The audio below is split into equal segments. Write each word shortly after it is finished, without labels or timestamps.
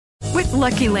With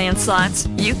Lucky Land Slots,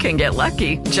 you can get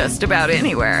lucky just about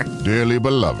anywhere. Dearly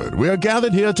beloved, we are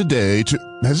gathered here today to...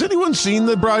 Has anyone seen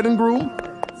the bride and groom?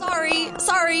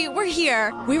 Sorry, we're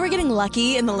here. We were getting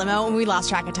lucky in the limo and we lost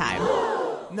track of time.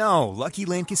 No, Lucky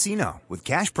Land Casino, with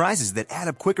cash prizes that add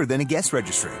up quicker than a guest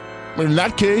registry. In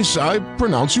that case, I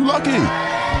pronounce you lucky.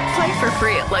 Play for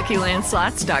free at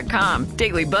LuckyLandSlots.com.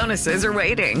 Daily bonuses are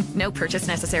waiting. No purchase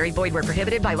necessary. Void where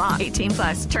prohibited by law.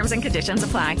 18+. Terms and conditions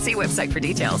apply. See website for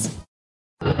details.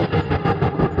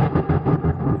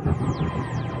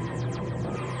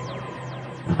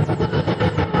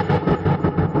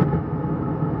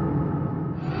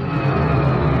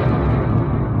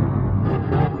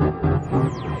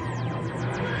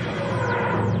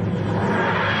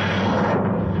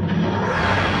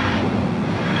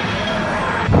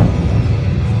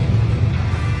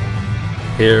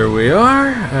 Here we are,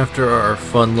 after our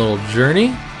fun little journey.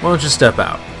 Why don't you step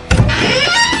out?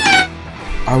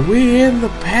 Are we in the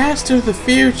past or the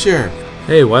future?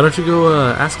 Hey, why don't you go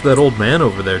ask that old man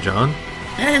over there, John?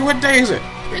 Hey, what day is it?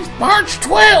 It's March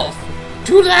 12th,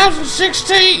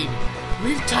 2016.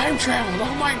 We've time traveled,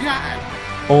 oh my god.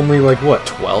 Only,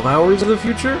 12 hours in the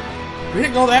future? We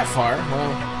didn't go that far.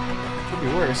 Well, could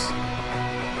be worse.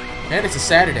 And it's a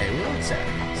Saturday. We like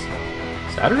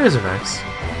Saturdays. Saturdays are nice.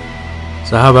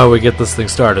 So how about we get this thing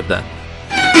started then?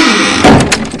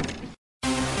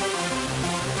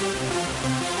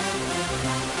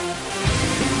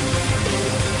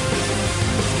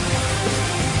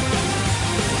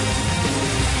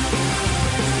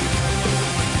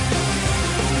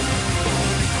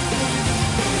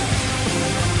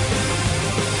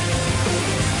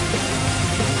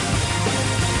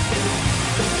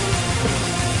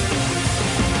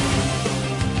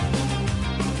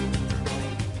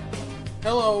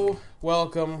 Hello,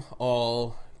 welcome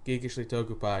all, Geekishly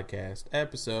Toku Podcast,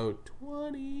 episode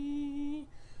 20,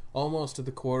 almost to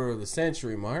the quarter of the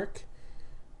century mark.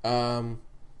 It's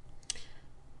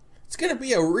gonna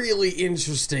be a really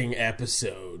interesting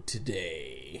episode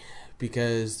today,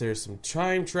 because there's some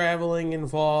time traveling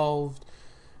involved,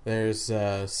 there's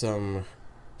some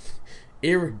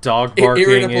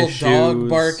irritable dog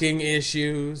barking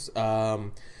issues,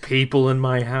 people in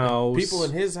my house. People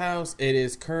in his house. It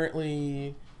is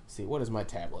currently... see, what does my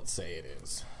tablet say it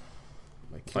is?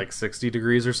 Like 60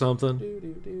 degrees or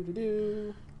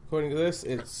something? According to this,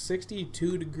 it's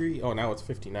 62 degrees. Oh, now it's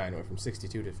 59. It went from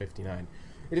 62 to 59.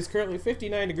 It is currently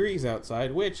 59 degrees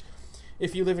outside, which,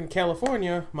 if you live in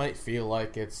California, might feel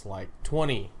like it's like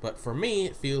 20. But for me,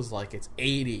 it feels like it's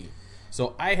 80.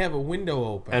 So I have a window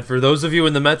open. And for those of you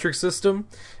in the metric system,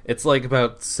 it's like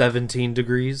about 17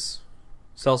 degrees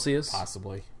Celsius?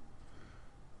 Possibly.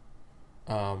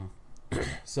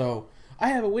 So, I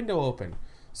have a window open.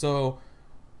 So,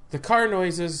 the car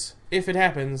noises, if it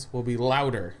happens, will be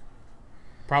louder.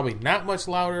 Probably not much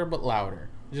louder, but louder.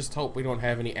 Just hope we don't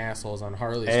have any assholes on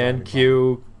Harleys. And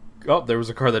cue... oh, there was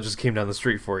a car that just came down the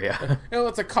street for you.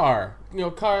 It's a car.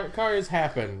 Cars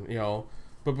happen,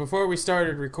 But before we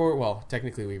started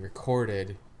technically we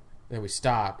recorded... then we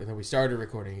stopped, and then we started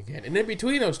recording again. And in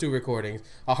between those two recordings,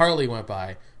 a Harley went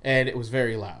by, and it was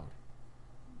very loud.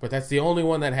 But that's the only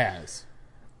one that has.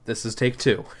 This is take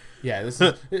 2. Yeah, this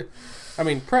is... I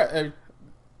mean,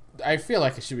 I feel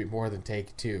like it should be more than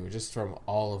take 2, just from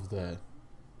all of the...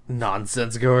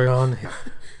 nonsense going on.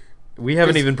 We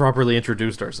haven't even properly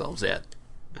introduced ourselves yet.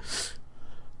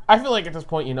 I feel like at this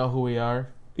point you know who we are.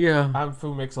 Yeah. I'm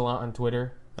Fu Mix-a-Lot on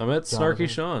Twitter. I'm at Snarky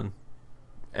Sean.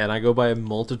 And I go by a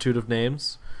multitude of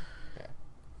names. Yeah.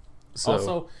 So,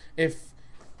 also,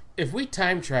 if we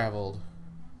time traveled,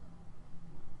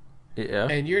 yeah,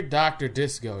 and you're Dr.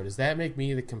 Disco, does that make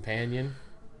me the companion?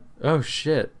 Oh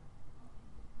shit!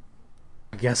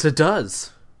 I guess it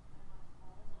does.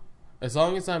 As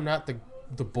long as I'm not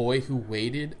the boy who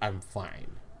waited, I'm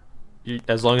fine.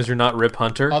 As long as you're not Rip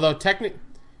Hunter. Although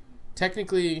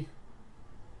technically.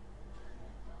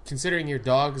 Considering your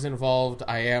dog's involved,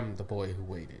 I am the boy who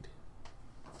waited.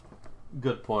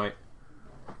 Good point.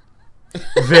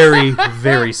 Very,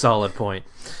 very solid point.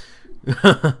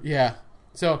 Yeah.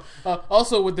 So,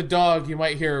 also with the dog, you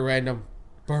might hear a random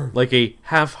bark. Like a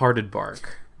half-hearted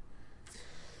bark.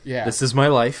 Yeah. This is my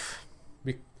life.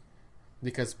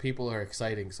 Because people are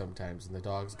exciting sometimes, and the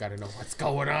dog's got to know what's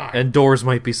going on. And doors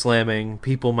might be slamming,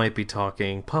 people might be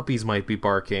talking, puppies might be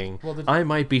barking, I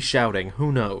might be shouting,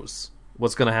 who knows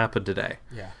what's going to happen today.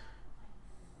 Yeah.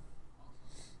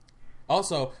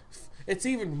 Also, it's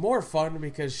even more fun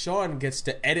because Sean gets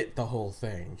to edit the whole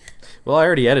thing. Well, I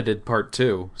already edited part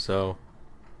 2, so...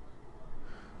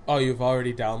 Oh, you've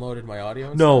already downloaded my audio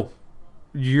and No,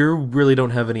 you really don't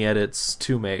have any edits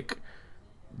to make.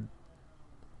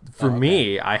 For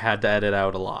me, I had to edit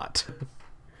out a lot.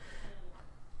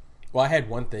 Well, I had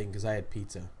one thing because I had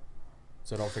pizza,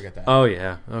 so don't forget that. Oh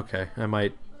yeah, okay. I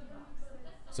might.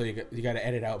 So you got to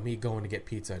edit out me going to get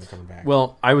pizza and coming back.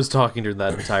 Well, I was talking during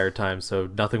that entire time, so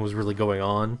nothing was really going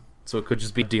on. So it could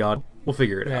just be Dion. We'll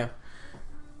figure it out.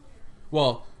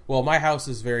 Well, my house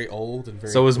is very old and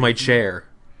very. So is my chair.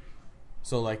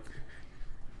 So like,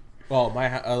 well,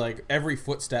 my like every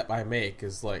footstep I make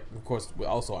is like, of course.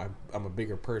 Also, I'm a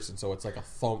bigger person, so it's like a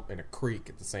thump and a creak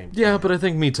at the same time. Yeah, but I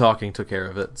think me talking took care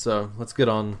of it. So let's get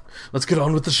on. Let's get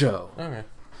on with the show. Okay.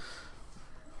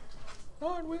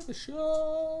 On with the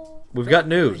show. We've got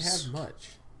Don't really news. have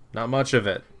much. Not much of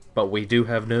it, but we do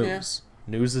have news.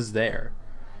 Yeah. News is there.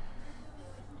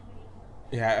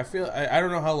 Yeah, I don't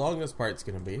know how long this part's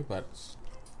gonna be, but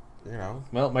you know.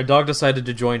 Well, my dog decided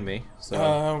to join me, so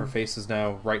her face is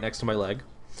now right next to my leg.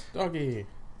 Doggy.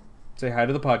 Say hi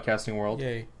to the podcasting world.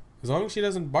 Yay. As long as she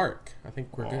doesn't bark, I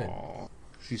think we're good.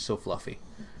 She's so fluffy.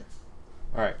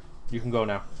 Alright, you can go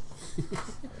now.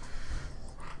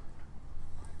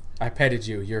 I petted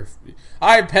you.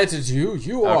 I petted you.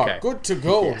 You are good to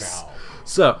go now.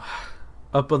 So,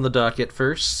 up on the docket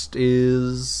first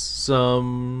is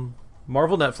some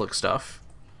Marvel Netflix stuff.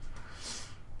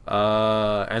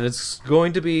 And it's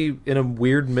going to be in a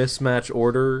weird mismatch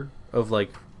order of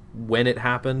like when it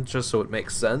happened, just so it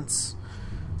makes sense.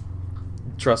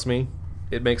 Trust me,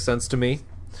 it makes sense to me.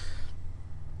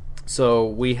 So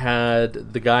we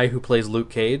had the guy who plays Luke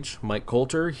Cage, Mike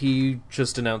Coulter. He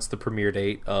just announced the premiere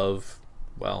date of,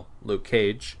 well, Luke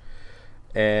Cage.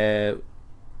 Well,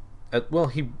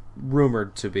 he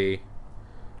rumored to be.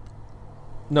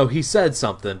 No, he said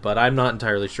something, but I'm not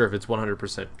entirely sure if it's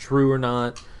 100% true or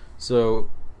not. So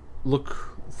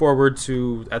look forward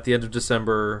to, at the end of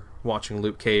December, watching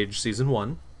Luke Cage Season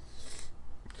 1.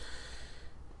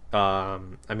 I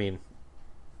mean,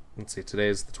 let's see, today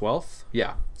is the 12th?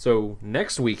 Yeah. So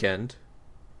next weekend,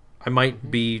 I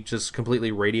might be just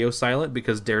completely radio silent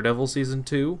because Daredevil Season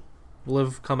 2 will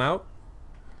have come out.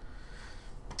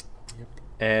 Yep.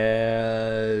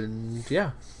 And,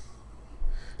 yeah.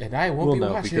 And I won't be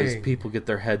know watching. Because people get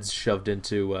their heads shoved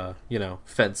into,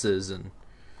 fences, and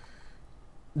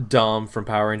Dom from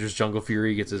Power Rangers Jungle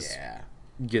Fury gets his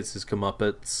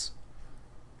comeuppance.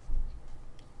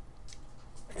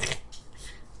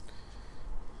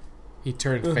 He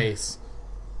turned face.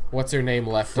 What's her name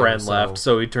left? Friend left,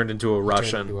 so he turned into a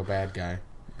Russian. Turned into a bad guy.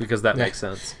 Because that makes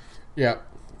sense. Yep.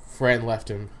 Friend left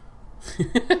him.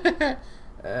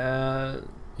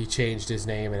 He changed his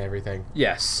name and everything.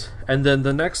 Yes. And then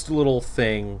the next little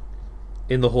thing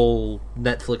in the whole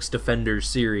Netflix Defenders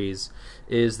series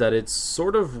is that it's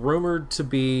sort of rumored to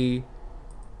be...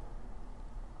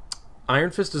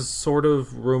 Iron Fist is sort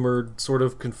of rumored, sort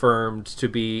of confirmed to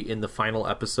be in the final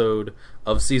episode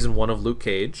of Season 1 of Luke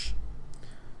Cage.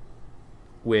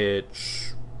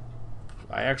 Which...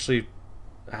 I actually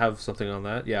have something on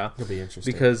that, yeah. It'll be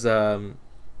interesting. Because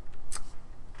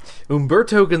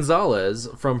Humberto Gonzalez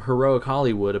from Heroic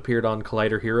Hollywood appeared on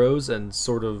Collider Heroes and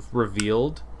sort of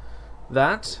revealed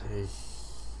that.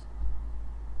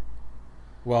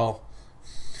 Well...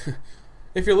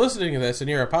 If you're listening to this and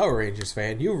you're a Power Rangers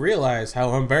fan, you realize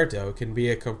how Humberto can be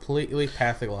a completely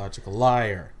pathological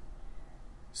liar.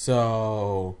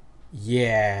 So,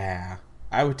 yeah.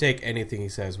 I would take anything he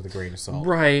says with a grain of salt.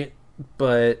 Right,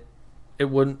 but I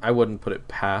wouldn't put it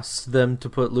past them to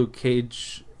put Luke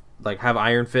Cage, like, have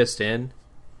Iron Fist in.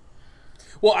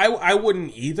 Well, I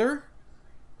wouldn't either.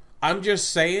 I'm just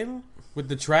saying, with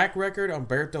the track record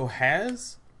Humberto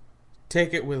has,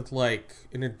 take it with, like,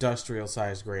 an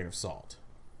industrial-sized grain of salt.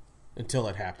 Until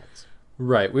it happens.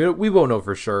 Right. We won't know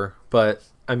for sure. But,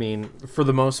 I mean, for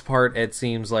the most part, it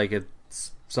seems like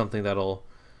it's something that'll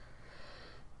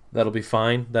be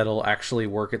fine. That'll actually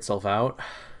work itself out.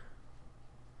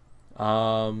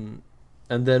 And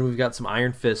then we've got some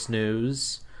Iron Fist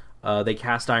news. They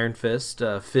cast Iron Fist.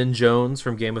 Finn Jones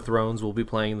from Game of Thrones will be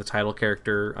playing the title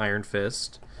character Iron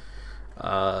Fist.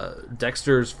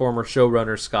 Dexter's former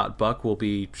showrunner Scott Buck will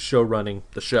be showrunning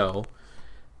the show.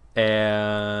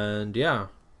 And yeah,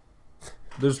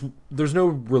 there's no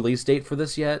release date for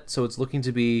this yet, so it's looking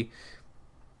to be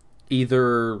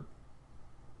either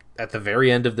at the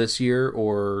very end of this year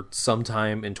or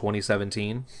sometime in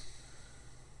 2017.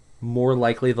 More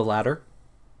likely the latter.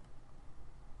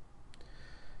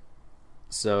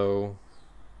 So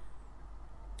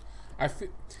I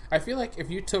feel like if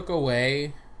you took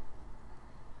away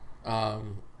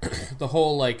the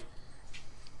whole like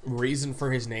reason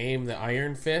for his name, the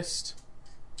Iron Fist,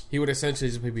 he would essentially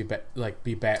just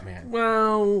be Batman.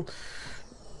 Well,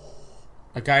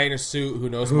 A guy in a suit who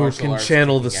knows who martial can arts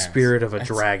channel the kicking ass. spirit of a That's-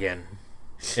 dragon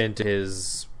into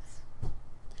his...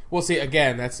 Well, see,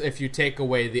 again, that's if you take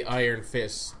away the Iron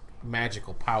Fist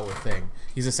magical power thing.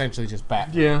 He's essentially just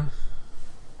Batman. Yeah.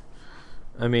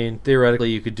 I mean,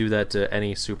 theoretically, you could do that to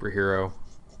any superhero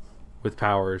with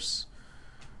powers.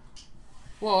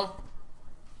 Well,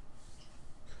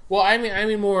 I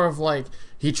mean more of like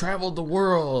he traveled the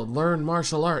world, learned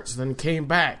martial arts, then came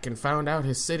back and found out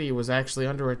his city was actually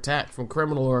under attack from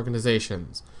criminal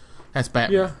organizations. That's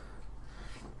Batman.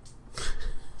 Yeah.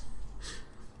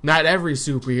 Not every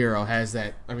superhero has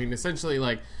that. I mean, essentially,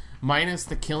 like, minus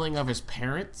the killing of his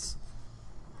parents,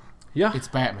 Yeah. it's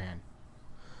Batman.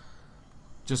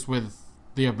 Just with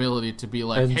the ability to be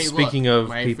like, And hey, speaking look, of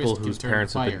my people fist can whose turn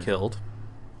parents have been fire. killed,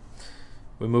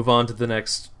 we move on to the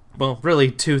next, well,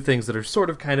 really two things that are sort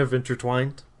of kind of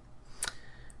intertwined.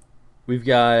 We've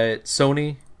got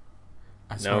Sony,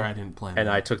 I swear I didn't plan and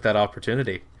that. I took that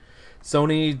opportunity.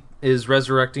 Sony is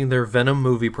resurrecting their Venom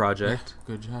movie project.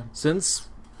 Good job. Since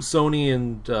Sony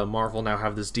and Marvel now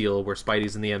have this deal where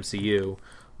Spidey's in the MCU,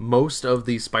 most of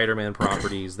the Spider-Man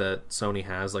properties that Sony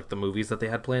has, like the movies that they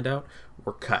had planned out,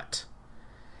 were cut.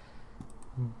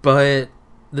 But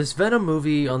this Venom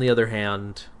movie, on the other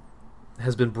hand,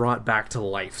 has been brought back to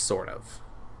life, sort of.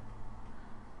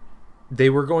 They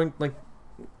were going, like,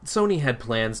 Sony had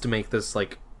plans to make this,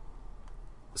 like,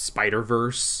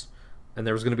 Spider-Verse, and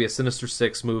there was going to be a Sinister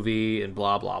Six movie, and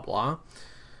blah, blah, blah.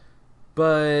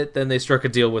 But then they struck a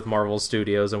deal with Marvel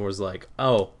Studios and was like,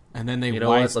 oh, And then they you know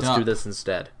what, wised let's up. do this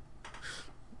instead.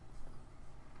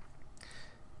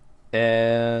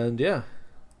 And, yeah.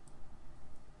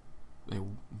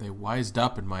 They wised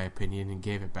up, in my opinion, and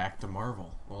gave it back to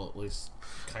Marvel. Well, at least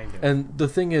kind of. And the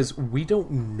thing is, we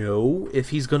don't know if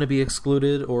he's going to be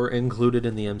excluded or included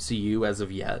in the MCU as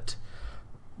of yet.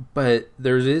 But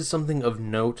there is something of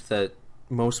note that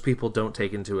most people don't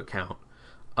take into account.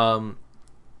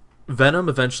 Venom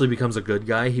eventually becomes a good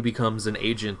guy. He becomes an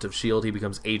agent of S.H.I.E.L.D. He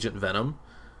becomes Agent Venom.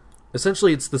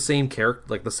 Essentially, it's the same character,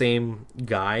 like the same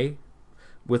guy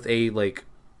with a, like,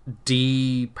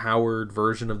 D-powered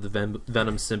version of the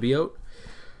Venom symbiote.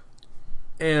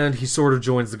 And he sort of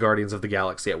joins the Guardians of the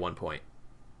Galaxy at one point.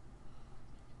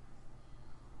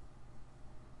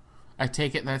 I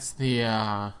take it that's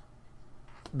the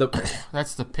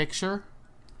that's the picture.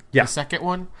 Yeah, The second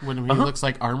one when he Uh-huh. looks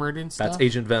like armored and stuff. that's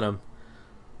Agent Venom.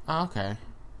 Oh, okay.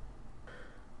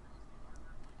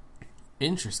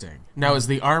 Interesting. Now, is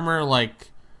the armor like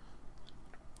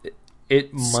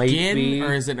It might skin, be,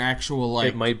 or is it actual like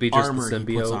it might be just the armor he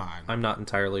puts symbiote. on? I'm not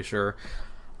entirely sure.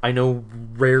 I know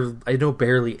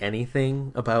barely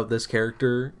anything about this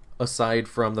character aside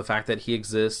from the fact that he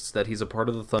exists, that he's a part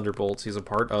of the Thunderbolts, he's a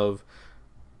part of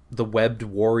the Webbed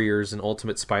Warriors in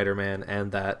Ultimate Spider-Man,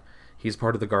 and that he's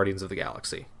part of the Guardians of the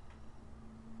Galaxy.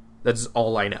 That's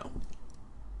all I know.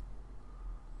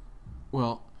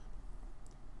 Well,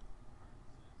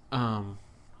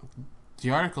 the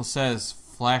article says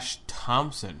Flash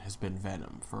Thompson has been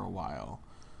Venom for a while.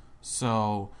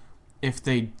 So, if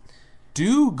they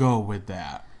do go with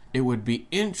that, it would be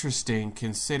interesting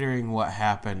considering what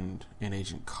happened in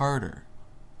Agent Carter.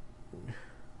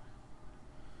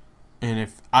 And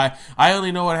if I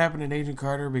only know what happened in Agent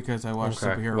Carter because I watched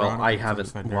Superhero Well, Roundup I because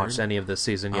haven't was a nerd. watched any of this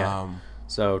season yet,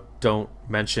 so don't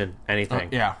mention anything.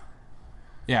 Yeah.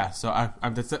 So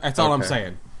that's all I'm Okay.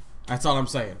 saying. That's all I'm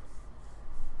saying.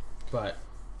 But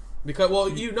because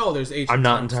there's Agent. I'm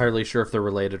not Thompson. entirely sure if they're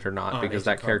related or not, Oh, because Agent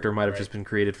that character Carter, might have right. just been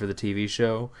created for the TV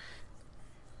show.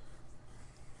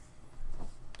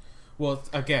 Well,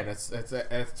 again,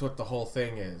 that's what the whole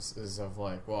thing is of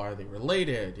like, well, are they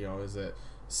related? You know, is it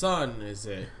son? Is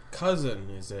it cousin?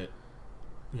 Is it,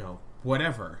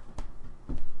 whatever?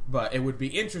 But it would be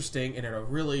interesting, and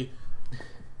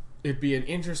it'd be an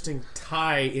interesting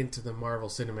tie into the Marvel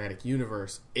Cinematic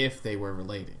Universe if they were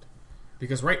related.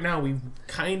 Because right now we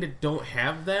kind of don't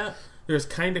have that. There's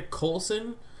kind of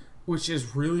Coulson, which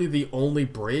is really the only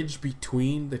bridge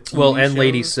between the TV And shows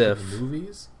Lady and Sif. the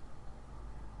movies.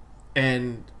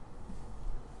 And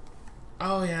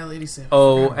Lady Sif.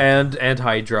 Oh, and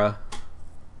Hydra.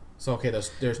 So okay, there's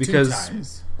Because- two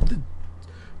ties.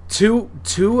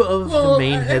 Two of the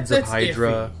main heads of that's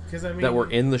Hydra iffy, 'cause, I mean, that were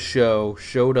in the show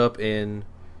showed up in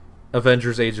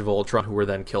Avengers: Age of Ultron, who were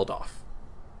then killed off.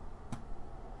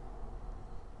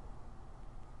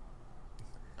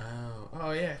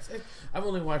 Oh yeah, I've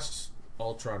only watched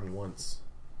Ultron once.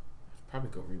 Probably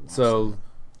go rewatch. So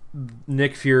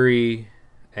Nick Fury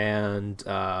and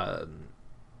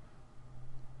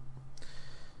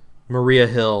Maria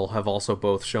Hill have also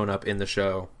both shown up in the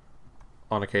show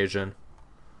on occasion.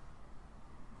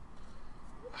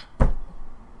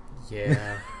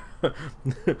 Yeah.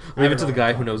 Leave it to the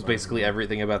guy who knows basically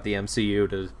everything about the MCU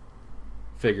to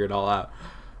figure it all out.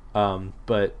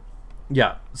 But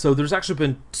yeah, so there's actually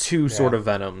been two sort of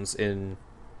Venoms in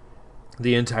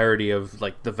the entirety of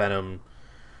like the Venom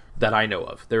that I know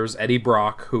of. There's Eddie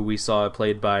Brock, who we saw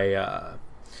played by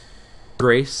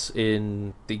Grace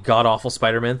in the god-awful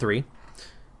Spider-Man 3,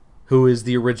 who is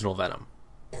the original Venom.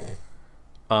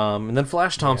 And then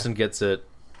Flash Thompson gets it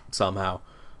somehow.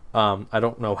 I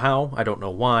don't know how, I don't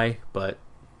know why, but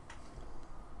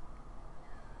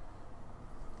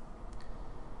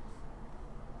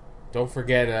don't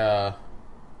forget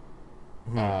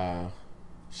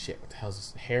shit, what the hell is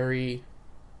this? Harry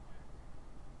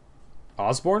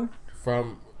Osborn?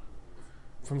 from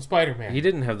Spider-Man. He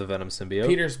didn't have the Venom symbiote.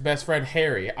 Peter's best friend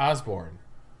Harry Osborn.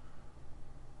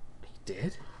 He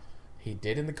did? He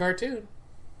did in the cartoon.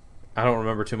 I don't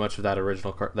remember too much of that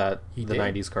original the did.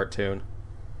 90s cartoon.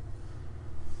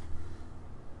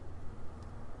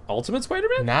 Ultimate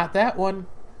Spider-Man? Not that one.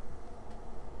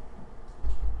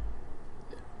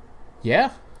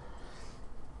 Yeah.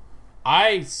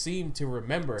 I seem to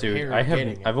remember Dude, Harry getting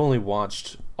it. I've only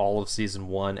watched all of season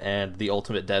 1 and the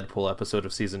Ultimate Deadpool episode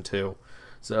of season 2.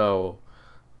 So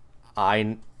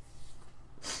it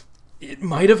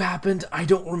might have happened. I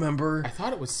don't remember. I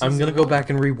thought it was I'm season going to go 1.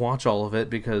 back and rewatch all of it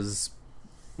because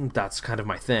that's kind of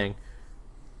my thing.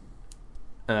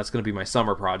 And that's going to be my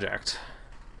summer project.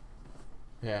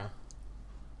 Yeah.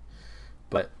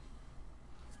 But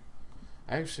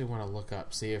I actually want to look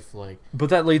up, see if like. But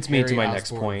that leads me to Harry my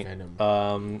next Osborn point.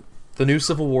 Venom. The new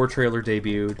Civil War trailer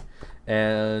debuted,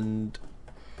 and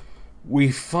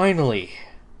we finally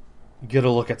get a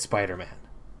look at Spider-Man.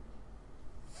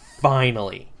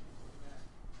 Finally.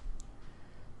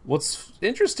 What's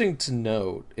interesting to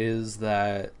note is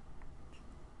that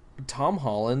Tom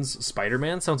Holland's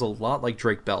Spider-Man sounds a lot like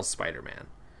Drake Bell's Spider-Man.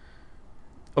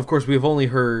 Of course, we've only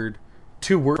heard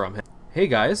 2 words from him. Hey,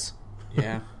 guys.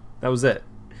 Yeah. That was it.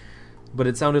 But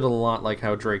it sounded a lot like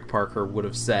how Drake Parker would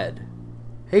have said,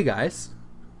 "Hey, guys."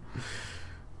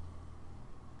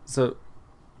 So...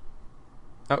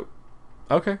 Oh,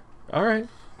 okay. All right.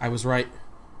 I was right.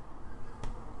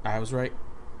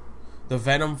 The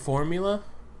Venom formula.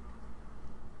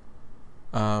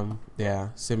 Yeah.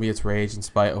 Symbiote's rage and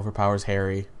spite overpowers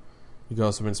Harry. He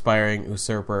goes from inspiring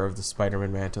usurper of the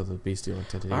Spider-Man mantle to the bestial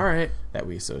entity. All right. That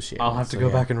we associate. I'll have to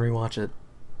go back and rewatch it.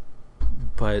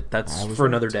 But that's for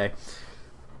another day.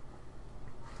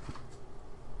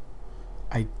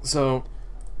 So...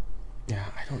 Yeah,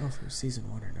 I don't know if it was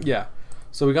season 1 or not. Yeah.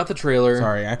 So we got the trailer.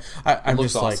 Sorry, I'm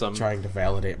looks just awesome. like trying to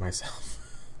validate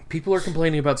myself. People are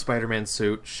complaining about Spider-Man's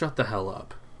suit. Shut the hell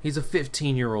up. He's a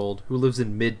 15-year-old who lives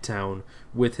in Midtown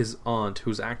with his aunt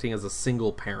who's acting as a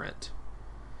single parent.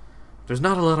 There's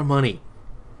not a lot of money.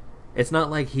 It's not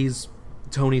like he's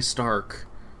Tony Stark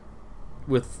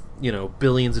with,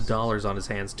 billions of dollars on his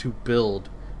hands to build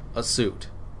a suit.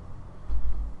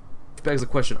 Which begs the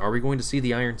question, are we going to see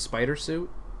the Iron Spider suit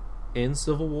in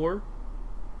Civil War?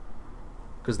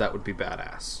 Because that would be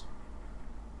badass.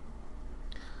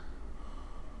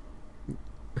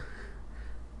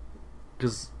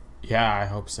 Yeah, I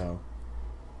hope so.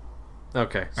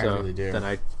 Okay, so I really do. Then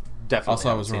I definitely Also,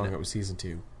 I was haven't wrong. seen It was season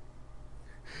 2.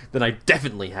 Then I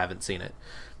definitely haven't seen it.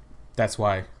 That's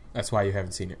why you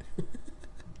haven't seen it.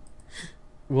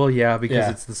 Well, yeah, because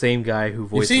it's the same guy who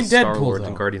voices seen Star-Lord Deadpool,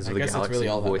 in though. Guardians I of the guess that's Galaxy, really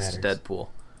all who that voiced matters. Deadpool.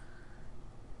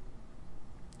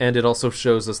 And it also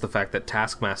shows us the fact that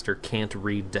Taskmaster can't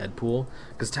read Deadpool,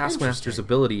 because Taskmaster's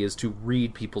ability is to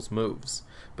read people's moves.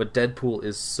 But Deadpool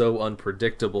is so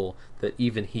unpredictable that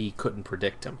even he couldn't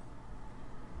predict him.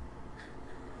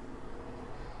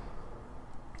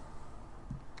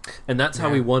 And that's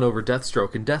how he won over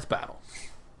Deathstroke in Death Battle.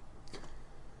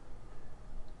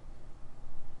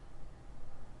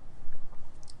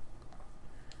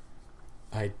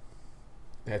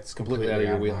 That's Completely out of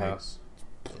your wheelhouse.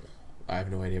 I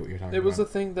have no idea what you're talking about. It was a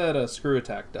thing that Screw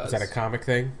Attack does. Is that a comic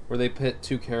thing? Where they pit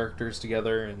 2 characters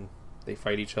together and they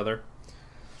fight each other.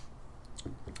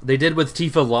 They did with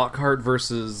Tifa Lockhart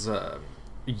versus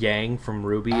Yang from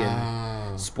Ruby,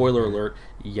 and spoiler alert,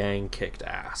 Yang kicked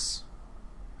ass.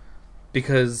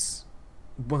 Because,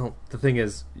 well, the thing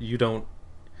is, you don't...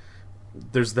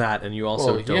 There's that, and you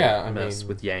also don't mess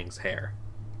with Yang's hair.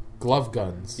 Glove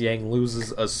guns. Yang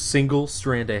loses a single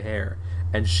strand of hair,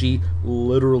 and she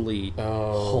literally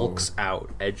hulks out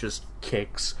and just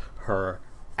kicks her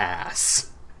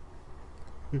ass.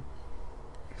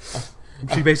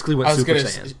 She basically went Super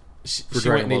Saiyan. She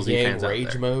went into Yang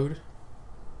rage mode.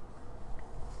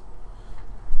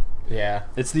 Yeah.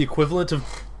 It's the equivalent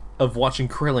of watching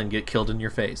Krillin get killed in your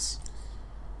face.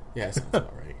 Yeah, sounds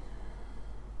about right.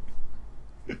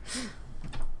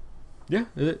 Yeah,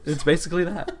 it's basically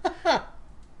that.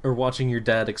 Or watching your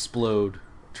dad explode,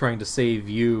 trying to save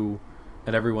you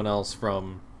and everyone else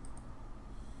from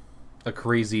a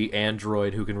crazy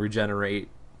android who can regenerate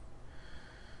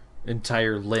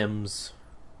entire limbs.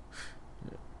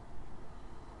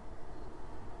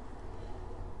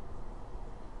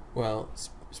 Well,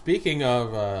 speaking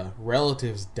of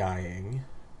relatives dying,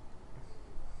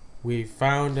 we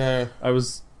found I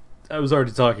was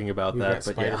already talking about we that,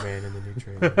 got but Spider-Man in the new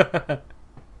trailer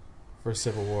for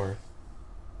Civil War.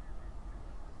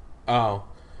 Oh,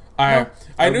 I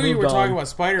knew you were talking about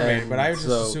Spider-Man, but I was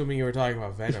just assuming you were talking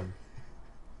about Venom.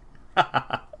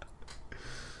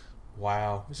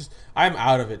 Wow, I'm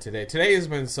out of it today. Today has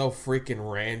been so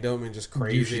freaking random and just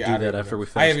crazy. You should do that after we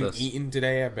finish I haven't this. eaten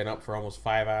today. I've been up for almost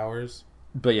 5 hours.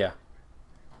 But yeah.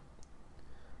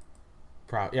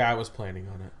 Yeah, I was planning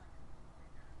on it.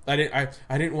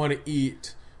 I didn't want to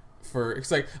eat for.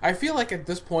 It's like I feel like at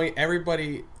this point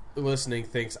everybody listening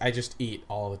thinks I just eat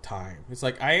all the time. It's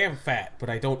like I am fat, but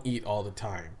I don't eat all the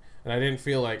time. And I didn't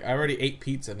feel like I already ate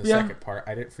pizza in the second part.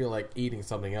 I didn't feel like eating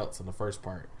something else in the first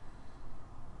part.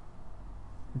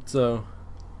 So,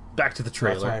 back to the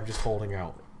trailer. That's why I'm just holding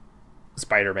out.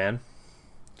 Spider-Man.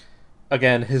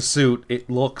 Again, his suit, it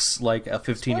looks like a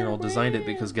 15-year-old designed it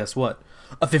because guess what?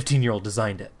 A 15-year-old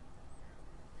designed it.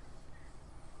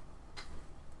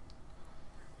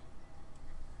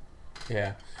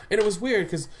 Yeah. And it was weird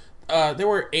because there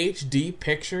were HD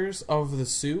pictures of the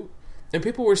suit, and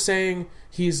people were saying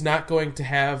he's not going to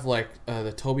have, like,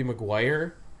 the Tobey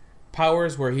Maguire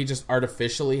powers where he just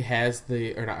artificially has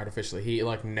or not artificially, he,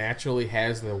 like, naturally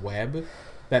has the web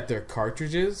that they're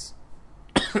cartridges.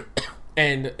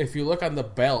 And if you look on the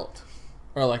belt,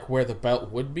 or, like, where the belt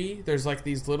would be, there's, like,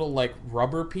 these little, like,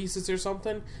 rubber pieces or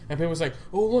something, and people was like,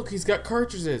 oh, look, he's got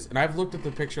cartridges. And I've looked at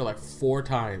the picture, like, 4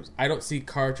 times. I don't see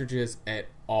cartridges at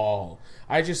all.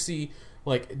 I just see,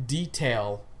 like,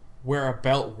 detail where a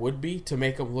belt would be to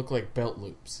make them look like belt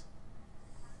loops.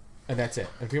 And that's it.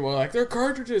 And people are like, they're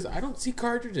cartridges. I don't see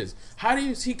cartridges. How do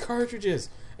you see cartridges?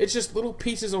 It's just little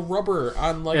pieces of rubber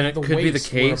on, like, the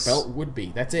waist where a belt would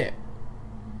be. That's it.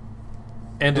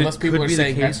 And unless it people could are be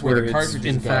saying the case that's where where the it's,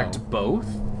 cartridges in go. fact, both.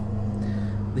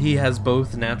 He has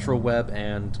both natural web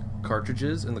and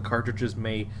cartridges, and the cartridges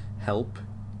may help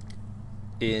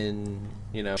in,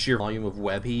 sheer volume of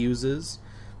web he uses,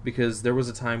 because there was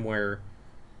a time where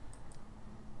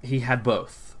he had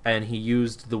both, and he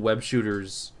used the web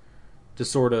shooters to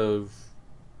sort of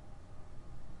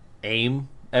aim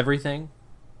everything,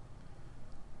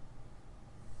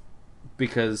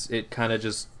 because it kind of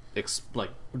just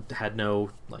had no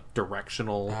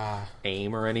directional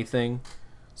aim or anything.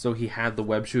 So he had the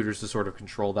web shooters to sort of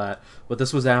control that. But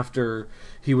this was after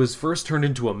he was first turned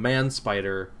into a man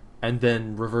spider and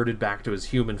then reverted back to his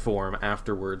human form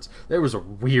afterwards. There was a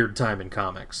weird time in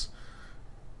comics.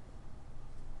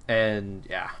 And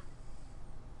yeah.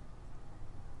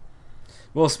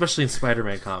 Well, especially in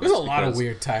Spider-Man comics. There's a lot of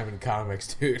weird time in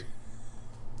comics, dude.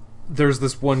 There's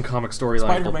this one comic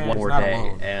storyline called One More Day,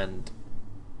 alone. and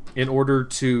in order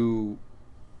to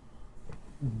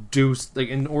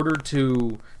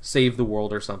save the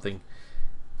world or something,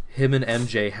 him and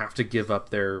MJ have to give up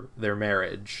their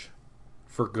marriage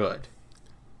for good.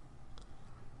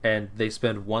 And they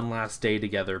spend one last day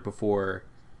together before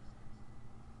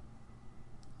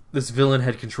this villain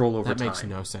had control over time. That makes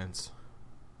no sense.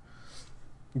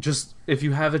 Just, if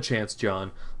you have a chance,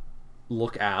 John,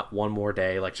 look at One More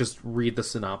Day. Just read the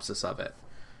synopsis of it.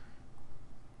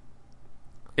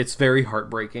 It's very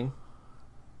heartbreaking.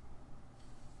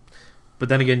 But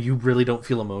then again, you really don't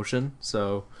feel emotion,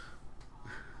 so...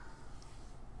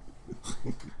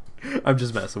 I'm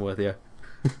just messing with you.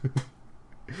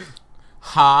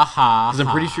 Ha ha. Because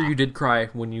I'm pretty sure you did cry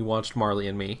when you watched Marley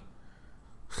and Me.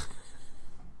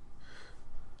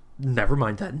 Never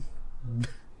mind then.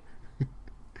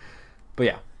 But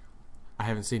yeah. I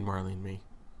haven't seen Marley and Me.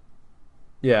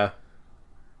 Yeah.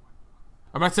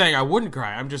 I'm not saying I wouldn't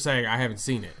cry. I'm just saying I haven't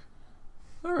seen it.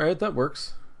 Alright, that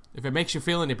works. If it makes you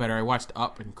feel any better, I watched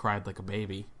Up and cried like a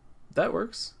baby. That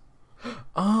works.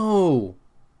 Oh,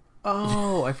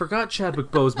 I forgot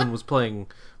Chadwick Boseman was playing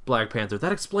Black Panther.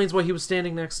 That explains why he was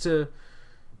standing next to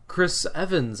Chris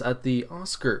Evans at the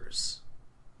Oscars.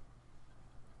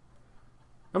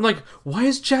 I'm like, why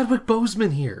is Chadwick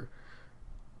Boseman here?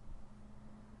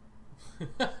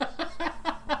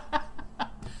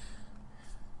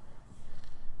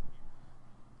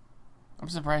 I'm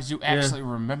surprised you actually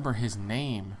remember his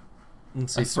name.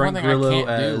 Let's see, Frank Grillo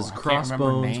as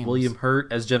Crossbones, William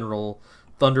Hurt as General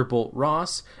Thunderbolt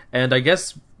Ross, and I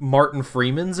guess Martin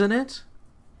Freeman's in it?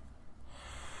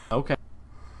 Okay.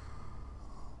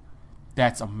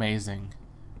 That's amazing.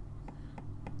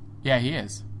 Yeah, he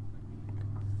is.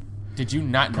 Did you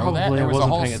not know that? Probably I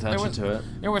wasn't paying attention to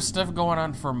it. There was stuff going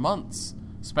on for months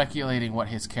speculating what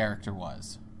his character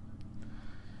was.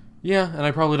 Yeah, and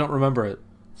I probably don't remember it.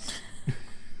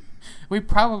 We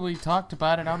probably talked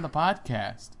about it on the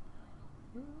podcast.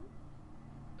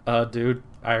 Dude,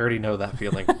 I already know that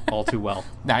feeling all too well.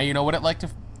 Now you know what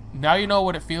Now you know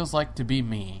what it feels like to be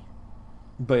me.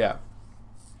 But yeah.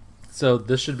 So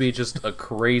this should be just a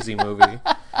crazy movie.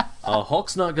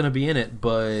 Hulk's not going to be in it,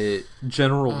 but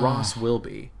General Ross will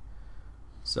be.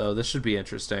 So this should be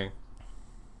interesting.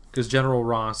 Because General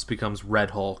Ross becomes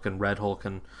Red Hulk, and Red Hulk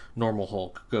and normal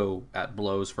Hulk go at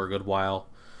blows for a good while.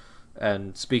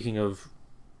 And speaking of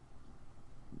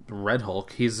Red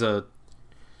Hulk, he's the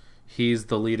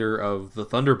leader of the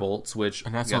Thunderbolts, which,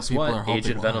 and that's guess what what?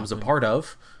 Agent Venom's happen. a part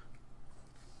of.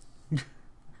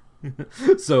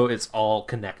 So it's all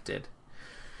connected.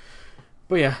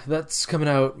 But yeah, that's coming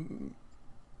out.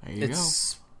 There you go.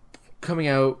 Coming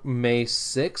out May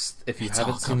 6th. If you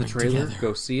haven't seen the trailer,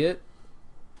 go see it.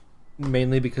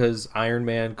 Mainly because Iron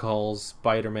Man calls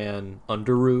Spider-Man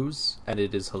Underoos, and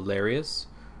it is hilarious.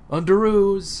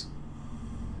 Underoos!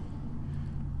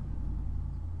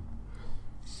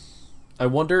 I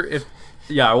wonder if...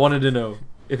 Yeah, I wanted to know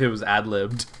if it was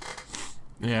ad-libbed.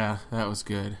 Yeah, that was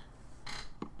good.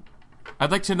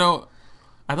 I'd like to know,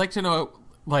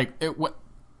 like, it what...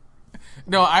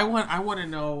 No, I want to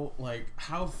know, like,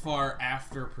 how far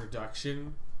after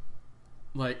production,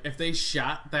 like, if they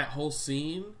shot that whole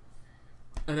scene,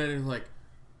 and then it's like,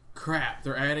 crap,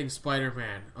 they're adding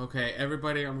Spider-Man. Okay,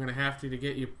 everybody, I'm going to have to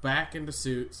get you back into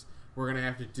suits. We're going to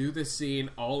have to do this scene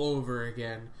all over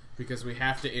again, because we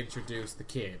have to introduce the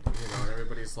kid. You know, and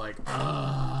everybody's like,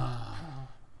 ah.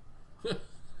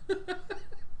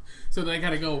 So they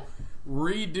got to go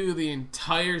redo the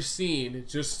entire scene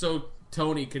just so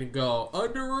Tony can go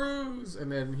Underoos,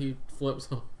 and then he flips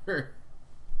over.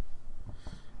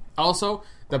 Also,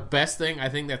 the best thing I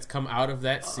think that's come out of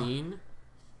that scene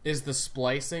is the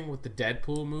splicing with the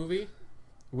Deadpool movie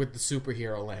with the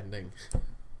superhero landing.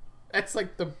 That's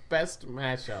like the best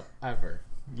mashup ever.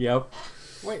 Yep.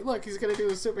 Wait, look, he's gonna do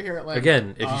the superhero landing.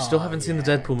 Again, if you still haven't seen the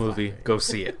Deadpool movie, go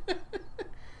see it.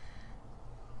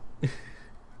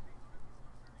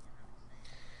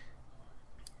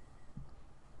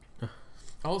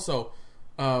 Also,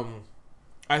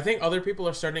 I think other people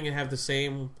are starting to have the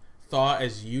same thought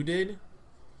as you did.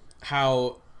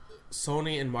 How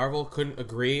Sony and Marvel couldn't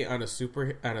agree on a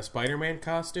Spider-Man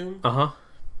costume.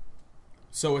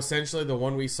 So essentially, the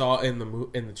one we saw in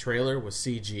the trailer was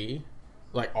CG,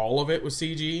 like all of it was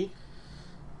CG,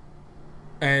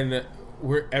 and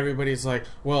everybody's like,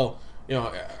 well, you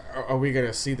know, are we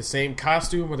gonna see the same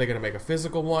costume? Are they gonna make a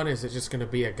physical one? Is it just gonna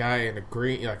be a guy in a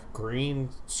green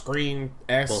screen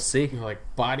We'll see. You know, like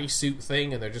bodysuit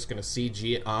thing, and they're just gonna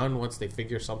CG it on once they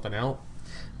figure something out?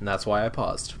 And that's why I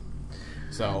paused.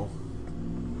 So,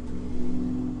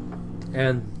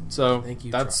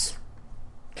 that's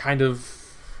kind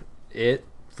of it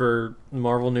for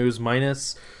Marvel news.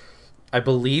 Minus, I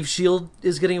believe S.H.I.E.L.D.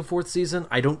 is getting a 4th season.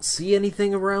 I don't see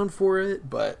anything around for it,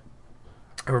 but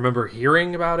I remember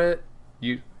hearing about it.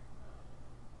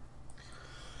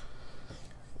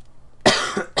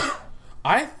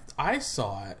 I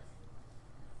saw it.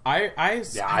 I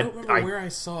don't remember where I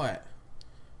saw it,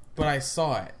 but I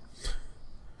saw it.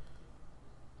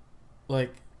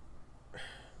 Like,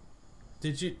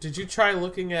 did you try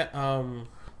looking at I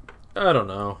don't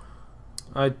know.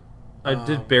 I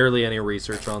did barely any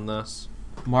research on this.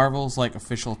 Marvel's like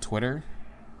official Twitter?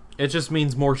 It just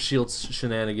means more S.H.I.E.L.D.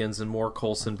 shenanigans and more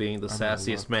Coulson being the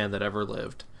sassiest man that ever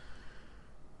lived.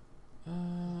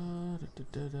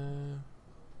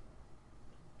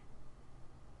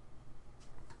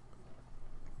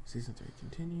 Season 3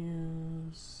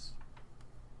 continues.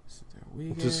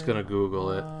 I'm just gonna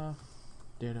Google it.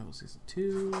 Daredevil Season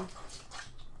 2.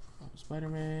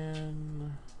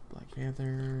 Spider-Man. Black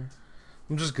Panther.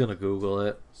 I'm just gonna Google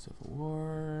it. Civil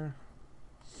War.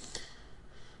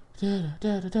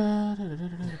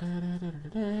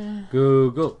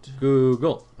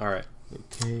 Google. Alright.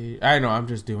 Okay. I know, I'm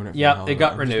just doing it for yeah, it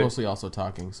got I'm renewed. Mostly also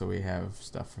talking, so we have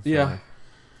stuff for yeah.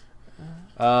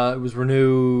 It was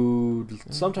renewed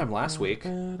sometime last week.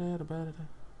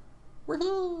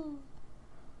 Woohoo!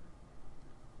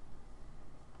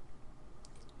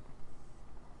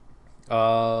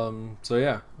 So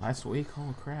yeah. Last week?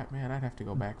 Holy crap, man, I'd have to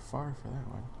go back far for that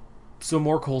one. So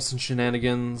more Coulson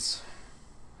shenanigans.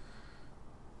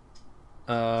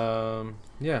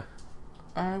 Yeah.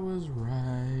 I was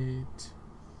right.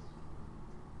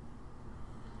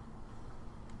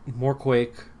 More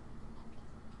Quake.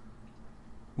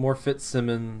 more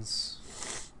Fitzsimmons.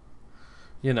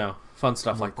 You know, fun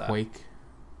stuff More like that. Quake.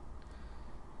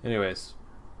 Anyways.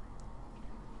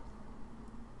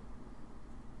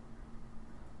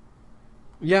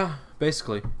 Yeah,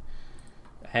 basically.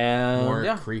 And More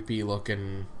yeah. creepy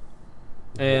looking.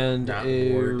 And Not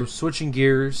bored. switching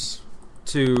gears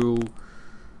to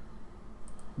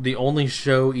the only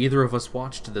show either of us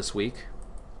watched this week.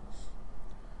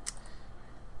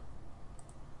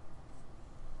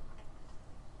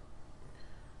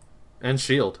 And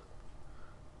S.H.I.E.L.D.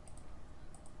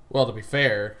 Well, to be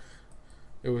fair,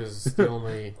 it was the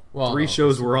only... Well, Three no,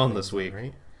 shows there's were on things this week.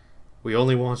 right? We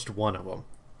only watched one of them.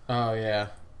 Oh, yeah.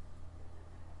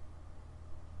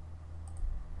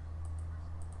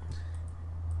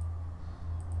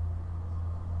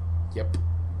 Yep.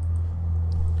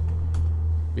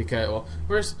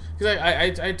 Because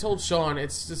I told Sean,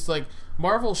 it's just like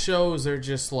Marvel shows are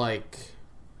just like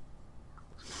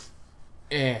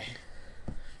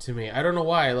to me. I don't know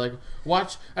why. Like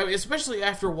especially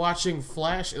after watching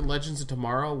Flash and Legends of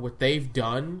Tomorrow, what they've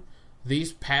done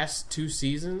these past 2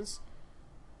 seasons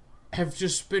have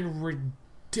just been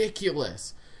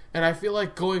ridiculous. And I feel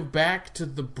like going back to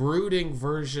the brooding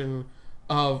version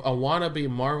of a wannabe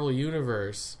Marvel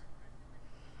universe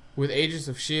with Agents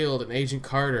of S.H.I.E.L.D. and Agent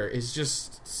Carter is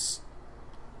just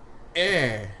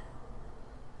I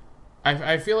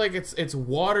feel like it's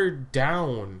watered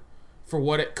down for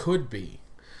what it could be.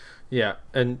 Yeah,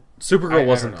 and Supergirl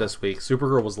wasn't this week.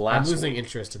 Supergirl was last I'm losing week.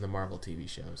 interest in the Marvel TV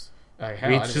shows.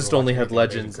 We just only had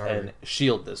Legends and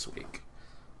S.H.I.E.L.D. this week.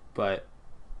 But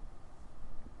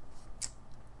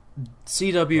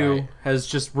CW has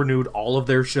just renewed all of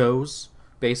their shows,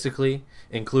 basically,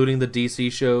 including the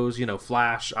DC shows, you know,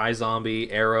 Flash, iZombie,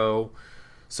 Arrow,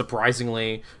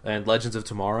 surprisingly, and Legends of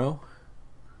Tomorrow.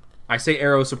 I say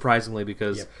Arrow surprisingly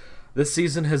because this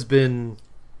season has been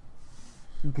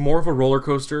more of a roller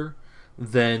coaster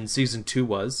than Season 2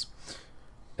 was.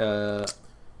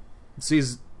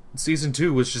 Season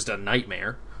 2 was just a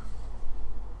nightmare.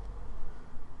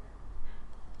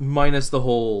 Minus the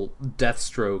whole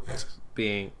Deathstroke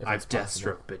being... I've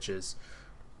Deathstroke, bitches.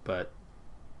 But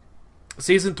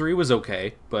Season 3 was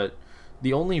okay, but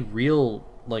the only real,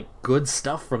 like, good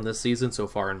stuff from this season so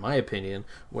far, in my opinion,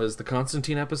 was the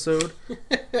Constantine episode,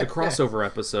 the crossover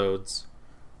episodes,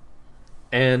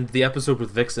 and the episode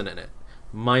with Vixen in it.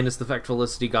 Minus the fact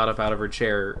Felicity got up out of her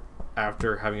chair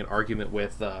after having an argument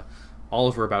with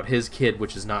Oliver about his kid,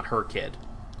 which is not her kid.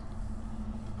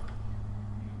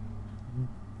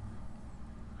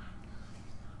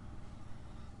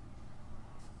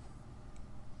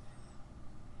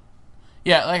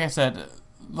 Yeah, like I said,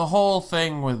 the whole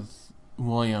thing with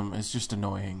William is just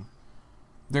annoying.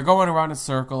 They're going around in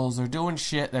circles. They're doing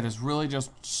shit that is really just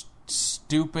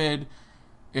stupid,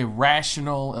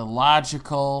 irrational,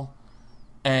 illogical,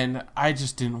 and I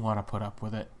just didn't want to put up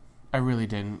with it. I really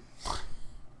didn't.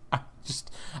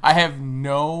 I have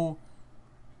no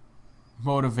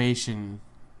motivation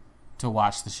to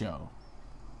watch the show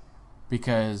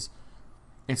because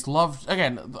it's love.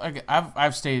 Again,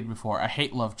 I've stated before, I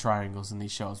hate love triangles in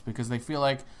these shows because they feel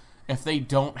like if they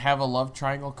don't have a love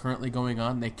triangle currently going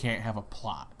on, they can't have a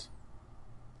plot,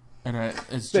 and it's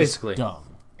just basically dumb.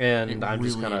 And I'm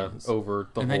just kind of over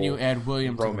the whole then you add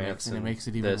William to the romance mix, and it makes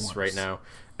it even worse. right now.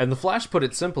 And the Flash put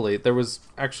it simply. There was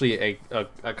actually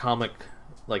a comic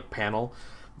like panel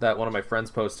that one of my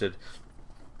friends posted.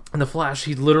 And the Flash,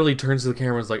 he literally turns to the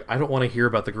camera and is like, I don't want to hear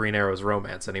about the Green Arrow's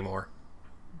romance anymore.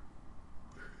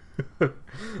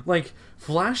 Like,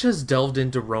 Flash has delved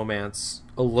into romance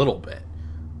a little bit.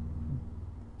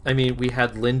 I mean, we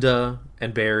had Linda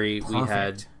and Barry, we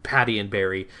had Patty and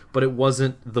Barry, but it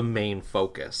wasn't the main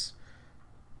focus.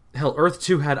 Hell, Earth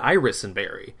 2 had Iris and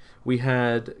Barry. We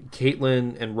had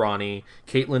Caitlin and Ronnie,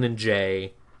 Caitlin and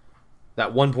Jay.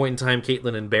 At one point in time,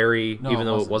 Caitlin and Barry, even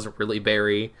though it wasn't really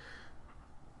Barry.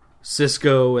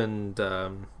 Cisco and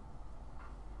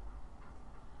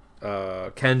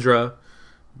Kendra.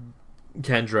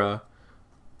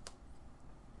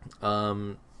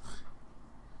 And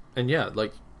yeah,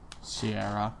 like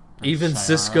Sierra. Even Sierra.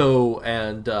 Cisco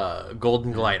and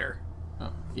Golden Glider.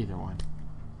 Oh, either one.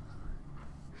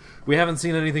 We haven't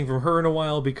seen anything from her in a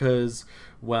while because,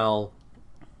 well,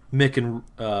 Mick and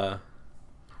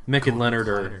Leonard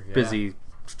are busy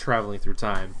traveling through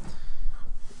time.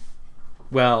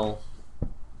 Well,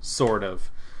 sort of.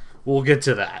 We'll get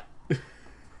to that.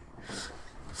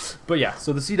 But yeah,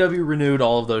 so the CW renewed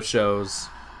all of those shows.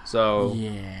 So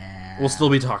we'll still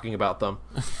be talking about them.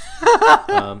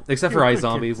 Except for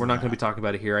iZombie. We're not going to be talking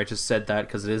about it here. I just said that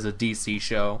because it is a DC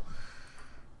show.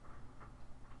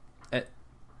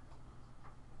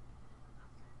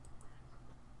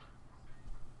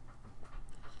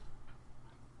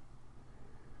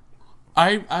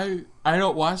 I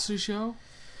don't watch the show.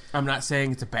 I'm not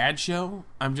saying it's a bad show.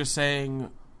 I'm just saying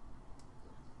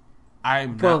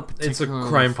I'm not particularly it's a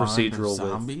crime fond procedural of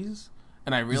zombies.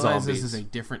 And I realize zombies. this is a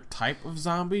different type of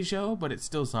zombie show, but it's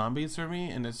still zombies for me,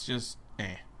 and it's just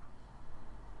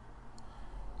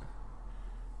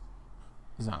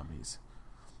zombies.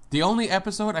 The only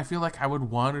episode I feel like I would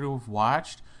want to have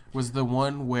watched was the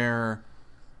one where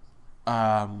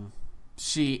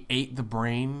she ate the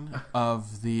brain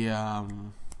of the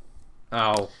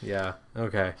Oh, yeah.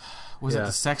 Okay. was it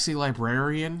the sexy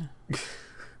librarian?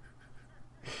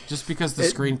 Just because the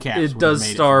screen caps It would does have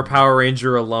made star it for me. Power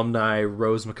Ranger alumni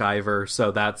Rose McIver,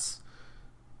 so that's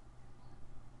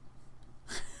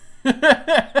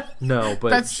no, but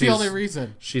That's the only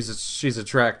reason. She's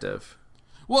attractive.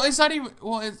 Well, it's not even.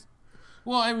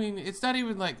 I mean, it's not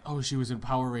even like, oh, she was in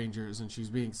Power Rangers and she's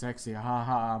being sexy. Ha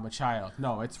ha, I'm a child.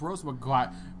 No, it's Rose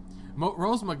McGuire.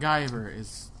 Rose McGyver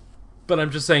is. But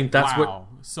I'm just saying that's wow.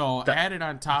 So added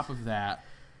on top of that,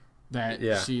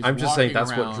 she's. I'm just saying that's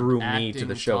what around drew me acting, to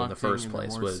the show in the talking first a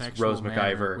place more was sexual Rose manner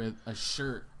McIver with a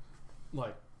shirt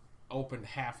like opened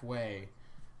halfway.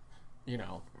 You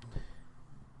know.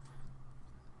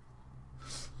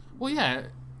 Well, yeah.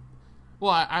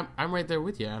 Well, I'm right there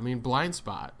with you. I mean, Blind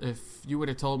Spot. If you would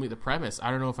have told me the premise, I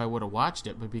don't know if I would have watched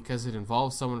it, but because it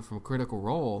involves someone from Critical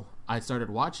Role, I started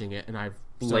watching it, and I've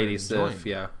started Lady enjoying Sif, it.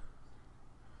 yeah.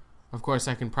 Of course,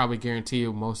 I can probably guarantee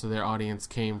you most of their audience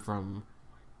came from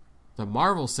the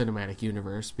Marvel Cinematic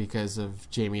Universe because of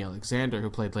Jamie Alexander, who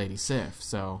played Lady Sif.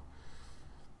 So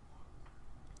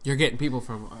you're getting people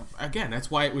from... Again, that's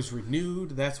why it was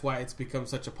renewed. That's why it's become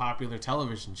such a popular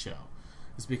television show.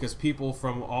 It's because people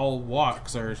from all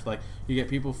walks are like, you get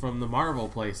people from the Marvel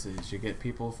places, you get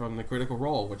people from the Critical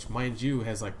Role, which, mind you,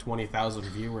 has like 20,000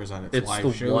 viewers on its live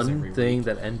It's shows the every one week. thing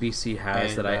that NBC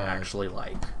has And, that I actually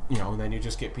like. You know, and then you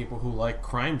just get people who like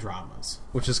crime dramas.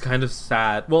 Which is kind of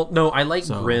sad. Well, no, I like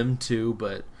So- Grimm too,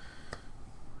 but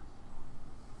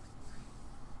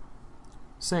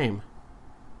Same.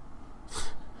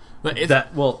 But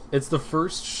it's the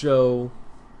first show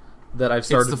that I've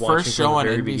started the first watching show from the on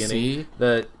very NBC beginning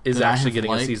that is that I actually have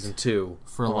getting a liked season 2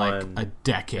 for like on a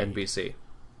decade. NBC.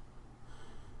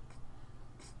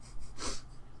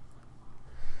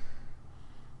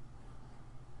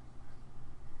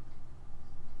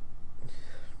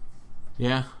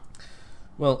 Yeah.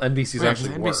 Well, NBC's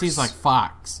actually worse. NBC's like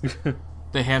Fox.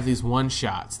 They have these one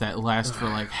shots that last for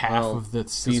like half Well, of the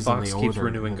 'cause season. Fox They keeps order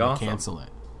renewing and Gotham. they cancel it.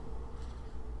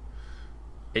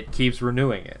 It keeps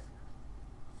renewing it.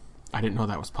 I didn't know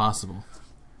that was possible.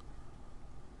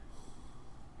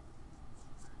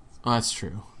 Oh, that's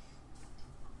true.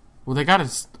 Well, they got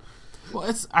to. Well,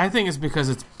 it's. I think it's because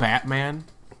it's Batman,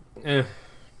 Eh,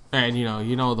 and you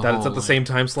know the that whole, it's at the like, same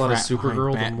time slot as crap behind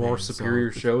Supergirl, the Batman, more so superior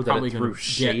it's show that probably it gonna threw get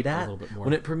shade a at little bit more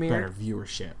when it premiered. better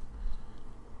viewership.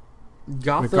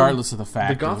 Gotham, Regardless of the fact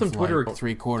the Gotham of, Twitter like,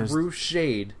 3/4 threw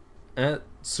shade at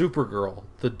Supergirl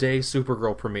the day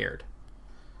Supergirl premiered.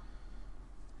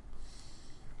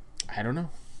 I don't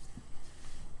know.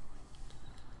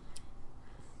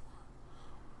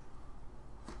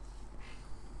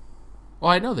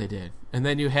 Well, I know they did. And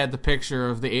then you had the picture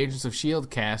of the Agents of S.H.I.E.L.D.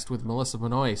 cast with Melissa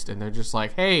Benoist, and they're just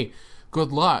like, hey,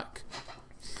 good luck.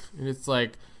 And it's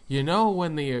like, you know,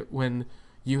 when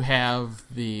you have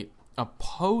the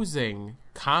opposing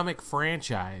comic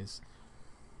franchise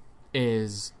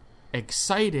is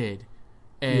excited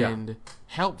and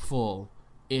helpful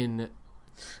in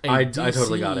I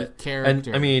totally got it. character,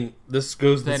 And I mean, this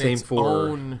goes the then same its for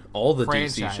own all the DC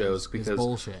franchise shows is because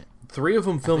bullshit. 3 of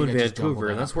them film in think I just jumbled Vancouver,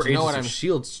 that and that's up. where You know Agents what of I'm-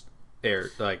 Shields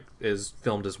is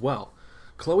filmed as well.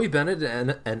 Chloe Bennett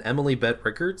and Emily Bett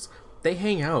Rickards, they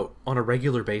hang out on a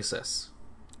regular basis.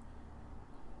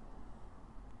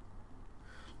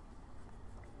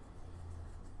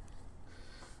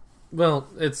 Well,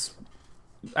 it's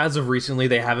as of recently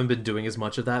they haven't been doing as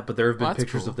much of that, but there have been Well, that's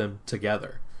pictures cool. of them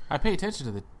together. I pay attention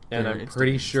to And their I'm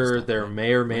pretty Instagrams and sure stuff, there right?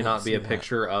 may or may I not be a see that.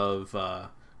 picture of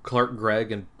Clark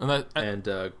Gregg and And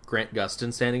Grant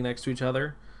Gustin standing next to each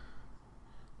other.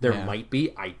 There Yeah. might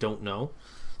be, I don't know,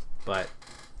 but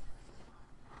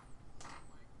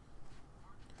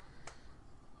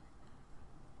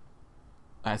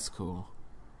that's cool.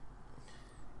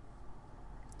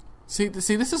 See, this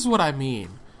is what I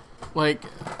mean. Like,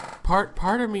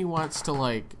 part of me wants to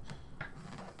like.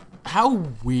 How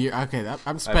weird. Okay,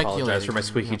 I'm speculating. apologize for my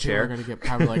squeaky People chair. are gonna get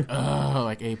probably like, ugh,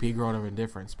 like AP grown up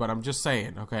indifference. But I'm just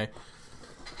saying, okay.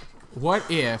 What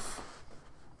if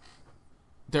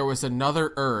there was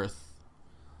another Earth?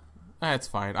 That's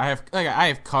fine. I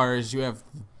have cars. You have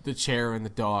the chair and the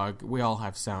dog. We all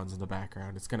have sounds in the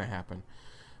background. It's gonna happen.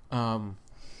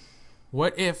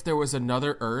 What if there was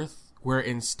another Earth where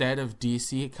instead of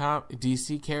DC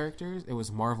characters, it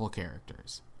was Marvel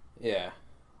characters? Yeah.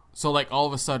 So, like, all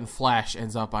of a sudden, Flash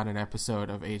ends up on an episode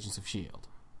of Agents of S.H.I.E.L.D.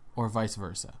 Or vice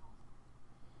versa.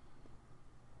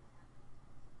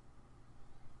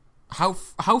 How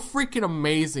freaking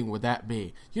amazing would that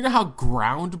be? You know how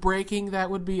groundbreaking that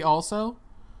would be also?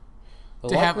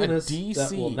 To have a DC,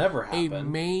 that will never happen, a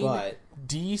main but...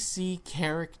 DC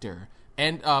character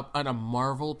end up on a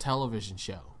Marvel television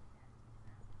show.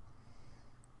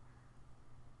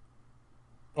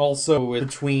 Also,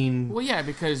 between... Well, yeah,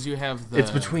 because you have the...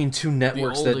 It's between two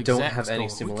networks that don't have any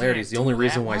similarities. The only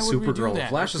reason why Supergirl and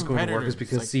Flash is going to work is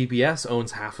because CBS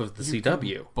owns half of the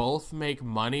CW. Both make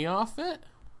money off it?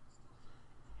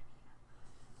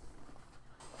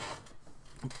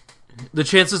 The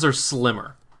chances are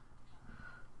slimmer.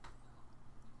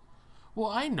 Well,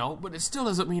 I know, but it still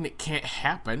doesn't mean it can't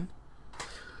happen.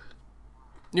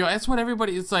 You know, that's what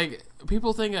everybody... It's like,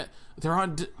 people think that they're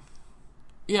on...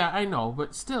 Yeah, I know,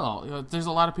 but still, you know, there's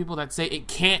a lot of people that say it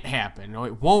can't happen, or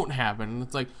it won't happen, and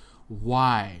it's like,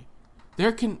 why?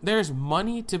 There's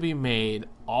money to be made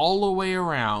all the way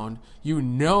around. You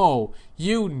know,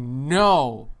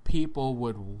 people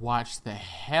would watch the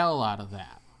hell out of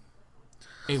that.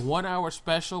 A 1 hour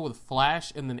special with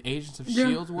Flash and then Agents of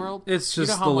S.H.I.E.L.D. world. It's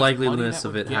just the likeliness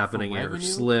of it happening are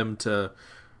slim to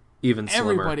even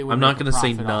slimmer. I'm not going to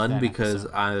say none because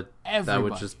that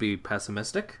would just be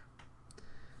pessimistic.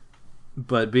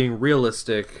 But being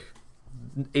realistic,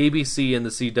 ABC and the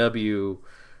CW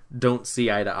don't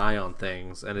see eye to eye on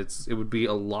things, and it would be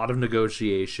a lot of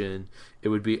negotiation. It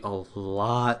would be a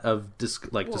lot of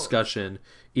discussion,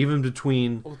 even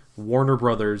between Warner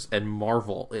Brothers and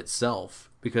Marvel itself,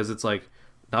 because it's like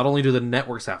not only do the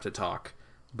networks have to talk,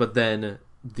 but then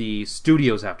the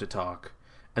studios have to talk,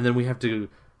 and then we have to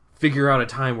figure out a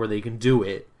time where they can do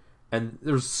it, and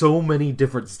there's so many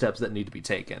different steps that need to be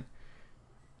taken.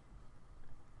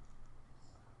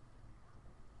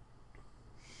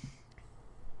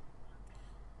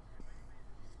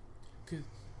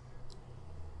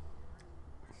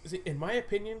 In my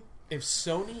opinion, if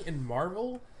Sony and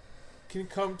Marvel can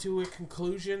come to a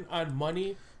conclusion on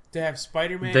money to have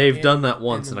Spider-Man, they've done that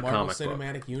once in a Marvel comic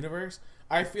Cinematic Universe.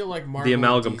 I feel like Marvel the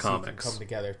Amalgam and DC comics can come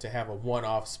together to have a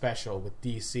one-off special with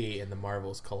DC and the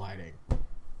Marvels colliding.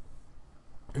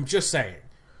 I'm just saying.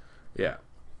 Yeah.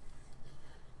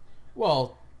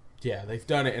 Well, yeah, they've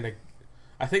done it in a...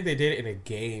 I think they did it in a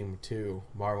game, too.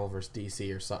 Marvel vs.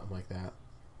 DC or something like that.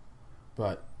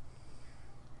 But...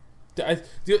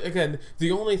 Again,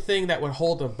 the only thing that would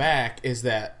hold them back is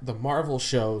that the Marvel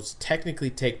shows technically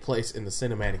take place in the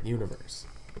cinematic universe,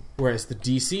 whereas the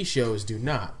DC shows do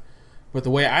not. But the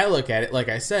way I look at it, like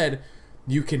I said,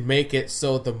 you can make it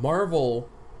so the Marvel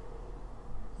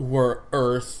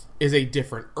Earth is a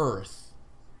different Earth,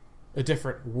 a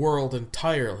different world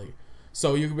entirely.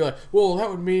 So you could be like, well, that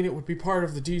would mean it would be part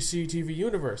of the DC TV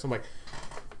universe. I'm like,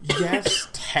 yes,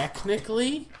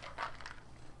 technically...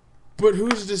 But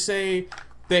who's to say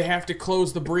they have to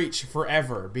close the breach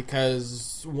forever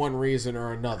because one reason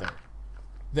or another?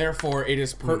 Therefore, it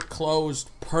is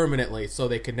closed permanently, so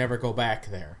they can never go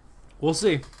back there. We'll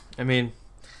see. I mean,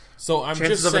 so I'm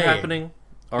chances just of saying, it happening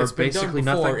are it's been basically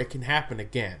done before, nothing. It can happen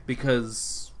again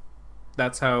Because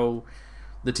that's how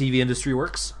the TV industry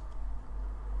works.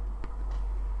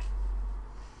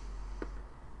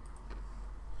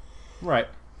 Right.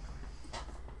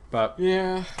 But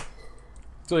yeah.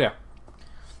 So yeah.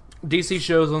 DC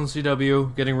shows on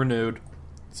CW getting renewed.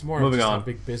 It's more Moving just on how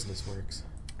big business works.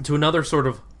 To another sort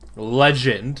of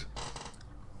legend.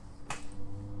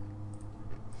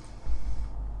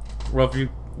 Well, if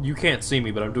you can't see me,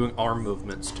 but I'm doing arm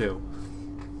movements too.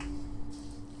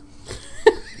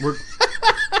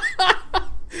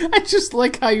 I just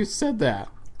like how you said that.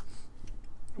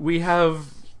 We have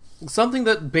something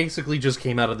that basically just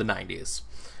came out of the 90s.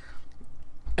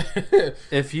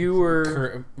 If you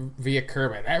were via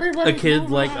Kermit, a kid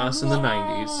like us in the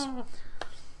 90s,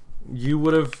 you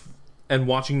would have, and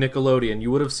watching Nickelodeon,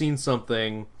 you would have seen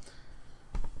something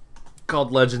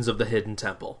called Legends of the Hidden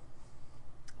Temple.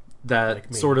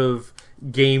 That sort of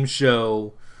game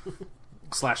show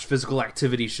 / physical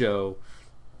activity show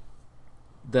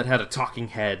that had a talking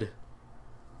head.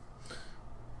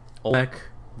 Olmec,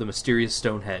 the mysterious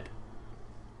stone head.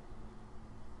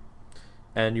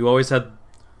 And you always had...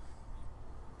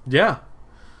 Yeah.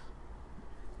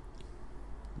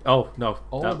 Oh, no.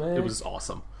 It was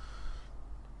awesome.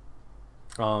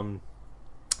 So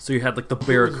you had like the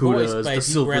barracudas, the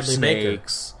silver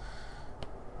snakes.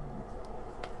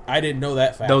 I didn't know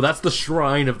that fact. No, that's the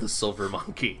shrine of the Silver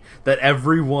Monkey that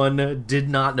everyone did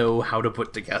not know how to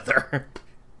put together.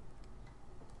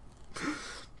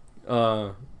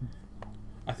 I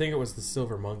think it was the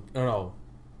Silver Monkey. No.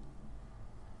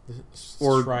 The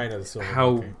Or shrine of the Silver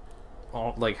how,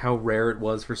 Monkey. like how rare it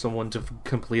was for someone to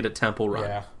complete a temple run.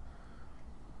 Yeah.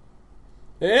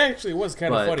 It actually was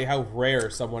kind of But- funny how rare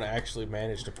someone actually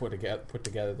managed to put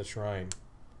together the shrine.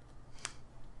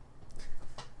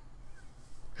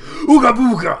 Ooga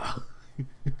booga!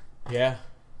 Yeah.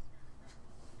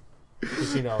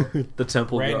 'Cause, you know, The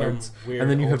temple random, guards. weird,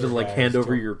 And then you have to older like guys hand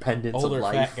over jump- your pendants of older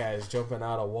life. fat guys jumping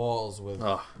out of walls with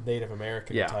Ugh. Native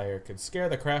American Yeah. attire could scare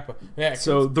the crap. Yeah,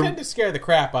 So tend to scare the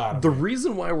crap out of The me.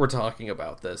 reason why we're talking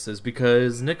about this is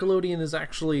because Nickelodeon is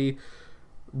actually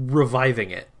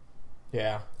reviving it,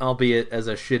 Yeah, albeit as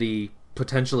a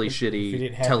potentially If you shitty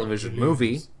didn't have television any movie.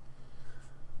 illusions.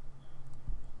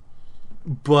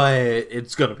 But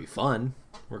it's gonna be fun,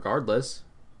 regardless.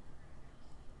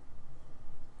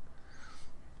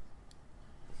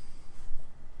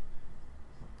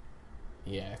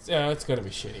 Yeah, it's gonna be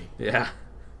shitty Yeah.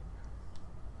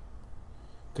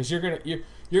 because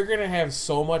you're gonna have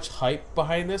so much hype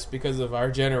behind this because of our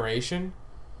generation,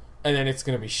 and then it's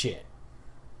gonna be shit.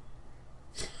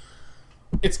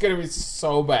 It's gonna be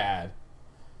so bad.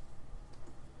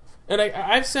 And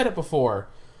I've said it before.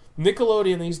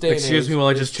 Nickelodeon these days. Excuse me while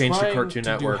I is just changed to trying Cartoon to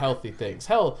Network. Do healthy things.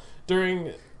 Hell,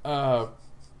 during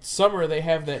summer they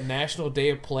have that National Day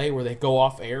of Play where they go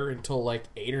off air until like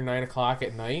 8 or 9 o'clock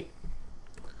at night,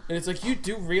 and it's like you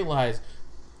do realize.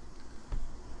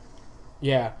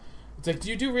 Yeah, it's like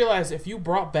you do realize if you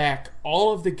brought back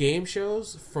all of the game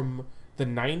shows from the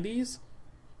 90s,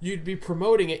 you'd be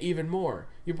promoting it even more.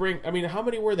 How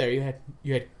many were there? You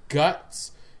had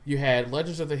Guts, you had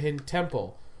Legends of the Hidden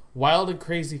Temple, Wild and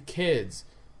Crazy Kids,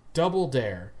 Double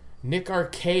Dare, Nick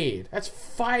Arcade. That's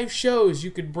 5 shows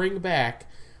you could bring back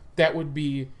that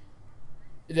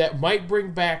might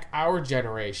bring back our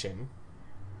generation,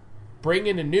 bring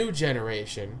in a new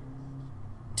generation,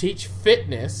 teach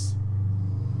fitness,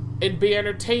 and be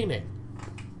entertaining.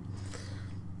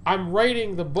 I'm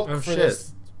writing the book for shit. this.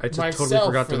 I just myself totally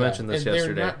forgot for to that, mention this and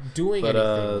yesterday. They're not doing But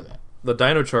anything with it. the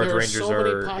Dino Charge There Rangers so many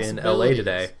are in LA possibilities,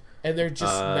 today, and they're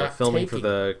just not filming taking for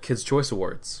the Kids' Choice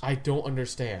Awards. I don't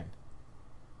understand.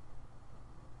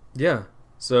 Yeah.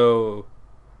 So,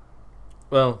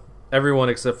 well, everyone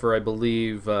except for I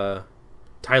believe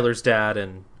Tyler's dad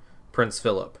and Prince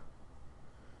Philip,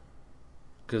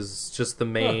 because just the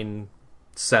main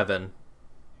 7.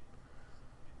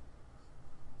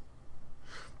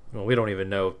 Well, we don't even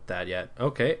know that yet.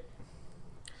 Okay.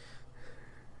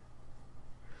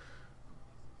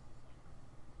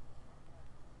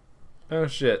 Oh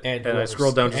shit! And I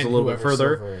scrolled down just a little bit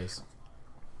further,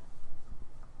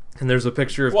 and there's a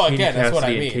picture of Katie that's what I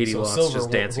Cassidy mean. and Katie So Lots Silver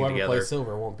just dancing whoever together. plays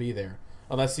Silver won't be there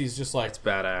unless he's just like,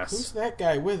 Badass. who's that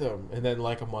guy with him? And then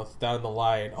like a month down the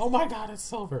line, oh my god, it's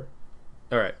Silver.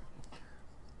 All right.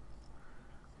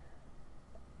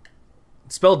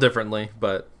 It's spelled differently,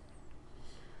 but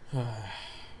Yeah,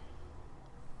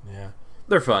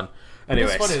 they're fun.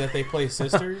 Anyways, it's funny that they play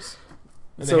sisters.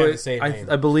 And so they have the same name.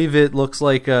 I believe it looks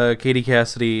like Katie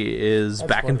Cassidy is That's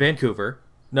back in funny. Vancouver.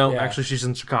 No, Yeah. actually, she's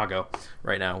in Chicago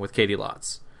right now with Katie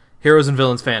Lots. Heroes and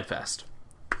Villains Fan Fest.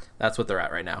 That's what they're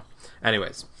at right now.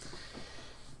 Anyways,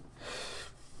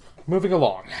 moving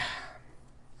along.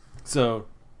 So,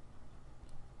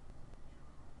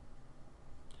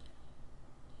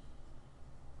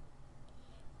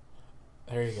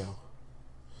 There you go.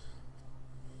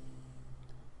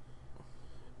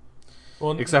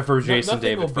 Well, except for Jason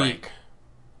nothing will David beat Frank.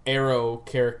 Arrow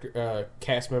character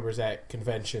cast members at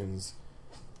conventions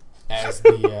as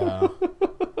the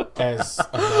as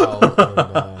Amel and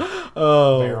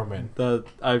Barrowman.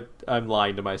 I'm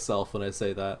lying to myself when I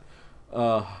say that.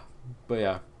 But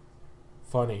yeah.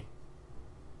 Funny.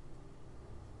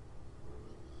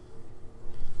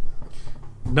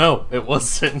 No, it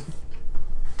wasn't.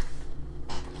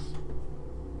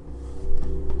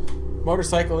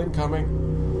 Motorcycle incoming.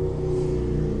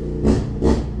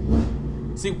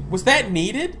 See, was that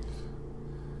needed?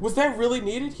 Was that really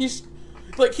needed? He's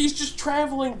just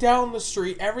traveling down the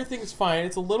street. Everything's fine.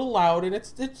 It's a little loud, and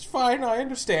it's fine. I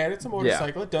understand. It's a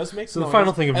motorcycle. It does make So noise. the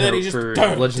final thing of And then note he just for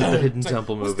dun, Legends of the dun. Hidden It's like,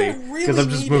 Temple was movie, that really because I'm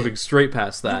just needed? moving straight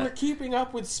past We were that. keeping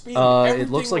up with speed. It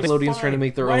Everything looks like was Nickelodeon's fine. trying to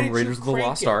make their Why own did you Raiders of the crank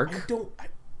Lost it? Ark.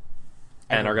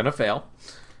 And are gonna fail.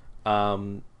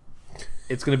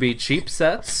 It's gonna be cheap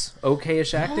sets,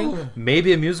 okay-ish acting,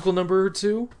 maybe a musical number or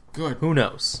two. Good. Who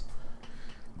knows?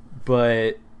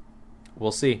 But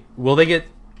we'll see. Will they get?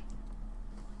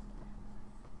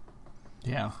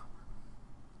 Yeah.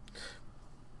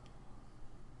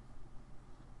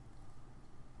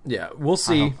 Yeah, we'll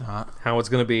see hope not. how it's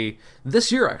going to be this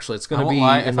year. Actually, it's going I to won't be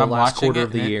lie, in if the I'm last watching quarter it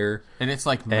of the and year. and it's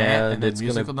like Matt and a it's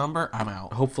gonna musical number, I'm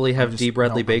out. Hopefully, have D.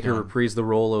 Bradley Baker done. reprise the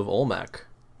role of Olmec.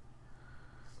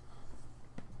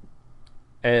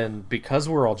 And because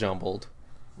we're all jumbled,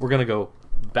 we're going to go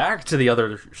back to the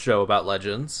other show about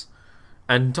Legends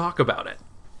and talk about it.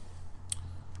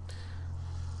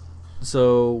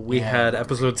 So we had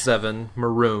episode 7,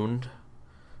 Marooned,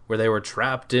 where they were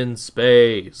trapped in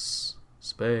space.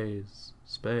 Space.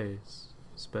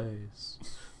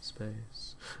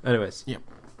 Anyways. Yep.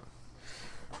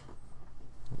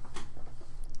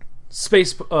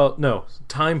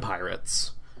 Time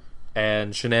pirates.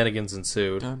 And shenanigans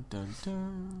ensued. Dun, dun,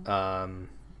 dun.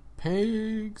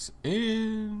 Pigs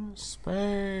in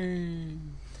space.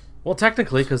 Well,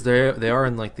 technically, because they are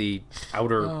in like the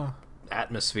outer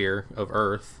atmosphere of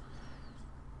Earth,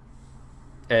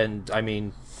 and I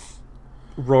mean,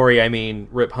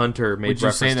 Rip Hunter made Would you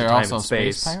reference say to they're time also and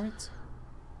space. space pirates?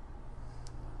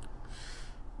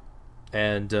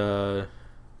 And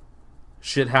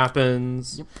shit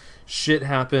happens. Yep. Shit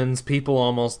happens. People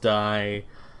almost die.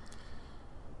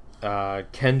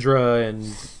 Kendra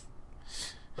and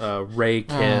Ray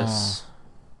kiss.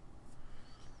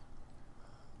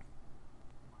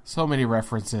 So many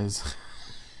references.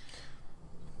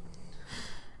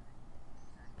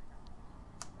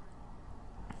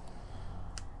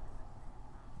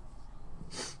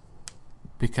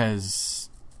 Because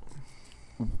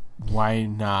why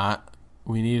not?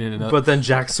 We needed another. But then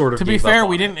Jack sort of. To be gave fair, up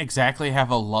we on didn't it. exactly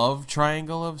have a love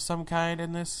triangle of some kind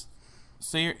in this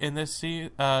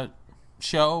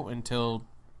show until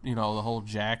the whole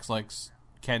Jax likes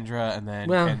Kendra and then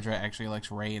Kendra actually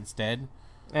likes Ray instead.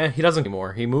 He doesn't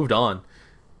anymore. He moved on.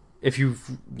 If you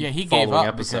he gave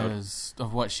up because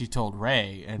of what she told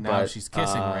Ray, and now she's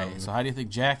kissing Ray. So how do you think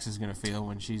Jax is going to feel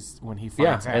when he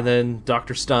finds out? And then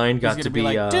Dr. Stein got to be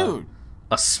like, dude,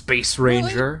 a space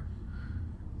ranger.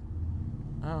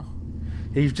 Really? Oh,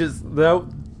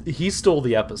 He stole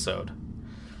the episode.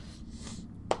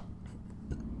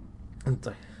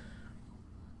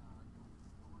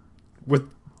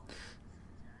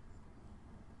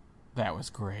 that was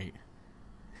great.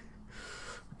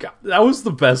 God, that was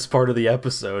the best part of the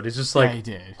episode. It's just like he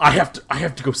did. I have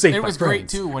to go save my friends. It was great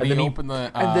too when he opened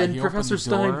the and then he Professor opened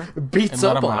the door Stein beats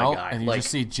and up let him on out, a guy, and you like,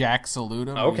 just see Jack salute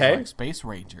him. Okay, and he's like, Space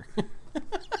Ranger.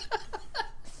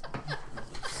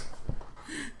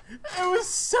 It was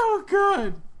so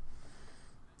good.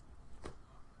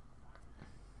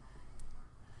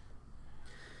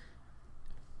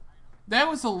 That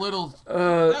was a little.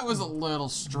 That was a little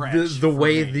stretch. The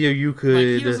way you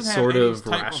could doesn't have sort any of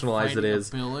type rationalize it fighting is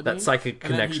ability, that psychic and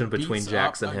then he connection between beats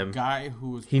Jax up and a him. guy who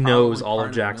was He knows probably all part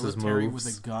of the Jax's military moves.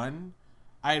 with a gun.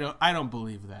 I don't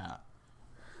believe that.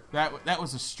 That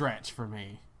was a stretch for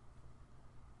me.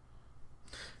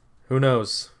 Who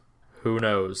knows? Who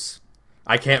knows?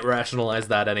 I can't rationalize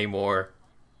that anymore.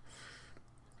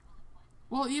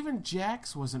 Well, even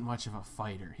Jax wasn't much of a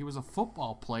fighter. He was a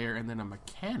football player and then a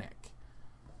mechanic.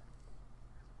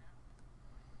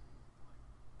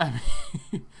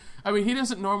 I mean, he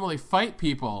doesn't normally fight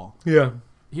people. Yeah.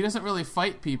 He doesn't really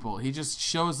fight people. He just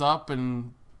shows up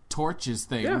and torches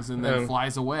things and then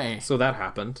flies away. So that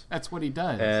happened. That's what he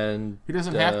does. And he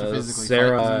doesn't have to physically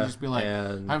Sarah fight. He can just be like,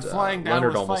 I'm flying down Leonard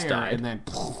with almost fire, died. and then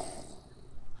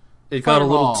It got a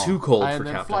little fireball, too cold and for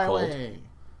then Captain fly Cold. away.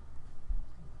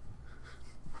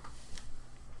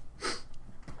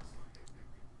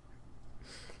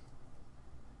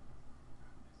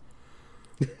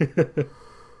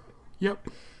 Yep.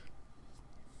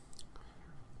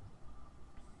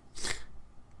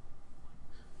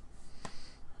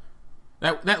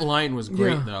 That line was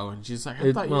great though, and she's like,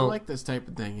 "I thought you like this type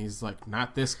of thing." He's like,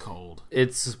 "Not this cold."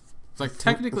 It's like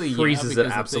technically freezes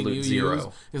because at absolute the thing you zero, use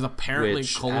is apparently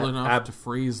which cold enough to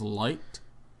freeze light.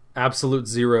 Absolute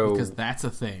zero, because that's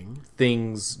a thing.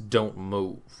 Things don't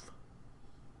move.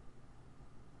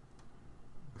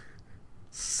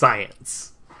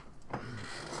 Science.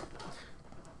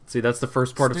 See, that's the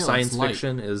first part of science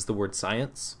fiction is the word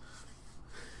science.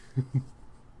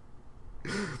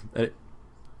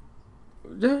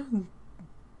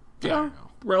 Yeah,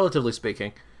 relatively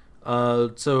speaking.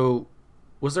 So,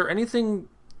 was there anything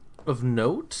of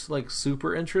note, like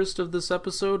super interest of this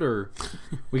episode, or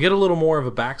we get a little more of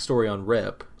a backstory on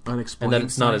Rip, unexplained, and then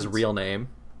it's not his real name.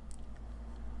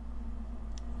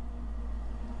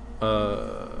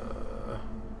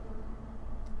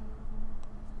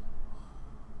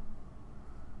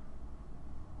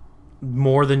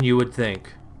 More than you would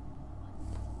think.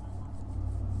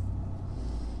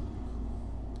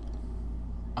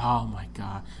 Oh my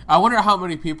god. I wonder how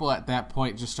many people at that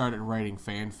point just started writing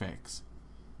fanfics.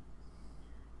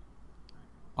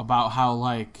 About how,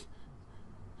 like,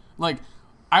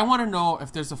 I want to know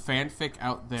if there's a fanfic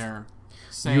out there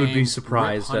saying You would be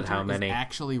surprised Rip at how Hunter many. is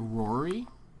actually Rory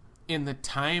in the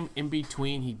time in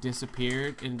between he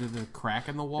disappeared into the crack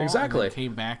in the wall Exactly. and then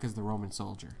came back as the Roman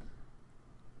soldier.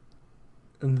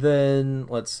 And then,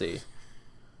 let's see.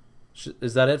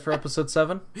 Is that it for episode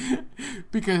 7?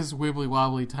 Because wibbly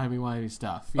wobbly, timey wimey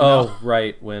stuff. You Oh, know?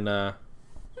 right. When, That'd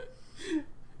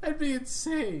be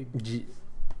insane.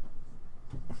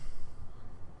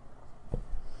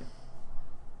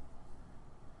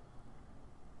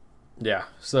 Yeah,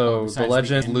 so besides the the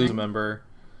legend ending? lose a member.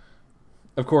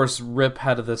 Of course, Rip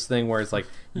had this thing where it's like,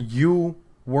 you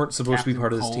weren't supposed to be Captain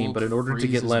part of this team, Cold but in order to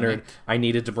get freezes Leonard, Mick. I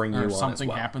needed to bring you Or on something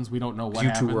as well. happens, we don't know what You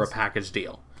happens. two were a package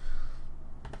deal.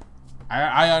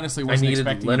 I honestly wasn't needed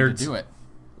expecting Leonard's- him to do it.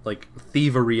 Like,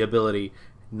 thievery ability,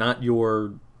 not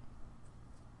your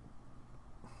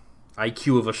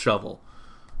IQ of a shovel.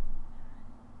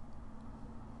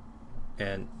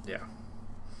 And, yeah.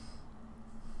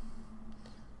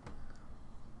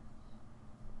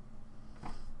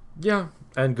 Yeah,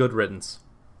 and good riddance.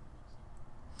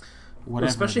 Whatever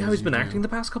Especially it how is he's been you do. acting the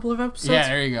past couple of episodes. Yeah,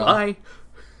 there you go. Bye.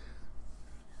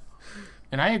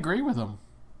 And I agree with him.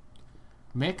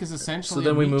 Mick is So essentially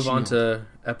then a we meat move on shield.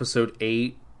 to episode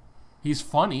 8, He's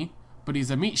funny, but he's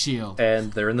a meat shield.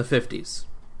 and they're in the 50s.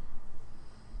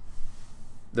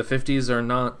 The 50s are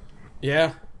not,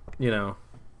 Yeah.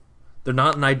 they're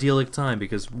not an idyllic time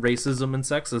because racism and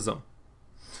sexism.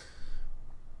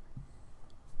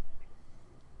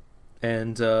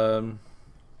 And,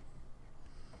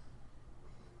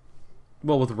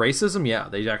 well, with racism, yeah,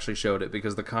 they actually showed it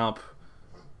because the cop,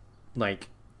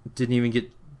 didn't even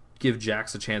give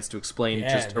Jax a chance to explain,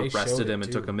 Yeah, just they showed arrested it him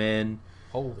and too. took him in.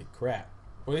 Holy crap.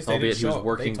 Well, at least they Albeit didn't he was show it. They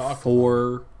working talked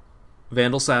for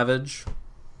Vandal Savage.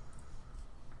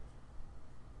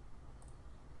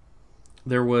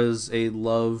 There was a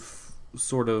love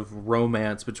sort of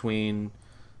romance between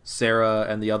Sarah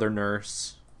and the other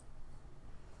nurse,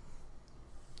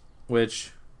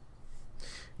 which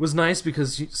was nice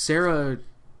because Sarah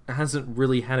hasn't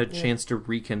really had a chance to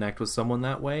reconnect with someone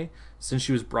that way since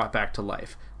she was brought back to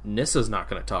life. Nissa's not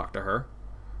going to talk to her.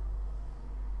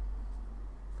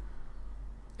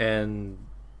 And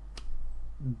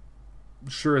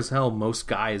sure as hell, most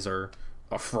guys are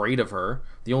afraid of her.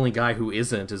 The only guy who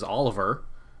isn't is Oliver.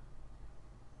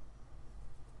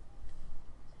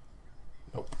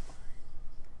 Nope.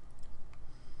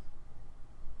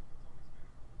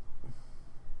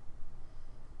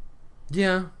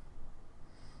 Yeah.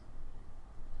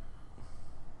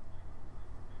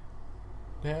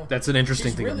 Yeah. That's an interesting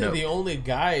He's thing really to note. the only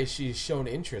guy she's shown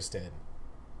interest in.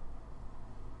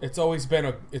 It's always been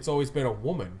a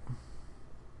woman.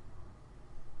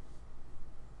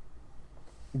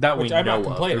 That we Which I'm know not of.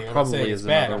 complaining. There I'm not saying probably it's is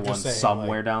bad. another I'm one just saying,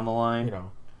 somewhere like, down the line. You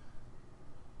know.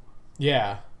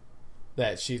 Yeah.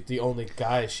 That she's the only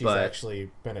guy she's But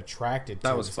actually been attracted to.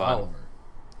 that was is fun.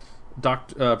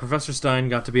 Oliver. Professor Stein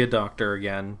got to be a doctor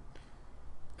again.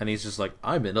 And he's just like,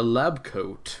 I'm in a lab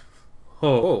coat.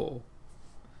 Oh.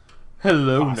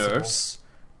 Hello, Possible. nurse.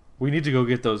 We need to go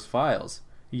get those files.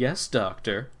 Yes,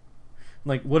 doctor.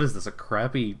 Like, what is this, a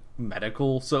crappy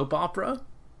medical soap opera?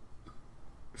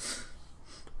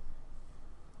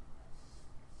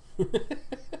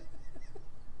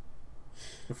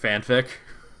 Fanfic.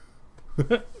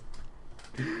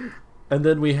 And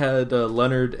then we had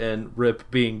Leonard and Rip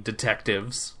being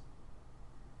detectives.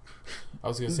 I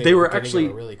was going to say They were getting actually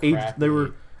a really crappy they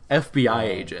were FBI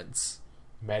agents,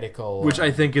 medical, which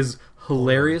I think is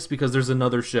hilarious because there's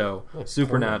another show, Like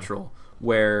Supernatural,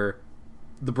 where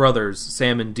the brothers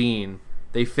Sam and Dean,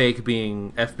 they fake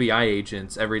being FBI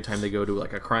agents every time they go to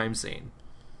like a crime scene.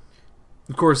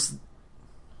 Of course,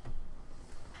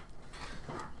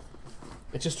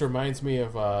 It just reminds me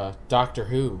of Doctor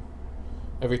Who.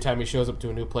 Every time he shows up to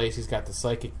a new place, he's got the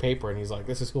psychic paper, and he's like,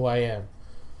 "This is who I am."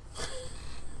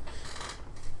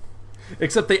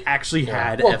 except they actually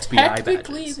had Well, FBI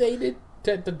technically, badges. they did.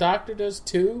 The Doctor does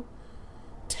too.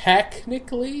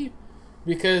 Technically,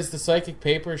 because the psychic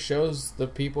paper shows the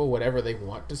people whatever they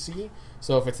want to see.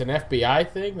 So if it's an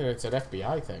FBI thing, then it's an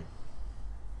FBI thing.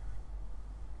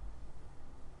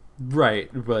 Right,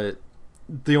 but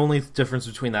the only difference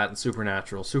between that and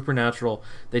Supernatural,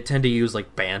 they tend to use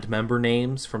like band member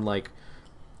names from like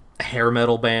hair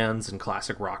metal bands and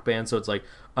classic rock bands. So it's like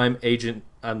I'm Agent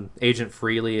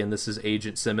Freely and this is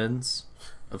Agent Simmons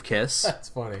of Kiss. That's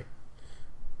funny.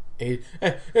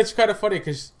 It's kind of funny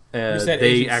because you said they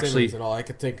Agent actually- Simmons, and all I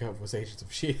could think of was Agents of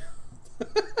S.H.I.E.L.D.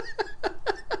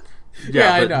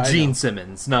 Yeah, I but know, I Gene know.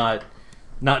 Simmons, not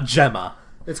Gemma.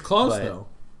 It's close But- though.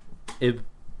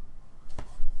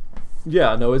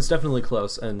 Yeah, no, it's definitely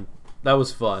close, and that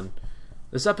was fun.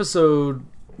 This episode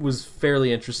was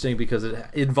fairly interesting because it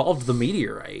involved the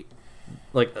meteorite,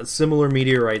 like a similar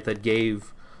meteorite that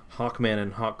gave Hawkman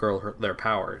and Hawkgirl their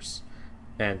powers,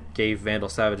 and gave Vandal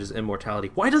Savage his immortality.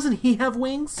 Why doesn't he have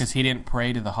wings? Because he didn't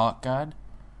pray to the Hawk God?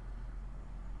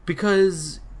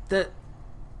 Because that.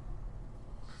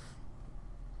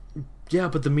 Yeah,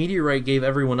 but the meteorite gave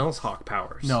everyone else Hawk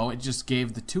powers. No, it just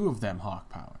gave the two of them Hawk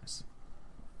powers.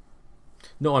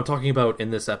 No, I'm talking about in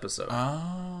this episode.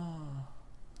 Oh.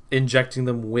 Injecting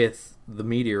them with the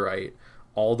meteorite,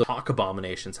 all the Hawk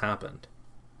abominations happened.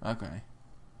 Okay.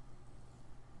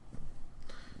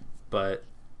 But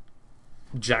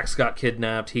Jax got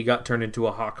kidnapped, he got turned into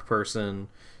a Hawk person,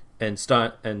 and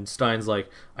Stein's like,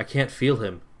 I can't feel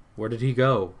him. Where did he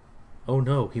go? Oh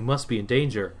no, he must be in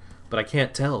danger. But I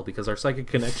can't tell because our psychic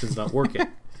connection's not working.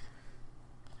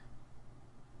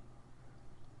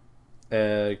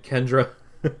 Kendra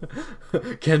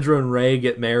and Ray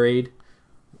get married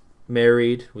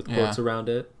with quotes around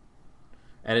it.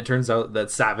 And it turns out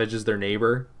that Savage is their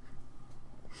neighbor.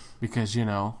 Because,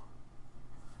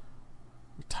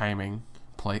 timing.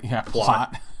 Plot.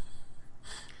 Plot.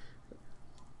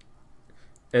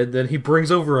 And then he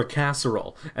brings over a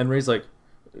casserole. And Ray's like,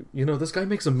 this guy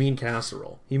makes a mean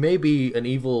casserole. He may be an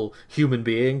evil human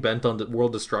being bent on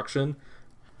world destruction,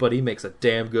 but he makes a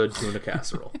damn good tuna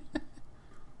casserole.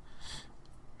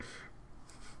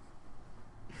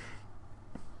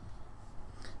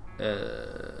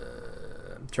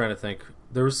 I'm trying to think.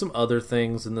 There was some other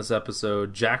things in this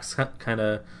episode. Jax kind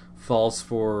of falls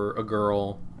for a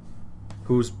girl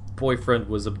whose boyfriend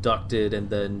was abducted and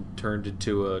then turned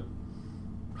into a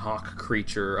hawk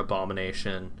creature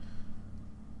abomination.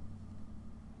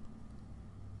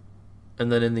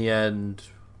 And then in the end,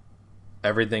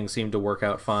 everything seemed to work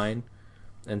out fine.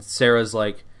 And Sarah's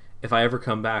like, if I ever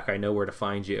come back, I know where to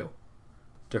find you.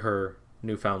 To her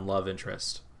newfound love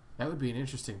interest. That would be an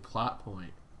interesting plot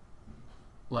point.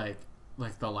 Like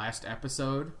the last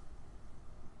episode.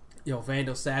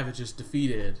 Vandal Savage is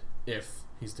defeated, if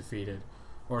he's defeated.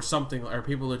 Or something, or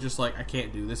people are just like, I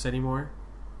can't do this anymore.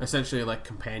 Essentially like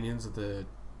companions of the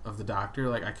Doctor,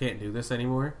 like, I can't do this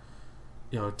anymore.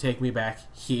 Take me back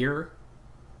here.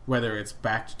 Whether it's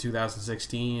back to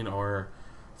 2016 or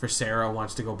for Sarah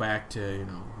wants to go back to,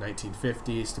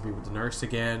 1950s to be with the nurse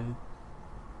again.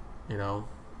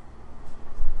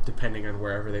 Depending on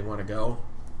wherever they want to go.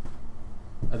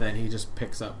 And then he just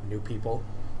picks up new people.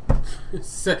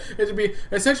 It'd be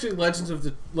essentially Legends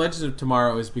of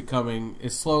Tomorrow is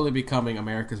slowly becoming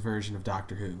America's version of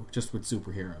Doctor Who, just with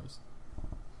superheroes.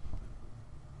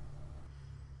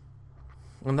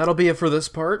 And that'll be it for this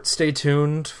part. Stay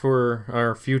tuned for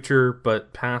our future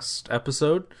but past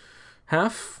episode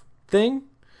half thing.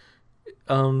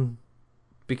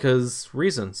 Because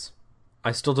reasons.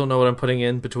 I still don't know what I'm putting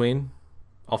in between.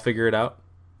 I'll figure it out.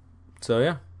 So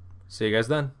yeah. See you guys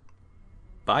then.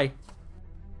 Bye.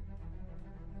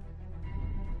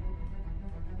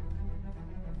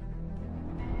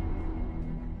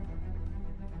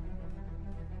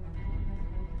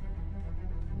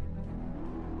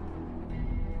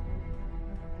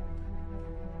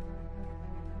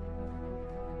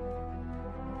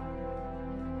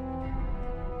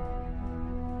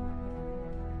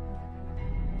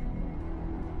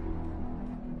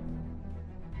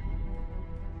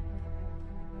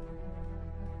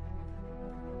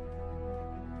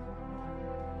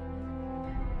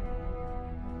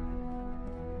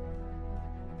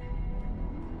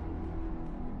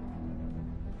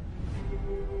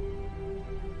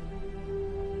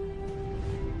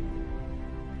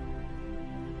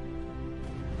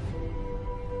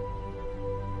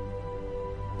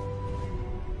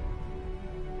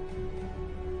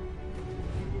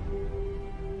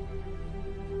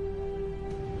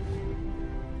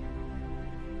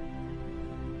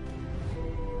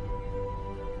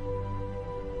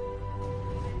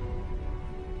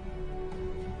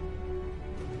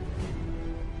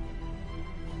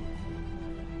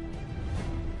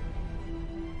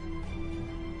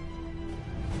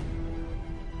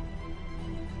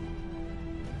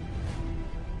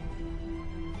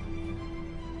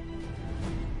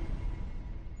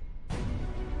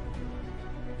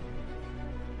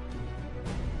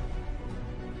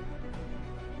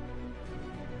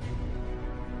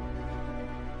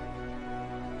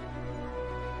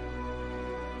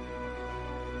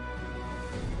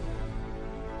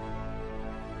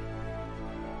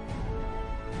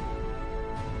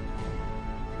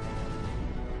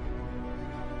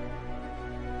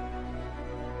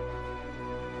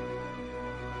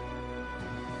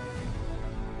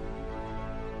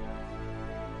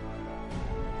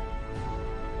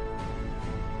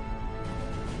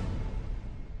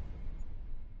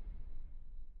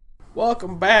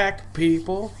 Welcome back,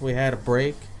 people. We had a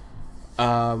break,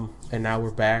 and now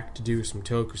we're back to do some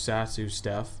tokusatsu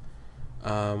stuff.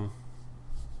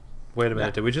 Wait a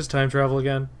minute, did we just time travel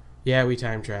again? Yeah, we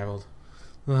time traveled.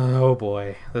 Oh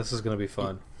boy, this is gonna be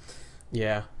fun.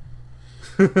 Yeah.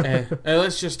 and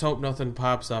let's just hope nothing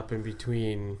pops up in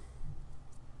between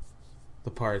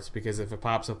the parts, because if it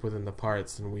pops up within the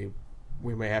parts, then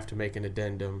we may have to make an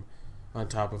addendum on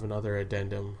top of another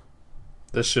addendum.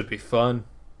 This should be fun.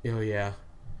 Oh, yeah.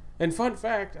 And fun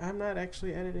fact, I'm not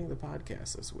actually editing the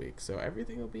podcast this week, so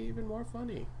everything will be even more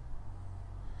funny.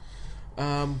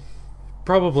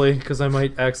 Probably, because I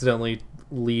might accidentally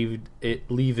leave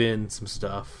in some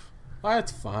stuff.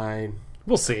 That's fine.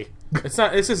 We'll see.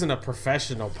 This isn't a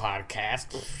professional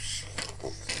podcast.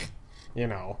 You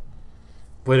know.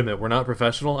 Wait a minute, we're not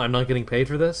professional? I'm not getting paid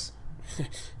for this?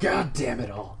 God damn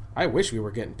it all. I wish we were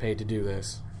getting paid to do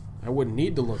this. I wouldn't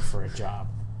need to look for a job.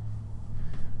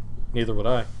 Neither would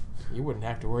I. You wouldn't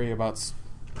have to worry about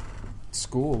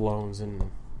school loans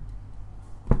and...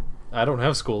 I don't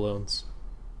have school loans.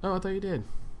 Oh, I thought you did.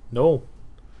 No.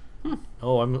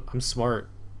 No, I'm smart.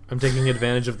 I'm taking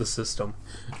advantage of the system.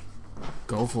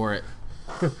 Go for it.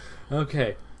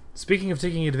 Okay. Speaking of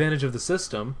taking advantage of the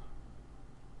system...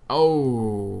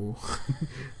 Oh.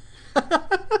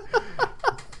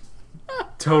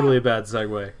 Totally a bad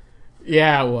segue.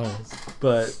 Yeah, it was.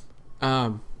 But...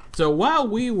 So while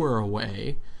we were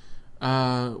away,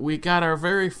 we got our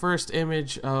very first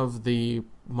image of the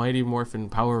Mighty Morphin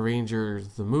Power Rangers,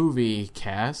 the movie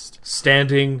cast.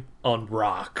 Standing on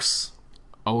rocks.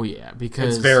 Oh, yeah,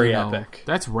 because... It's very epic.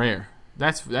 That's rare.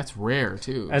 That's rare,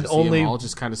 too. And to see only... them all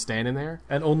just kind of standing there.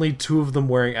 And only 2 of them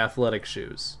wearing athletic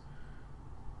shoes.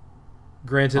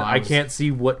 Granted, I can't see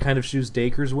what kind of shoes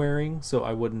Dacre's wearing, so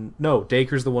I wouldn't... No,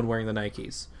 Dacre's the one wearing the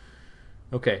Nikes.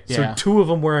 Okay, yeah. So 2 of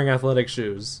them wearing athletic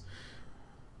shoes,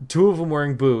 2 of them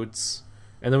wearing boots,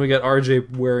 and then we got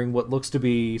RJ wearing what looks to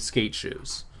be skate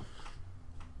shoes.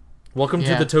 Welcome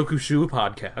to the Tokushu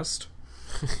podcast,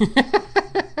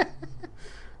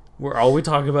 where all we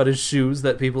talk about is shoes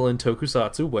that people in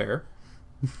Tokusatsu wear.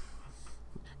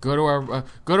 Go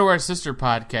to our sister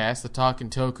podcast, the Talking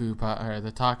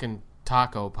the Talking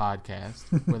Taco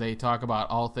podcast, where they talk about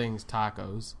all things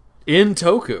tacos. In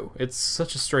Toku. It's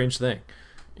such a strange thing.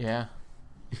 Yeah.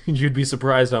 You'd be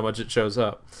surprised how much it shows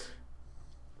up.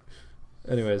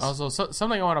 Anyways. Also,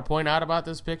 something I want to point out about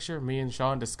this picture, me and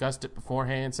Sean discussed it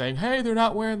beforehand, saying, hey, they're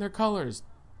not wearing their colors.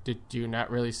 Did you not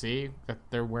really see that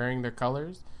they're wearing their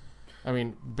colors? I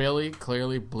mean, Billy,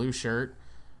 clearly blue shirt.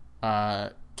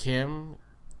 Kim,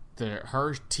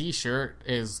 her t-shirt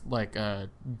is like a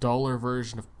duller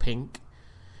version of pink.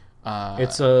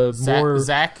 It's a more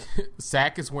Zach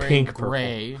is wearing pink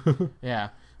gray. Yeah,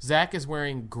 Zach is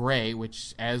wearing gray,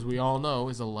 which, as we all know,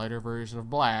 is a lighter version of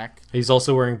black. He's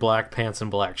also wearing black pants and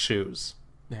black shoes.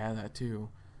 Yeah, that too.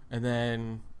 And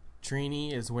then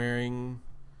Trini is wearing,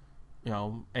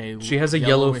 she has a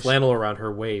yellow flannel around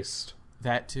her waist.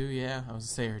 That too, yeah. I was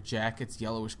gonna say her jacket's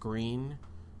yellowish green,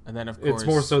 and then of course it's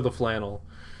more so the flannel.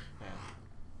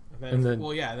 Yeah. And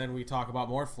then we talk about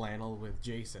more flannel with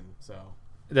Jason. So.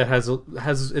 That has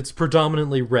it's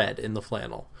predominantly red in the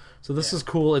flannel. So this is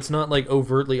cool. It's not like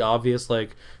overtly obvious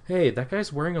like, hey, that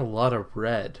guy's wearing a lot of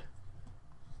red.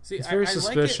 See, it's very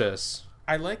suspicious.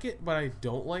 I like it, but I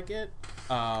don't like it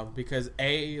because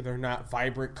A, they're not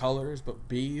vibrant colors, but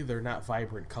B, they're not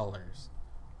vibrant colors.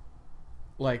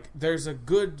 Like, there's a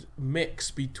good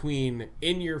mix between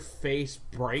in-your-face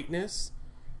brightness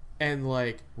and,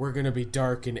 like, we're gonna be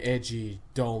dark and edgy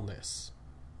dullness.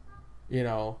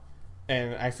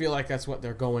 And I feel like that's what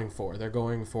they're going for. They're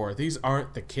going for, these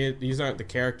aren't the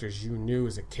characters you knew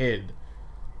as a kid.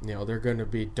 They're going to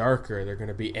be darker. They're going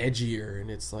to be edgier.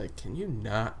 And it's like, can you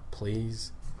not,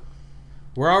 please?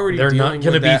 We're already They're dealing not going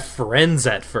to with be that. friends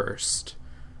at first.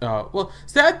 Well,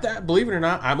 that believe it or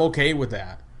not, I'm okay with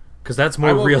that. Because that's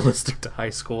more realistic to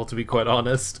high school, to be quite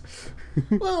honest.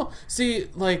 Well, see,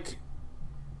 like,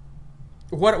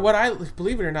 what I,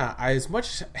 believe it or not, as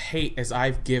much hate as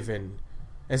I've given...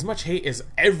 As much hate as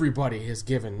everybody has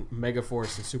given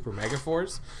Megaforce and Super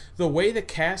Megaforce, the way the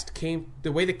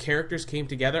characters came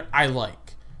together, I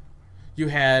like. You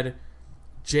had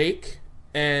Jake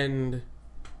and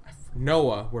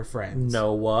Noah were friends.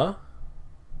 Noah?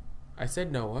 I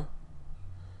said Noah.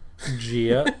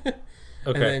 Gia?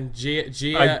 Okay. And then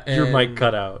Gia and... Your mic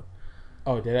cut out.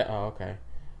 Oh, did it? Oh, okay.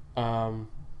 And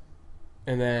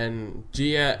then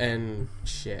Gia and...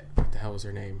 Shit, what the hell was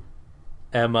her name?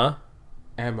 Emma.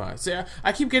 See,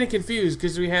 I keep getting confused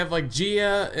because we have like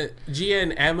Gia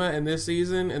and Emma in this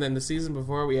season, and then the season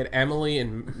before we had Emily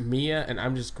and Mia, and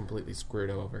I'm just completely screwed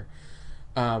over.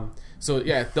 So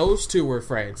yeah, those two were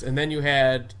friends, and then you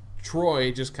had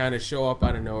Troy just kind of show up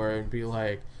out of nowhere and be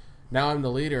like, "Now I'm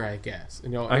the leader, I guess."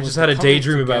 I just had a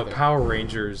daydream about Power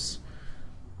Rangers.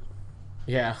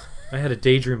 Yeah, I had a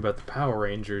daydream about the Power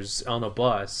Rangers on a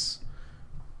bus.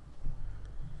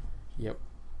 Yep.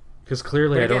 Because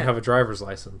clearly But I don't again- have a driver's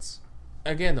license.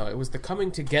 Again, though, it was the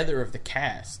coming together of the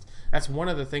cast. That's one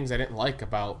of the things I didn't like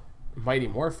about Mighty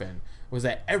Morphin, was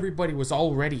that everybody was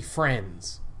already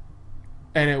friends.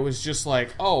 And it was just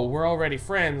like, oh, we're already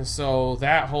friends, so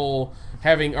that whole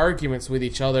having arguments with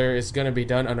each other is going to be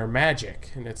done under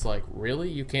magic. And it's like, really?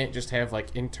 You can't just have,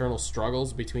 like, internal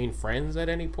struggles between friends at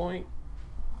any point?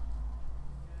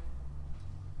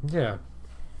 Yeah.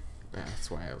 Yeah,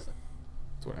 that's what I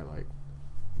like.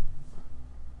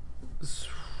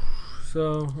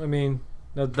 So, I mean,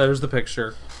 there's the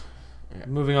picture. Yeah.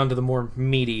 Moving on to the more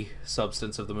meaty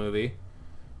substance of the movie.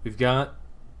 We've got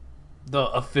the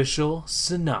official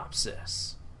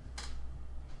synopsis.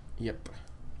 Yep.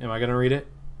 Am I going to read it?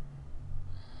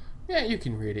 Yeah, you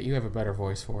can read it. You have a better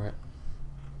voice for it.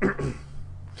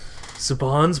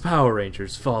 Saban's Power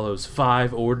Rangers follows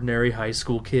 5 ordinary high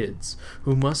school kids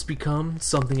who must become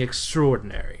something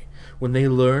extraordinary when they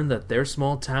learn that their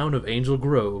small town of Angel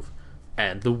Grove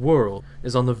and the world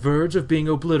is on the verge of being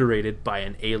obliterated by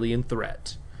an alien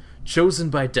threat. Chosen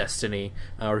by destiny,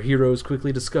 our heroes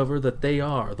quickly discover that they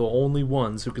are the only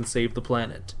ones who can save the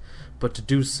planet. But to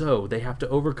do so, they have to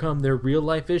overcome their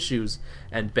real-life issues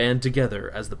and band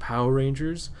together as the Power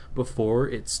Rangers before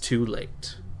it's too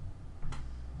late.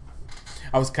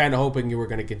 I was kind of hoping you were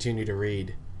going to continue to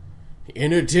read.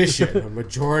 In addition, a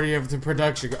majority of the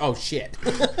production... Oh, shit.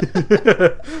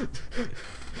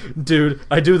 Dude,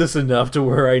 I do this enough to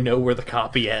where I know where the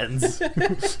copy ends.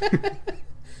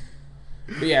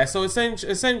 But yeah, so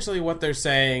essentially what they're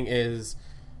saying is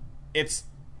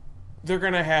they're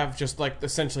going to have just like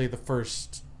essentially the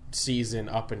first season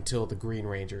up until the Green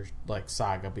Ranger like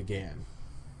saga began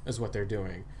is what they're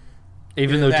doing.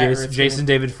 Even Either though that or it's Jason gonna-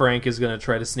 David Frank is going to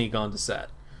try to sneak onto set.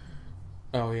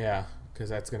 Oh yeah, because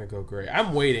that's going to go great.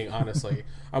 I'm waiting, honestly.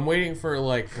 I'm waiting for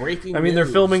like breaking I mean, they're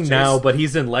news. filming now, Jason- but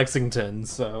he's in Lexington,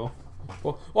 so...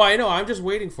 Well, I know. I'm just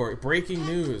waiting for it. Breaking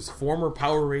news: former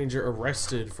Power Ranger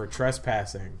arrested for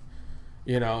trespassing.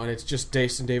 And it's just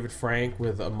Jason David Frank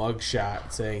with a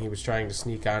mugshot saying he was trying to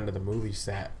sneak onto the movie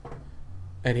set,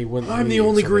 and he wouldn't. I'm the leave,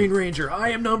 only so Green Ranger.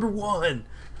 I am number 1.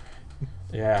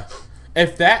 Yeah,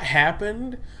 if that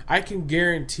happened, I can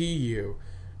guarantee you,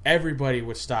 everybody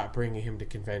would stop bringing him to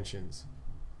conventions,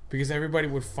 because everybody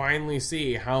would finally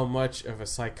see how much of a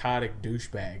psychotic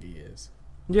douchebag he is.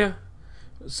 Yeah.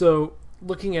 So,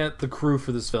 looking at the crew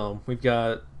for this film, we've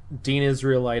got Dean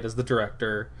Israelite as the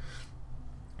director,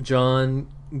 John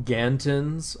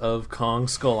Gantons of Kong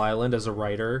Skull Island as a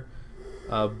writer,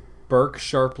 Burke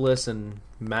Sharpless and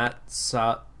Matt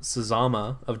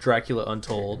Sazama of Dracula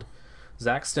Untold,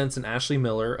 Zach Stentz and Ashley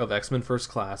Miller of X-Men First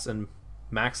Class, and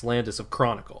Max Landis of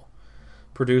Chronicle.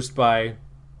 Produced by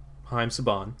Haim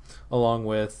Saban, along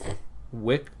with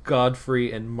Wick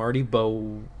Godfrey and Marty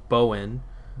Bowen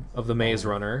of The Maze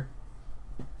Runner.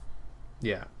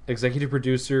 Yeah. Executive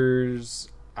producers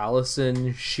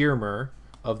Allison Shearmer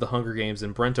of The Hunger Games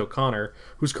and Brent O'Connor,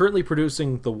 who's currently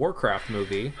producing the Warcraft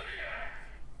movie.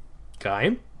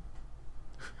 Gaim?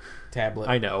 Tablet.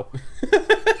 I know.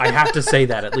 I have to say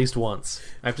that at least once.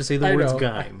 I have to say the I words know.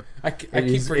 Gaim. I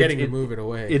keep forgetting to move it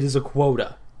away. It is a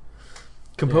quota.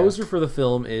 Composer for the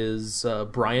film is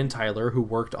Brian Tyler, who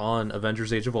worked on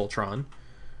Avengers Age of Ultron.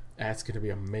 That's going to be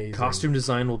amazing. Costume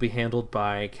design will be handled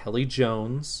by Kelly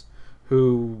Jones,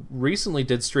 who recently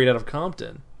did Straight Outta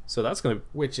Compton. So that's going to...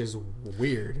 Which is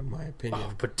weird, in my opinion.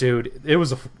 Oh, but dude,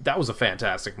 that was a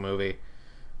fantastic movie.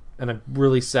 And I'm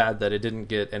really sad that it didn't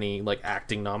get any like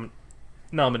acting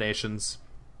nominations.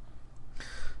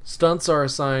 Stunts are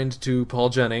assigned to Paul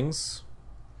Jennings,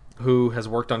 who has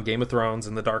worked on Game of Thrones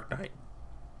and The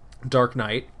Dark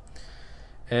Knight.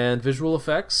 And visual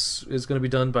effects is going to be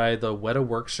done by the Weta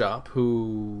Workshop,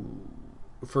 who,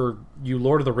 for you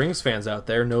Lord of the Rings fans out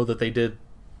there, know that they did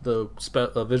the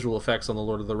visual effects on the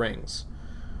Lord of the Rings.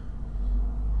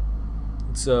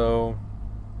 So,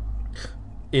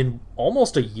 in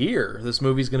almost a year, this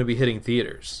movie's going to be hitting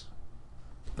theaters.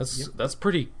 That's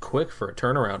pretty quick for a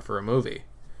turnaround for a movie.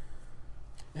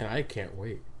 And I can't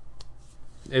wait.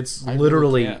 It's I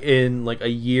literally really can't. in like a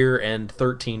year and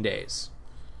 13 days.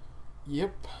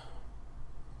 Yep.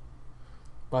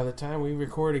 By the time we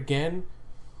record again,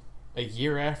 a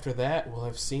year after that, we'll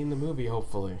have seen the movie,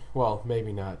 hopefully. Well,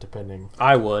 maybe not, depending.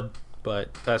 I would,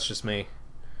 but that's just me.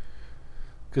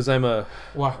 Because I'm a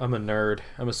Why? nerd.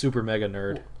 I'm a super mega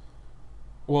nerd.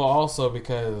 Well, also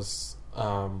because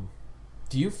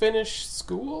Do you finish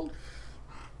school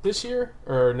this year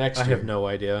or next year? I have no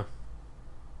idea.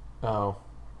 Oh.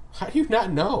 How do you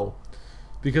not know?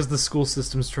 Because the school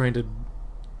system's trying to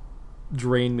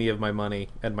drain me of my money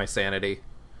and my sanity.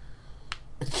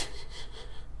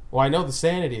 Well, I know the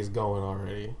sanity is going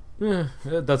already.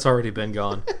 That's already been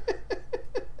gone.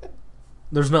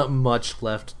 There's not much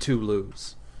left to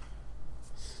lose.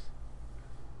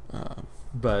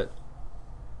 But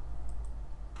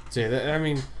see, I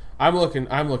mean, I'm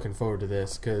looking forward to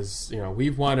this because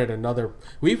we've wanted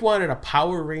a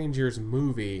Power Rangers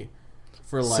movie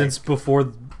for since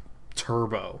before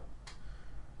Turbo.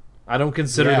 I don't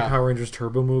consider the Power Rangers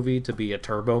Turbo movie to be a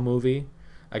Turbo movie.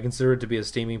 I consider it to be a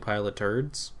steaming pile of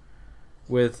turds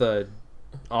with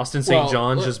Austin St.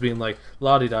 John just being like,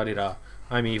 la-di-da-di-da,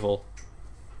 I'm evil.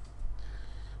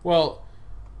 Well,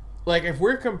 like, if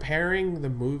we're comparing the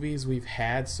movies we've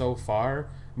had so far,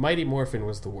 Mighty Morphin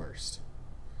was the worst.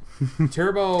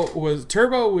 Turbo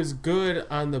was good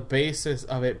on the basis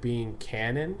of it being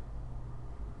canon.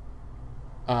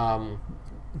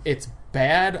 It's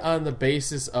bad on the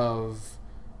basis of,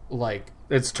 like,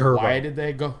 it's Turbo. Why did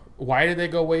they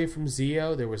go away from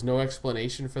Zeo? There was no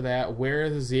explanation for that. Where are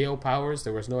the Zeo powers?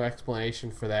 There was no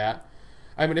explanation for that.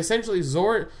 I mean, essentially,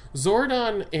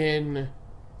 Zordon in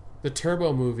the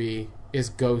Turbo movie is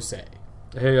Gosei.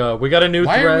 Hey, we got a new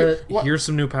threat. Here's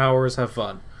some new powers. Have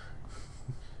fun.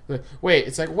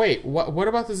 Wait, what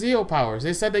about the Zeo powers?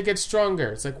 They said they get stronger.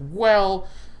 It's like, well,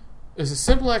 there's a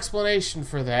simple explanation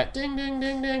for that. Ding, ding,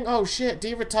 ding, ding. Oh, shit,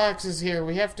 Divatox is here.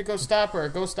 We have to go stop her.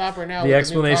 Go stop her now. The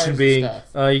explanation being,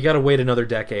 you got to wait another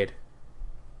decade.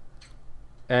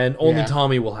 And only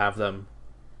Tommy will have them.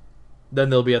 Then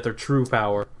they'll be at their true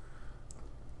power.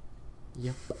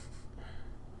 Yep.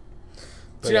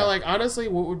 So, like, honestly,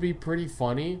 what would be pretty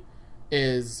funny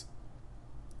is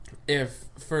if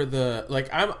for the, like,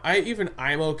 I'm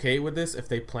okay with this if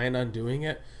they plan on doing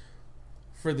it.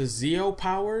 For the Zeo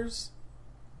powers,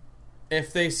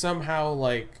 if they somehow,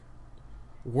 like,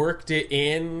 worked it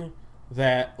in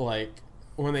that, like,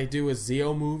 when they do a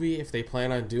Zeo movie, if they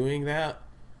plan on doing that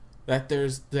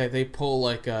they pull,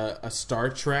 like, a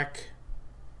Star Trek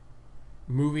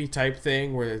movie type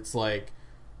thing where it's like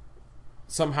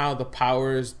somehow the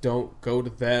powers don't go to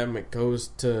them, it goes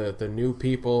to the new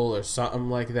people or something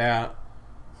like that.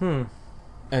 And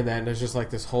then there's just like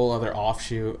this whole other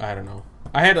offshoot. I don't know.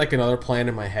 I had like another plan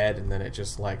in my head and then it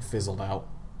just like fizzled out.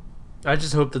 I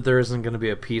just hope that there isn't going to be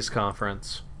a peace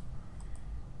conference.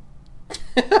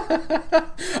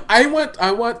 I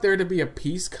want there to be a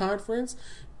peace conference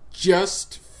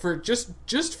just for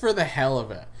the hell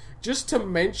of it. Just to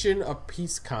mention a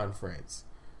peace conference.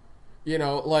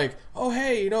 Like, oh,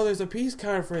 hey, there's a peace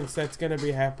conference that's going to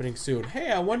be happening soon.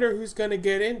 Hey, I wonder who's going to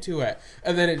get into it.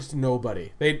 And then it's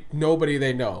nobody. Nobody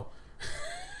they know.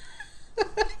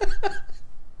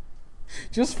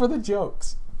 Just for the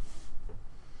jokes.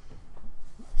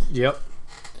 Yep.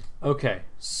 Okay.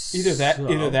 Either that,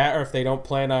 or if they don't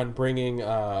plan on bringing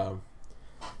Adam,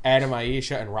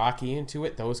 Aisha, and Rocky into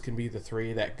it, those can be the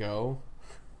three that go.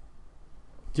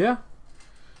 Yeah.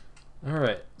 All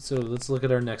right, so let's look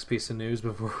at our next piece of news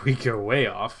before we go way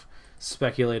off,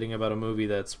 speculating about a movie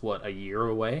that's, a year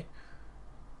away?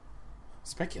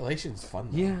 Speculation's fun,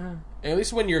 though. Yeah. At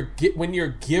least when you're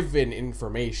given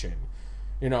information.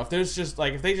 If there's just,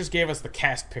 like, if they just gave us the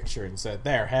cast picture and said,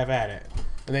 there, have at it,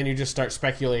 and then you just start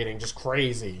speculating just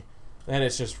crazy, then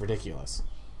it's just ridiculous.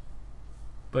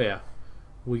 But yeah,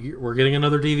 we're getting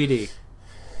another DVD.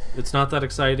 It's not that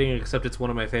exciting, except it's one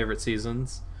of my favorite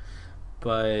seasons.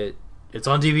 But it's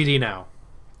on DVD now.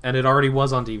 And it already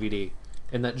was on DVD.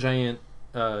 In that giant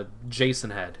Jason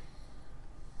head.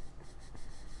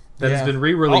 That has been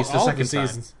re-released a second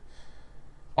time.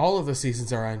 All of the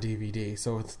seasons are on DVD.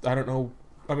 So I don't know.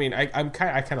 I mean, I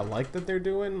kind of like that they're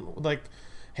doing, like,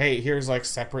 hey, here's, like,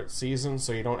 separate seasons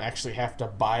so you don't actually have to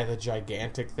buy the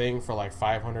gigantic thing for, like,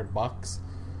 $500.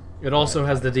 It also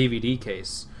has the DVD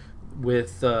case.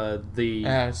 With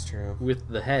that's true. With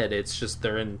the head, it's just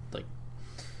they're in, like,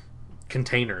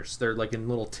 containers. They're like in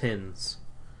little tins,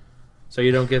 so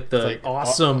you don't get the like,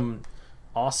 awesome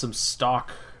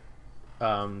stock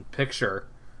picture.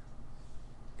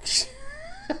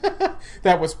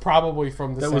 That was probably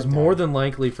from the. That Sentai. Was more than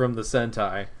likely from the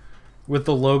Sentai, with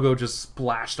the logo just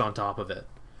splashed on top of it.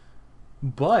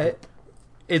 But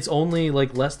it's only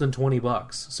like less than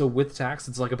 $20, so with tax,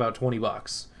 it's like about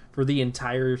 $20 for the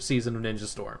entire season of Ninja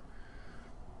Storm.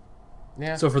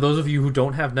 Yeah. So for those of you who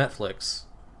don't have Netflix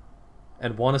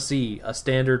and want to see a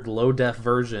standard low-def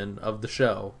version of the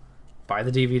show, buy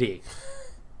the DVD.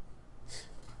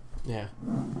 Yeah.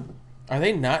 Are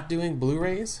they not doing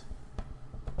Blu-rays?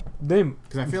 Name.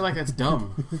 Because I feel like that's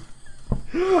dumb.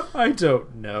 I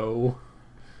don't know.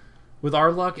 With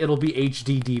our luck, it'll be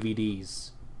HD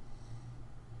DVDs.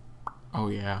 Oh,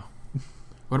 yeah.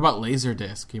 What about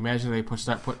Laserdisc? Can you imagine they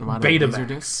start putting them on Betamax.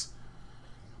 Laserdisc?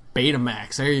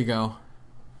 Betamax. There you go.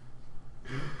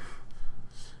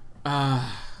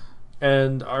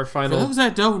 And our For final... those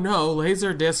that don't know,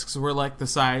 Laserdiscs were like the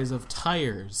size of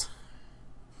tires.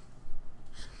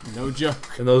 No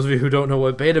joke. And those of you who don't know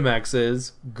what Betamax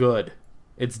is, good.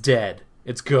 It's dead.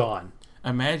 It's gone.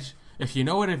 Imagine, if you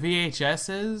know what a VHS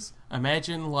is,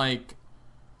 imagine like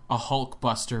a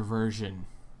Hulkbuster version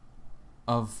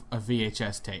of a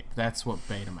VHS tape. That's what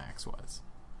Betamax was.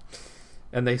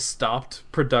 And they stopped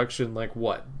production, like,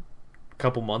 what? A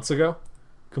couple months ago?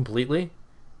 Completely?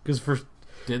 Because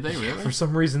Did they really? for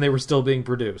some reason they were still being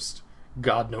produced.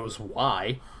 God knows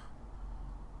why.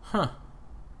 Huh.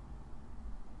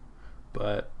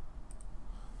 But...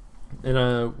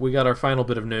 And we got our final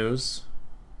bit of news.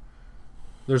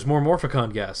 There's more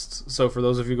Morphicon guests. So for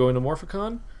those of you going to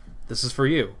Morphicon, this is for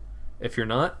you. If you're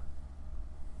not,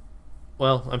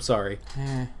 well, I'm sorry.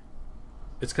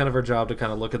 It's kind of our job to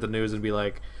kind of look at the news and be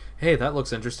like, hey, that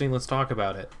looks interesting, let's talk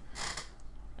about it.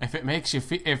 If it makes you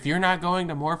if you're not going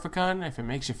to Morphicon, if it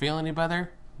makes you feel any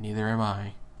better, neither am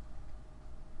I.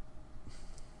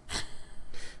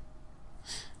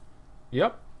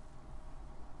 Yep.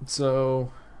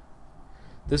 So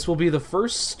this will be the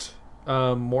first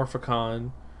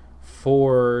Morphicon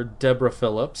for Deborah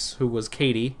Phillips, who was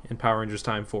Katie in Power Rangers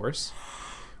Time Force,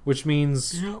 which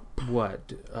means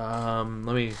what?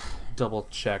 Let me double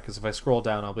check, because if I scroll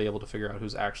down, I'll be able to figure out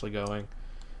who's actually going,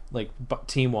 like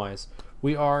team wise.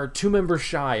 We are 2 members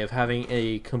shy of having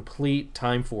a complete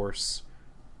Time Force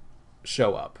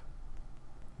show up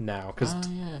now, because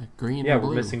green. yeah, and we're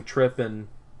blue. missing Trip and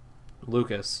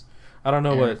Lucas. I don't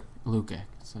know what. Luca.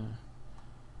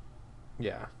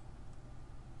 Yeah.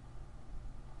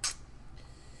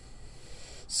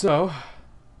 So,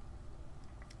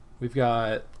 we've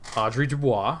got Audrey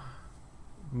Dubois,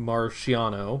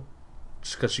 Marciano,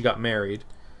 just because she got married.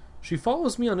 She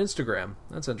follows me on Instagram.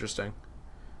 That's interesting.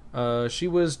 She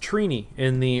was Trini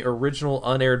in the original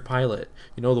unaired pilot.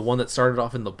 You know, the one that started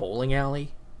off in the bowling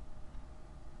alley?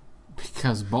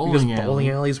 Because bowling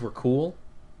alleys were cool.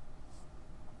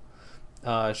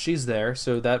 She's there,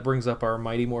 so that brings up our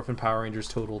Mighty Morphin Power Rangers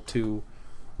total to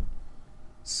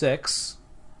 6.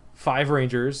 5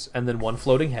 Rangers, and then 1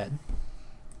 floating head.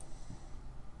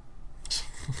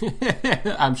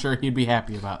 I'm sure he'd be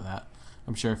happy about that.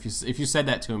 I'm sure if you said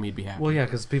that to him, he'd be happy. Well, yeah,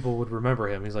 because people would remember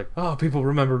him. He's like, oh, people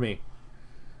remember me.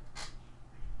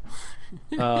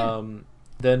 Then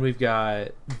we've got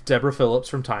Deborah Phillips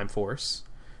from Time Force,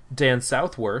 Dan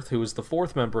Southworth, who is the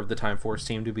 4th member of the Time Force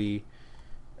team to be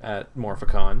at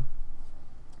Morphicon.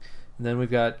 And then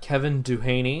we've got Kevin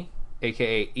Duhaney,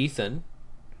 a.k.a. Ethan,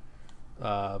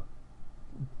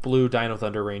 Blue Dino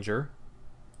Thunder Ranger,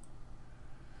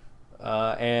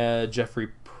 and Jeffrey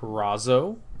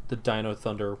Perazzo, the Dino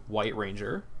Thunder White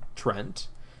Ranger, Trent,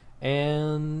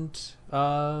 and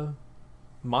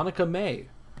Monica May,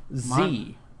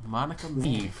 Monica Z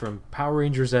May from Power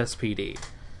Rangers SPD.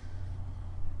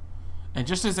 And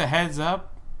just as a heads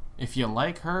up, if you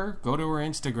like her, go to her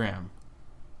Instagram.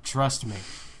 Trust me.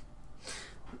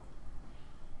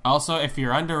 Also, if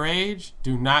you're underage,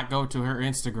 do not go to her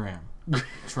Instagram.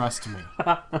 Trust me.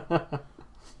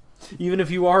 Even if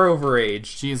you are overage,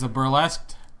 She is a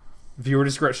burlesque... viewer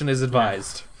discretion is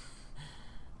advised.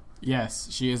 Yes,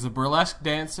 she is a burlesque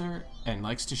dancer and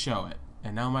likes to show it.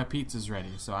 And now my pizza's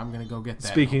ready, so I'm going to go get that.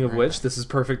 Speaking of Right which, back. this is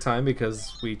perfect time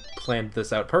because we planned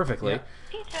this out perfectly. Okay.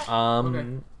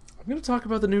 I'm going to talk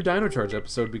about the new Dino Charge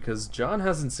episode because John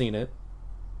hasn't seen it,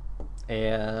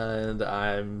 and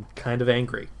I'm kind of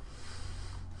angry.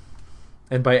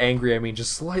 And by angry, I mean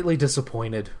just slightly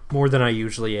disappointed, more than I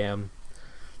usually am.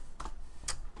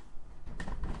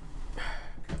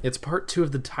 It's part 2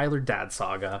 of the Tyler Dad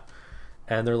saga,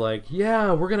 and they're like,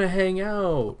 yeah, we're going to hang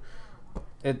out.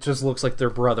 It just looks like they're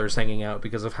brothers hanging out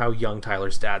because of how young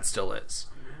Tyler's dad still is.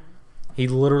 He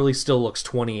literally still looks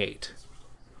 28.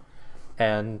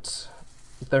 And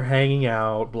they're hanging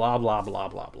out, blah, blah, blah,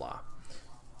 blah, blah.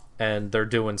 And they're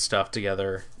doing stuff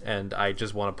together, and I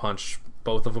just want to punch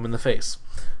both of them in the face.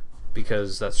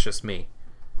 Because that's just me.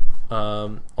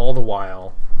 All the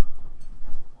while,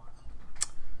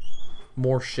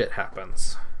 more shit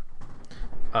happens.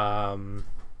 Trying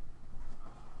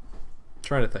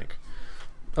to think.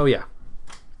 Oh yeah,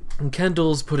 and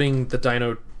Kendall's putting the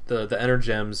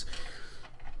Energems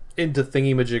into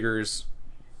thingy-majiggers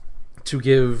to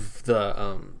give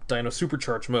the Dino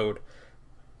Supercharge mode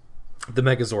the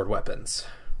Megazord weapons.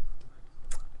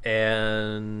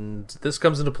 And this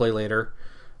comes into play later.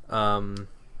 So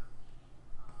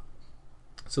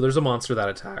there's a monster that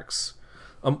attacks.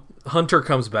 Hunter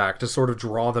comes back to sort of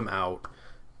draw them out.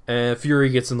 And Fury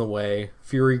gets in the way.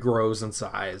 Fury grows in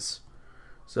size.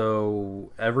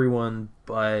 So everyone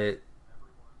but...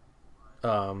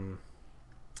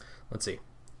 let's see.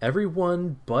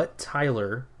 Everyone but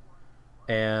Tyler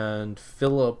and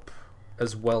Philip,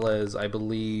 as well as, I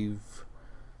believe,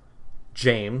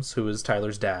 James, who is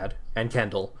Tyler's dad, and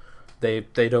Kendall, they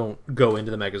don't go into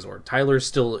the Megazord. Tyler's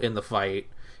still in the fight.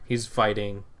 He's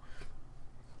fighting.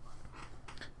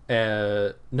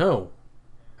 No.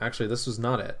 Actually, this was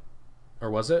not it.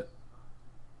 Or was it?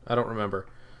 I don't remember.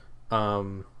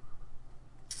 I've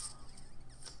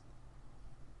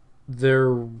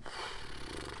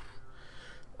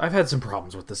had some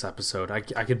problems with this episode. I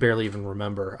could barely even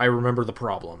remember. I remember the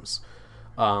problems.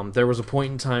 There was a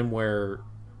point in time where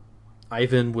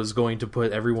Ivan was going to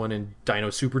put everyone in Dino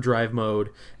Superdrive mode,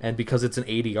 and because it's an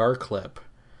ADR clip,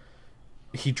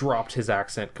 he dropped his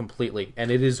accent completely,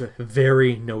 and it is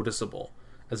very noticeable.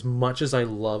 As much as I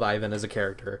love Ivan as a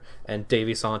character, and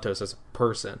Davy Santos as a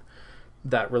person,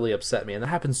 that really upset me. And that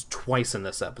happens twice in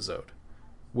this episode,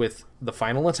 with the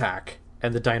final attack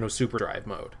and the Dino Superdrive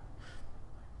mode.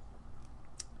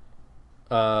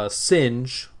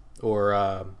 Singe,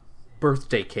 or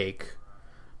Birthday Cake,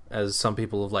 as some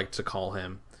people have liked to call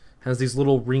him, has these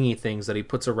little ringy things that he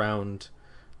puts around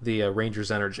the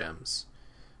Rangers' Energems,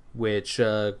 which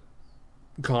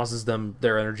causes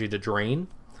their energy to drain.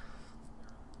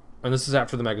 And this is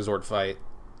after the Megazord fight.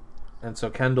 And so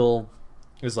Kendall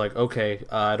is like, okay,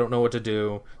 I don't know what to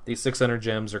do. These 6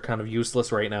 Energems are kind of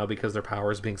useless right now because their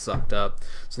power is being sucked up.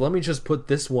 So let me just put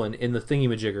this one in the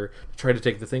thingy-majigger to try to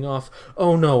take the thing off.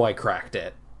 Oh no, I cracked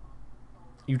it.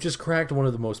 You just cracked one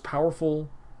of the most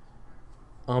powerful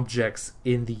objects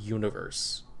in the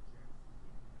universe.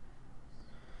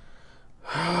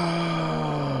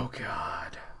 Oh,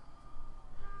 God.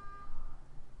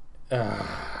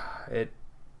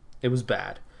 It was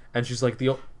bad. And she's like,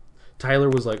 Tyler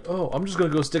was like, oh, I'm just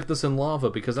going to go stick this in lava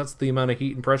because that's the amount of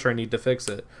heat and pressure I need to fix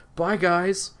it. Bye,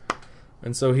 guys.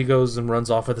 And so he goes and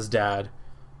runs off with his dad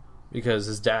because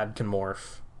his dad can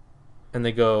morph. And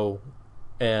they go,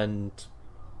 and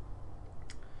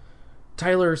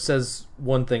Tyler says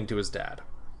one thing to his dad.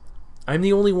 I'm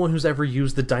the only one who's ever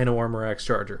used the Dino Armor X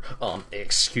charger.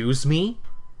 Excuse me?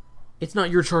 It's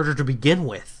not your charger to begin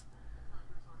with.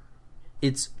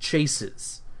 It's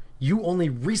Chase's. You only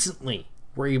recently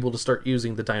were able to start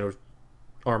using the Dino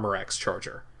Armor X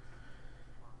charger.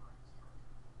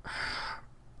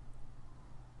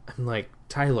 I'm like,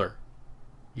 Tyler,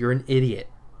 you're an idiot.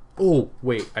 Oh,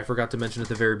 wait, I forgot to mention at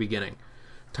the very beginning.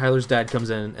 Tyler's dad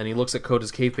comes in and he looks at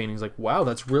Koda's cave painting. He's like, wow,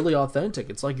 that's really authentic.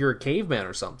 It's like you're a caveman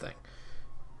or something.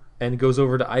 And goes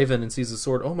over to Ivan and sees his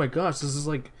sword. Oh my gosh, this is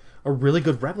like a really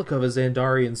good replica of a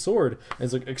Xandarian sword. And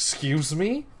he's like, excuse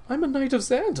me? I'm a Knight of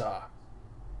Xandar.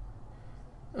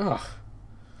 Ugh.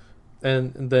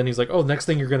 And then he's like, oh, next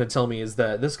thing you're going to tell me is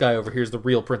that this guy over here is the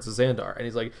real Prince of Xandar. And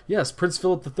he's like, yes, Prince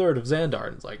Philip III of Xandar.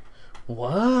 And it's like,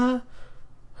 what?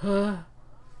 And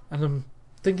I'm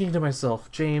thinking to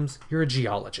myself, James, you're a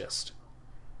geologist.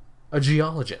 A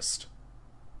geologist.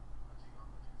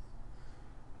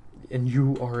 And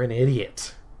you are an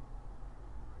idiot.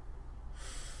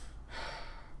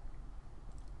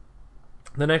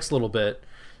 The next little bit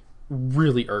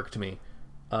really irked me.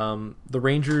 The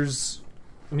Rangers,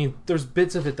 I mean, there's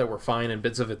bits of it that were fine and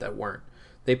bits of it that weren't.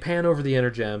 They pan over the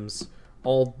Energems,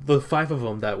 all the 5 of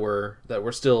them that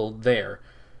were still there.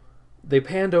 They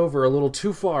panned over a little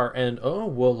too far, and oh,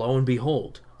 well, lo and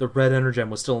behold, the red Energem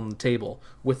was still on the table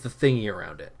with the thingy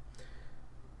around it.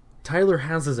 Tyler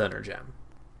has his Energem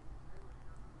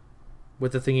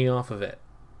with the thingy off of it.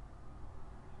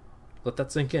 Let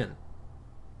that sink in.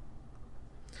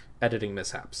 Editing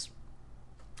mishaps.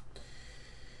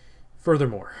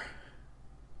 Furthermore,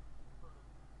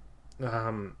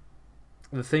 the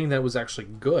thing that was actually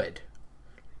good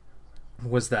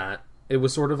was that it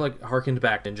was sort of like harkened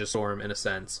back Ninja Storm in a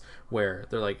sense, where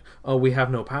they're like, oh, we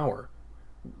have no power.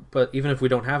 But even if we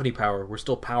don't have any power, we're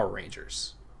still Power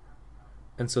Rangers.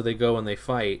 And so they go and they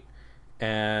fight,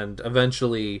 and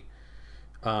eventually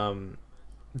Tyler's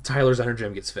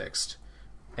Energem gets fixed.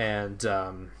 And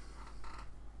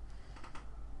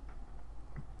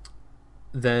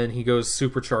then he goes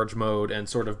supercharge mode and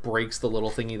sort of breaks the little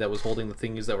thingy that was holding the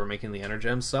thingies that were making the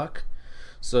Energems suck.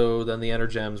 So then the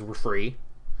Energems were free,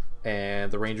 and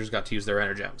the Rangers got to use their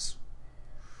Energems,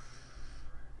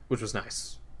 which was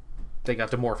nice. They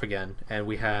got to morph again, and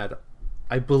we had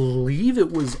I believe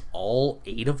it was all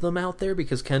 8 of them out there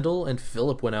because Kendall and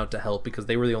Philip went out to help because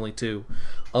they were the only 2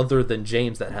 other than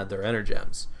James that had their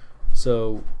Energems.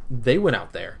 So they went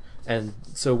out there. And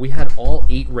so we had all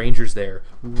 8 Rangers there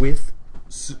with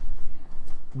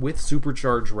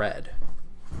Supercharged Red.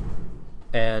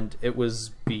 And it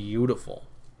was beautiful.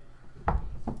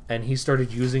 And he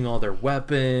started using all their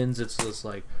weapons. It's just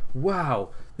like, wow,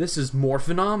 this is more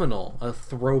phenomenal. A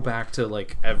throwback to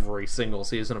like every single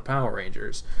season of Power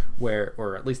Rangers,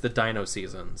 or at least the Dino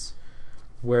seasons,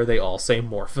 where they all say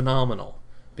more phenomenal,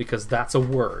 because that's a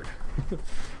word.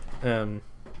 I'm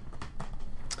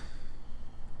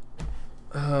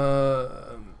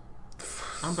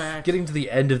back. Getting to the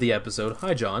end of the episode.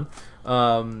 Hi, John.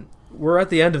 We're at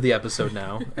the end of the episode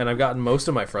now, and I've gotten most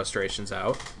of my frustrations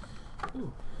out.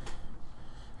 Ooh.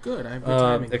 Good, I have good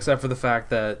timing. Except for the fact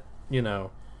that,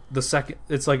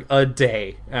 it's like a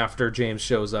day after James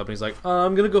shows up, and he's like,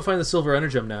 I'm going to go find the Silver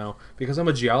Energem now, because I'm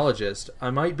a geologist. I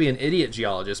might be an idiot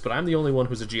geologist, but I'm the only one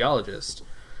who's a geologist.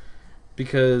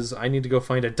 Because I need to go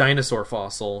find a dinosaur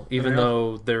fossil, even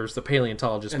though there's the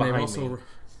paleontologist behind me.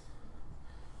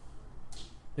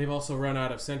 They've also run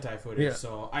out of Sentai footage,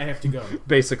 so I have to go.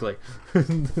 Basically.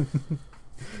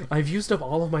 I've used up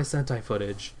all of my Sentai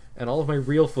footage and all of my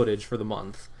real footage for the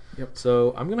month. Yep.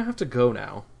 So I'm gonna have to go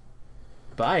now.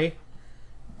 Bye.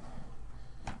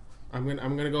 I'm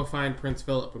gonna go find Prince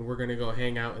Philip, and we're gonna go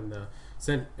hang out in the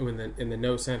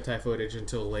no Sentai footage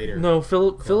until later. No,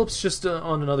 Philip's just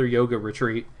on another yoga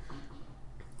retreat.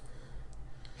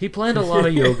 He planned a lot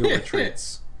of yoga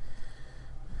retreats.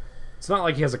 It's not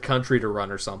like he has a country to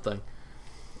run or something.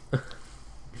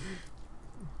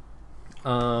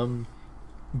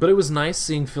 But it was nice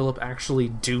seeing Philip actually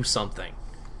do something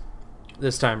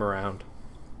this time around.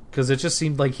 Because it just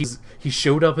seemed like he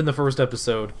showed up in the first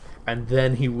episode, and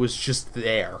then he was just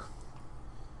there.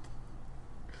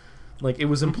 Like, it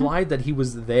was implied that he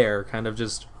was there, kind of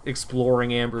just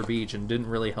exploring Amber Beach, and didn't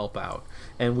really help out.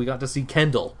 And we got to see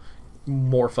Kendall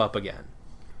morph up again.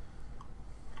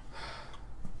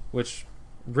 Which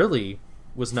really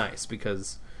was nice,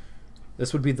 because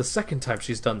this would be the second time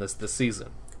she's done this season,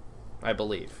 I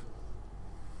believe.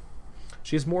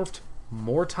 She's morphed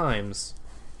more times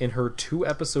in her 2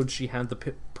 episodes she had the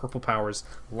purple powers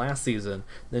last season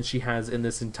than she has in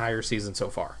this entire season so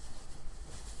far.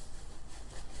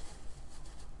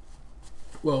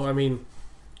 Well, I mean,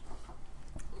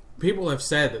 people have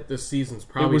said that this season's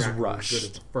probably not rushed. as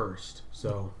good as the first,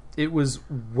 so... It was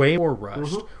way more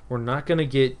rushed. We're not going to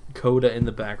get Coda in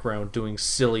the background doing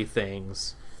silly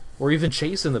things, or even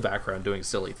Chase in the background doing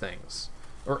silly things,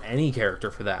 or any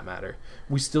character for that matter.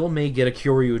 We still may get a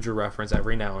Kyoryuger reference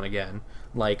every now and again,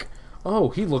 like, oh,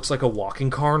 he looks like a walking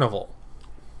carnival.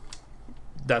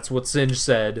 That's what Singe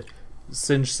said about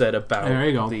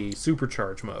the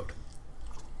supercharge mode.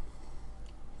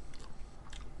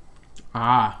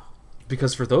 Ah.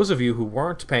 Because for those of you who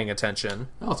weren't paying attention...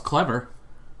 Oh, it's clever.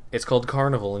 It's called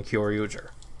Carnival in Kyoryuger.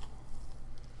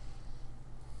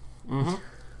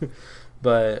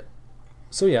 But,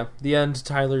 so yeah, the end,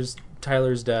 Tyler's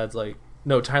dad's like...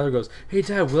 No, Tyler goes, hey,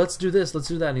 Dad, well, let's do this, let's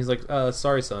do that. And he's like,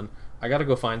 sorry, son, I gotta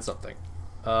go find something.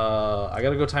 I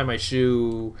gotta go tie my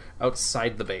shoe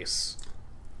outside the base.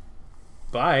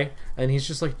 Bye. And he's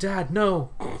just like, Dad, no.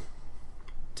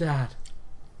 Dad.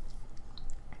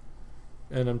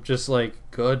 And I'm just like,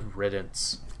 good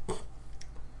riddance.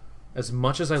 As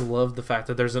much as I love the fact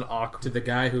that there's an awkward... To the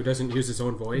guy who doesn't use his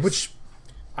own voice? Which,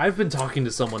 I've been talking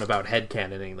to someone about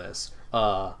headcanoning this.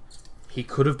 He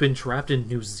could have been trapped in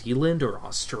New Zealand or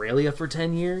Australia for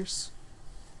 10 years.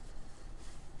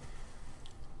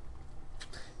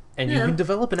 And you can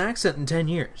develop an accent in 10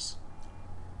 years.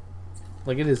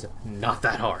 Like, it is not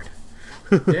that hard.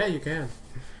 Yeah, you can.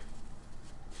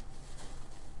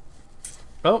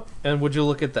 Oh, and would you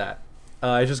look at that?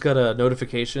 I just got a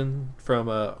notification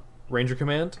from Ranger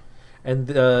Command,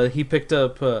 and he picked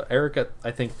up, Eric,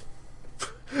 I think,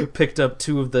 picked up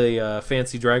 2 of the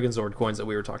fancy Dragonzord coins that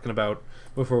we were talking about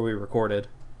before we recorded.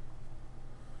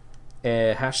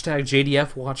 Hashtag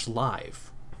JDF Watch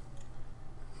Live.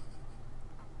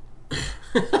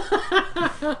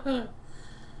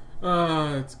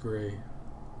 Oh, that's great.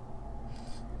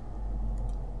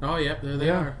 Oh, yep, there they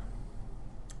are.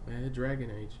 Dragon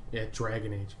Age. Yeah,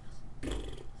 Dragon Age.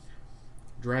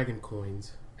 Dragon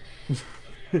coins.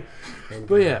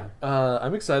 But yeah,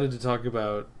 I'm excited to talk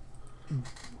about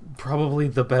probably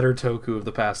the better Toku of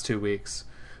the past 2 weeks.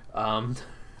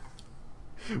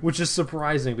 Which is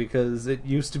surprising because it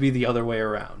used to be the other way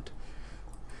around.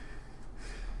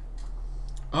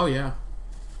 Oh, yeah.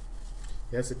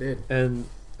 Yes, it did. And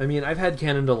I mean, I've had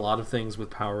canon a lot of things with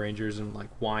Power Rangers and like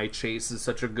why Chase is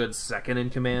such a good second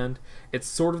in command. It's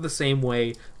sort of the same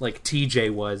way like TJ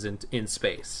was in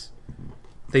Space.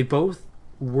 They both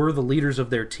were the leaders of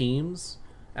their teams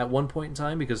at one point in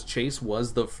time because Chase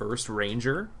was the first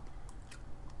Ranger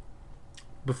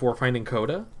before finding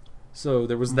Coda. So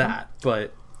there was that,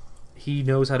 but he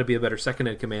knows how to be a better second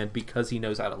in command because he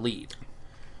knows how to lead.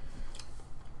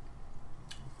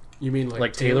 You mean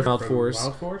Like Taylor from Wild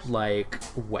Force, like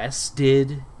Wes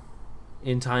did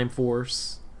in Time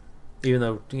Force, even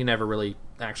though he never really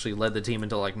actually led the team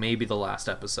until like maybe the last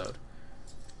episode.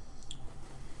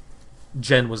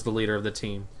 Jen was the leader of the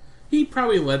team. He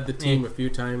probably led the team a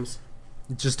few times.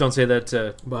 Just don't say that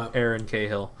to But- Aaron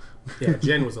Cahill. Yeah,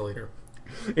 Jen was the leader.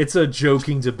 It's a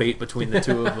joking debate between the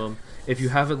two of them. If you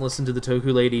haven't listened to the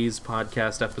Toku Ladies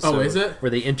podcast episode Oh, is it? where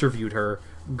they interviewed her,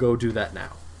 go do that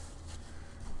now.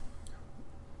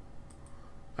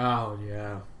 Oh,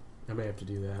 yeah. I may have to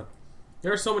do that.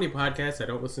 There are so many podcasts I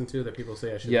don't listen to that people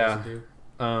say I should Yeah. listen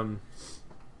to. Um,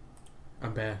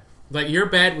 I'm bad. Like, you're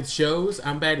bad with shows,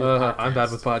 I'm bad with podcasts. I'm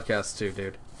bad with podcasts too,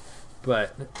 dude.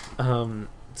 But,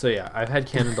 so yeah, I've had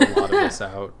cannoned a lot of this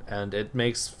out, and it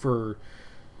makes for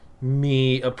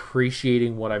me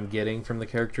appreciating what I'm getting from the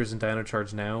characters in Dino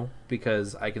Charge now,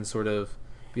 because I can sort of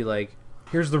be like,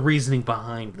 here's the reasoning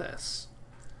behind this.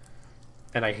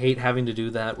 And I hate having to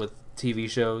do that with TV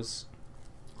shows,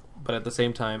 but at the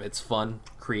same time, it's fun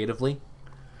creatively.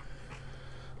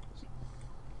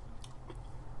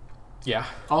 Yeah.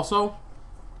 Also,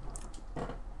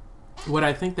 what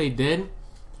I think they did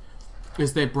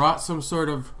is they brought some sort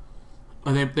of...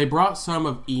 They brought some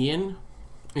of Ian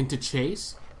into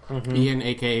Chase. Ian,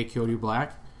 a.k.a. Kyoryu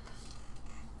Black.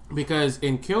 Because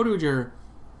in Kyoryuger,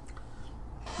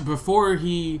 before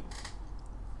he...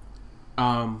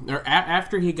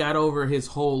 after he got over his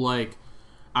whole, like,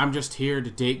 I'm just here to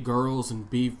date girls and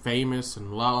be famous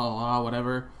and la la la,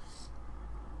 whatever,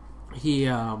 he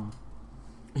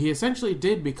essentially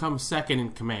did become second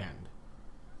in command.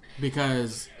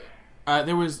 Because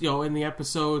there was, in the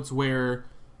episodes where,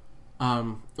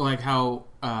 like how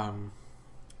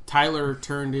Tyler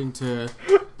turned into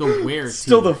the Were team.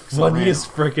 Still the funniest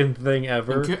freaking thing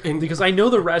ever. And because I know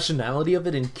the rationality of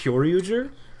it in Kyoryuger.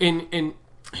 in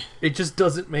It just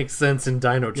doesn't make sense in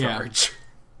Dino Charge.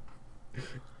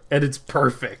 And it's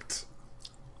perfect.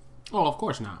 Oh, of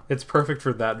course not. It's perfect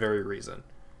for that very reason.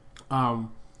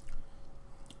 In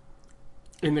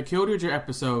the Kyoryuger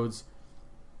episodes,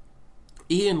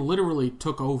 Ian literally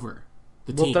took over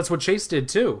the team. Well, that's what Chase did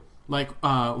too. Like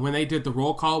when they did the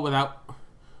roll call without.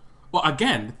 Well,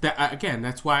 again,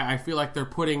 that's why I feel like they're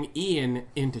putting Ian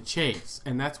into Chase,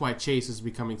 and that's why Chase is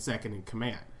becoming second in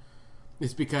command.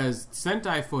 It's because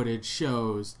Sentai footage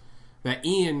shows that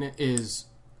Ian is.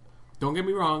 Don't get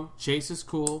me wrong, Chase is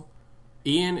cool.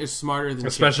 Ian is smarter than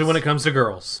Especially Chase. when it comes to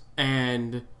girls.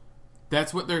 And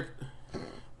that's what they're...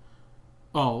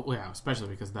 Oh, yeah, especially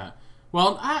because of that.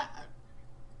 Well,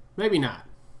 maybe not.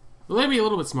 Maybe a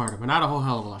little bit smarter, but not a whole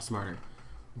hell of a lot smarter.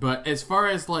 But as far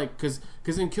as, like... Because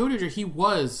in Kyoryuger, he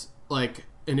was, like,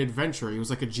 an adventurer. He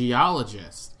was, like, a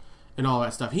geologist and all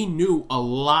that stuff. He knew a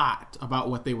lot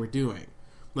about what they were doing.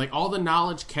 Like, all the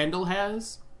knowledge Kendall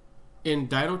has in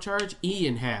Dino Charge,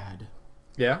 Ian had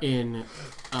in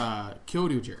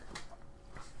Kyoryuger.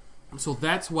 So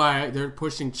that's why they're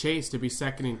pushing Chase to be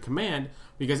second in command,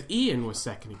 because Ian was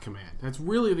second in command. That's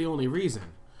really the only reason.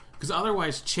 Because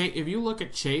otherwise, if you look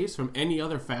at Chase from any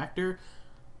other factor,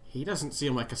 he doesn't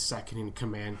seem like a second in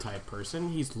command type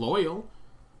person. He's loyal.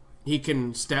 He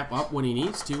can step up when he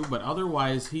needs to, but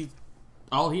otherwise,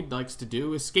 all he likes to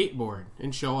do is skateboard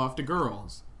and show off to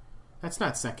girls. That's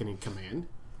not second in command.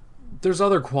 There's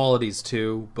other qualities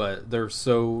too, but they're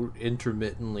so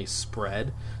intermittently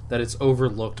spread that it's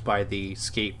overlooked by the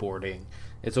skateboarding.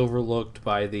 It's overlooked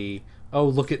by the, oh,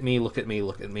 look at me, look at me,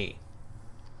 look at me.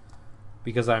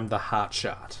 Because I'm the hot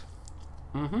shot.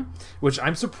 Mm-hmm. Which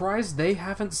I'm surprised they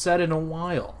haven't said in a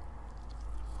while.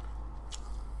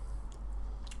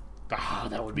 Ah,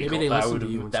 that would be Maybe cool. they That listen would, to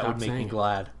you and that stop would make me saying it.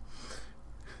 glad.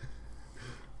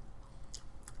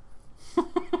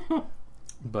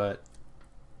 But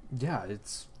yeah,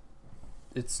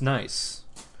 it's nice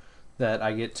that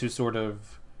I get to sort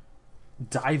of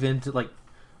dive into, like,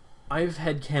 I've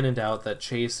headcanoned out that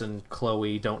Chase and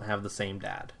Chloe don't have the same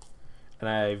dad. And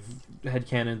I've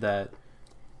headcanoned that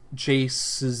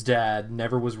Chase's dad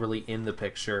never was really in the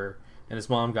picture, and his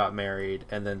mom got married,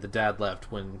 and then the dad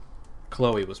left when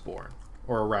Chloe was born,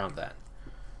 or around then.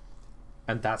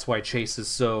 And that's why Chase is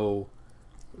so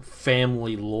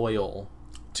family loyal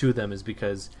to them, is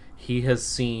because he has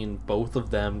seen both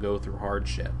of them go through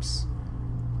hardships.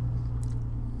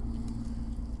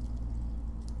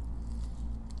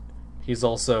 He's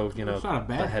also, It's not a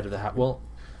bad the head of the house. Well,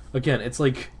 again, it's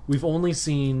like we've only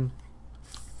seen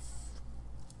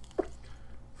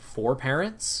 4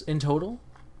 parents in total.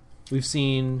 We've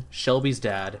seen Shelby's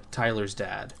dad, Tyler's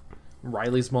dad,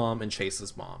 Riley's mom, and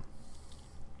Chase's mom.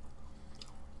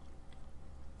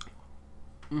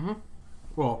 Mm-hmm.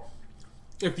 Well,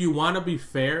 if you want to be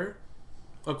fair,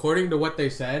 according to what they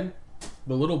said,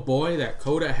 the little boy that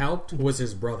Coda helped was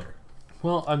his brother.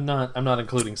 Well, I'm not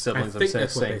including siblings. I'm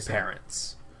saying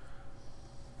parents.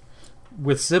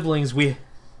 With siblings, we...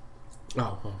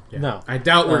 Oh, yeah. No. I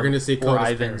doubt we're going to see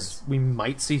Coda's Ivan's. parents. We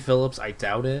might see Phillips. I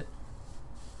doubt it.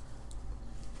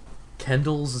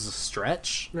 Kendall's is a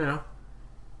stretch. Yeah.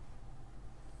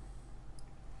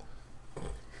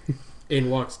 In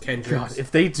walks Kendrick. God,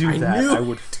 if they do that, I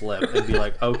would flip and be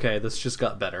like, okay, this just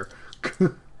got better.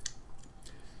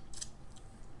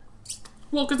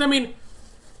 Well, because, I mean,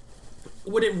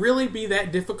 would it really be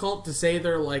that difficult to say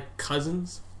they're, like,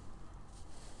 cousins?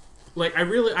 Like,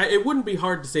 it wouldn't be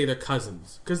hard to say they're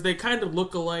cousins. Because they kind of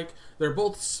look alike. They're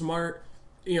both smart,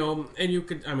 and you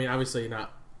could, I mean, obviously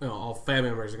not, all family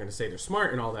members are going to say they're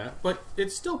smart and all that, but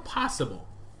it's still possible.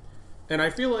 And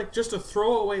I feel like just a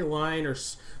throwaway line or,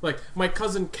 like, my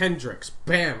cousin Kendricks,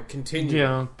 bam, continue.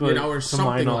 Yeah, but or to something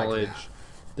my knowledge, like that.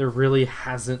 there really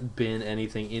hasn't been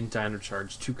anything in Dino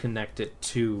Charge to connect it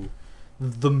to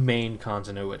the main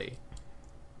continuity.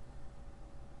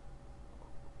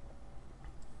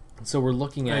 So we're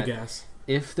looking at, I guess,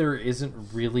 if there isn't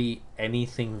really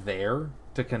anything there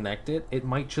to connect it, it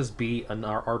might just be an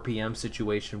RPM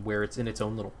situation where it's in its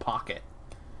own little pocket.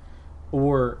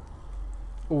 Or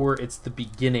it's the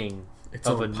beginning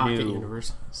of a new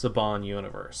universe. Saban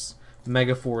universe.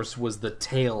 Megaforce was the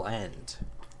tail end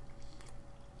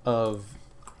of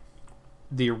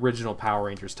the original Power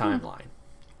Rangers timeline.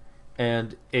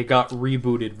 And it got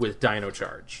rebooted with Dino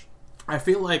Charge. I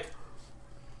feel like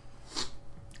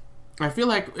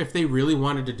if they really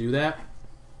wanted to do that,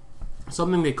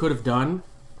 something they could have done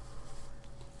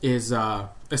is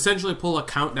essentially pull a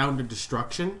Countdown to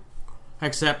Destruction,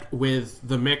 except with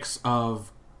the mix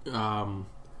of the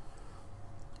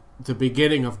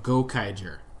beginning of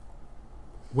Gokaiger,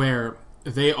 where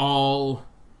they all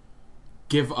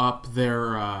give up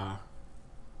their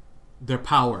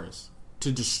powers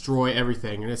to destroy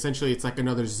everything, and essentially it's like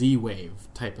another Z-Wave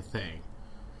type of thing.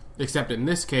 Except in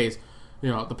this case,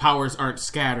 the powers aren't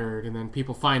scattered and then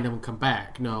people find them and come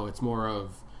back. No, it's more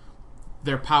of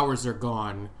their powers are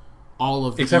gone. All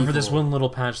of the except for this one little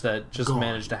patch that just gone.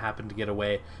 managed to happen to get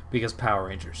away because Power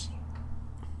Rangers.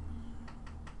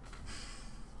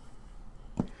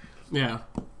 Yeah.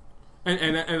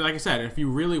 And like I said, if you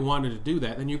really wanted to do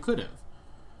that, then you could have.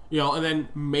 And then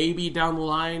maybe down the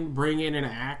line bring in an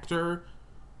actor,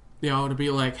 to be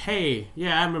like, hey,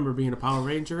 yeah, I remember being a Power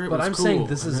Ranger. But I'm cool. saying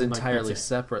this is then, entirely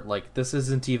separate. Like, this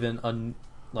isn't even a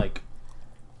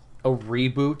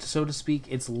reboot, so to speak.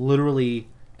 It's literally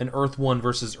an Earth 1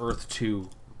 versus Earth 2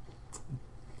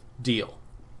 deal.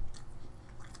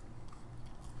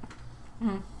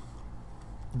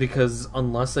 Because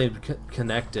unless they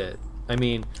connect it, I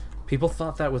mean, people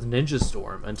thought that with Ninja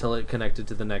Storm until it connected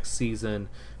to the next season,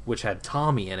 which had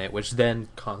Tommy in it, which then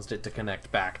caused it to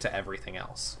connect back to everything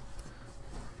else.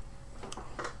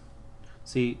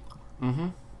 See? Mm-hmm.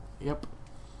 Yep.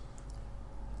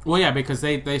 Well, yeah, because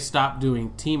they stopped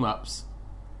doing team-ups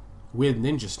with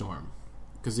Ninja Storm.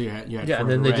 Because you had and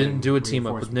then they didn't do a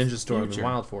team-up with Ninja Storm Future. and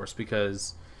Wild Force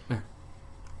because...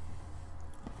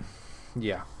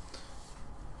 yeah.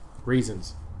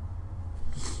 Reasons.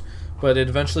 But it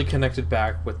eventually connected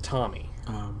back with Tommy.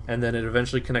 And then it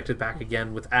eventually connected back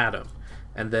again with Adam.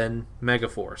 And then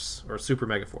Megaforce, or Super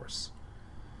Megaforce.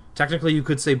 Technically, you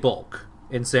could say Bulk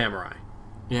in Samurai.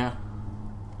 Yeah.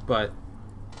 But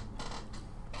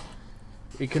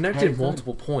it connected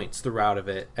multiple points throughout of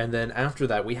it. And then after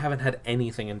that, we haven't had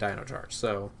anything in Dino Charge.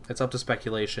 So it's up to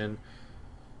speculation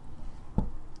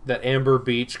that Amber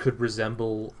Beach could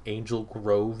resemble Angel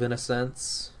Grove in a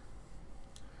sense.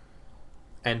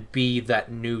 And be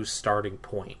that new starting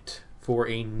point for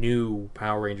a new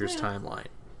Power Rangers timeline.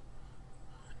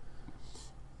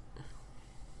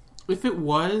 If it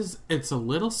was, it's a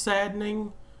little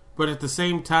saddening, but at the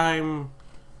same time,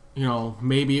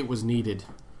 maybe it was needed.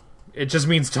 It just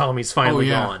means Tommy's finally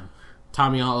gone.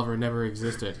 Tommy Oliver never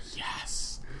existed.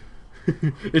 Yes.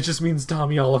 It just means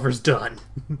Tommy Oliver's done.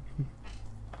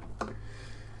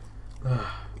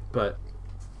 But,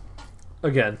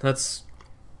 again, that's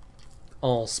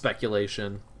all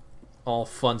speculation. All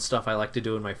fun stuff I like to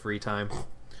do in my free time.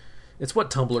 It's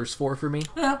what Tumblr's for me.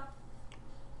 Yeah.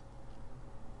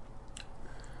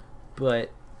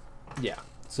 But, yeah.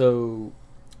 So,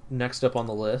 next up on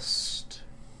the list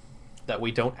that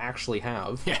we don't actually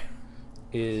have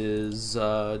is,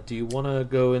 do you want to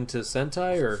go into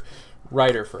Sentai or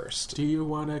Rider first? Do you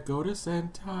want to go to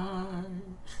Sentai?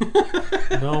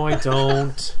 No, I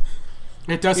don't.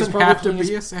 It doesn't have to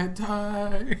be a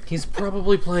Sentai. He's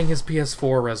probably playing his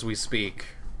PS4 as we speak.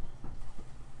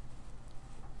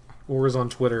 Or is on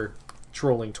Twitter,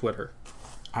 trolling Twitter.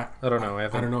 I don't know. I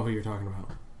don't know who you're talking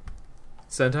about.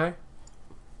 Sentai?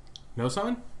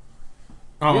 No-san?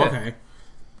 Oh, yeah. Okay.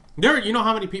 You know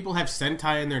how many people have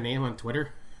Sentai in their name on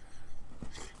Twitter?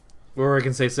 Or I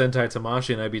can say Sentai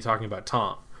Tamashi and I'd be talking about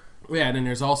Tom. Yeah, and then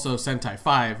there's also Sentai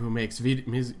 5 who makes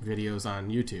videos on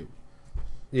YouTube.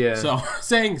 Yeah. So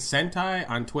saying Sentai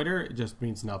on Twitter just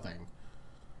means nothing.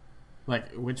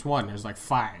 Like, which one? There's like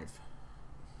 5.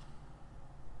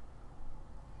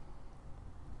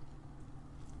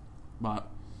 But,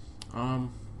 oh,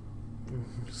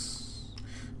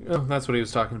 that's what he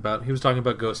was talking about. He was talking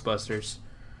about Ghostbusters.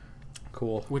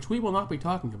 Cool. Which we will not be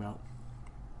talking about.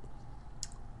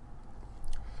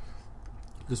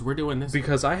 Because we're doing this.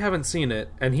 Because I haven't seen it,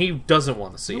 and he doesn't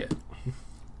want to see it.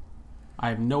 I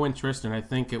have no interest, and I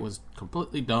think it was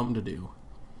completely dumb to do.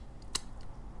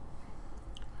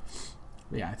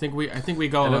 Yeah, I think we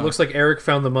go. And it looks like Eric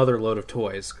found the mother load of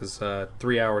toys, because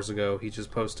 3 hours ago he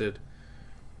just posted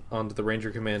onto the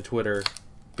Ranger Command Twitter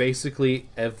basically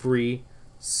every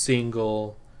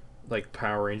single like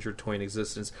Power Ranger toy in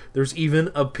existence. There's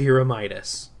even a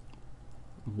Pyramidus.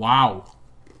 Wow.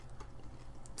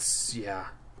 Yeah.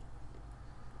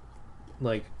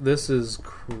 Like, this is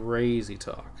crazy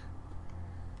talk.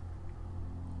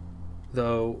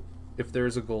 Though, if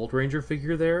there's a Gold Ranger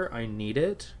figure there, I need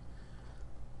it.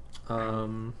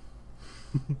 But,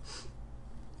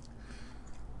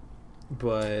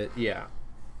 yeah.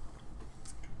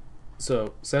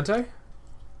 So, Sentai?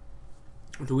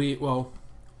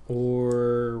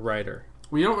 Or Rider?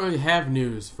 We don't really have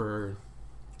news for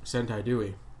Sentai, do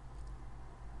we?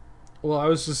 Well, I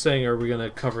was just saying, are we going to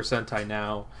cover Sentai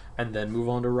now, and then move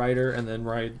on to Rider, and then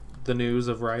ride the news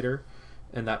of Rider?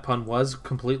 And that pun was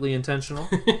completely intentional.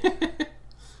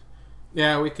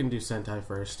 Yeah, we can do Sentai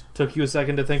first. Took you a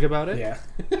second to think about it? Yeah.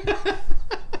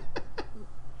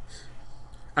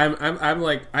 I'm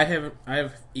like,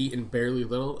 I've eaten barely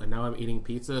little, and now I'm eating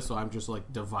pizza, so I'm just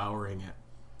like devouring it.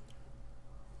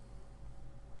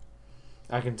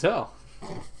 I can tell.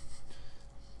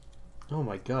 Oh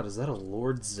my god, is that a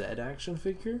Lord Zed action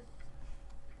figure?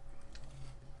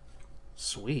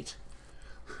 Sweet.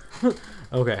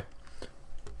 Okay.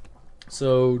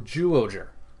 So, Zyuohger.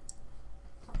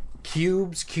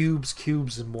 Cubes, cubes,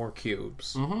 cubes, and more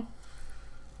cubes. Mm-hmm.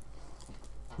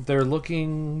 They're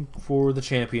looking for the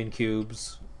champion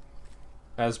cubes,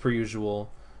 as per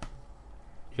usual.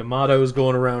 Yamato's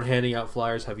going around handing out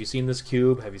flyers. Have you seen this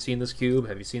cube? Have you seen this cube?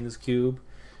 Have you seen this cube?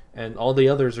 And all the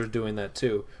others are doing that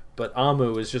too. But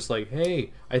Amu is just like,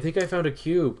 hey, I think I found a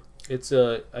cube.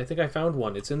 I think I found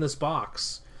one. It's in this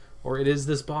box. Or it is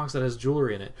this box that has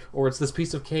jewelry in it. Or it's this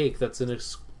piece of cake that's in a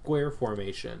square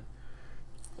formation.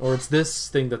 Or it's this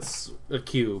thing that's a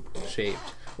cube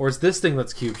shaped. Or it's this thing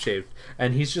that's cube shaped.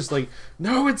 And he's just like,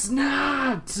 no, it's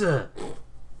not!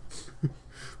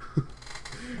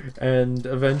 And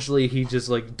eventually he just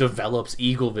like develops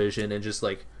eagle vision and just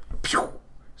like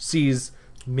sees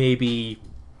maybe,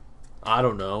 I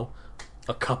don't know,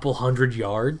 a couple 100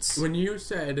 yards. When you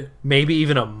said maybe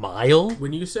even a mile.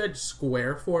 When you said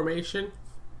square formation,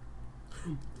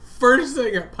 first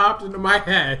thing that popped into my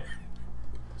head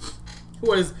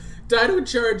was Dino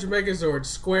Charge Megazord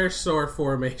square sword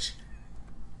formation.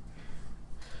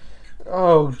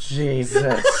 Oh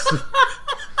Jesus.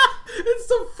 It's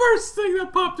the first thing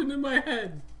that popped into my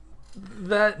head.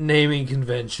 That naming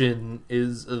convention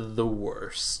is the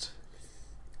worst.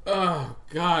 Oh,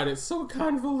 God, it's so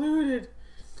convoluted.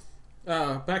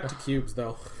 Back to cubes,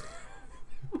 though.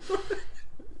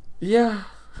 Yeah.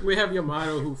 We have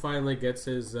Yamato, who finally gets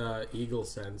his eagle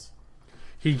sense.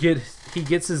 He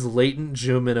gets his latent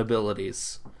Juman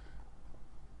abilities.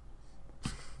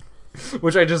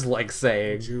 Which I just like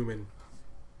saying. Juman.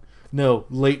 No,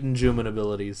 latent Juman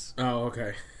abilities. Oh,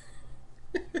 okay.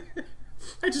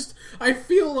 I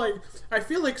feel like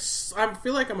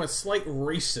I'm a slight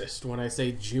racist when I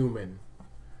say Juman.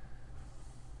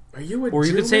 Are you a or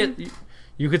you Juman? could say it.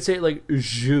 You could say it like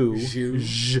Ju.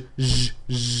 See,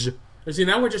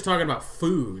 now we're just talking about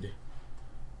food.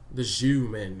 The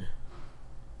Juman.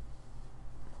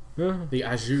 The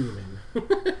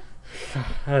Ajuman.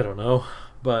 I don't know,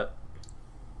 but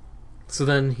so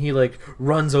then he like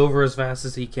runs over as fast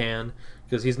as he can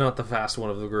because he's not the fast one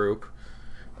of the group.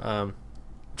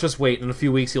 Just wait, in a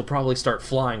few weeks he'll probably start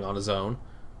flying on his own.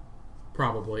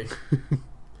 Probably.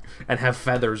 and have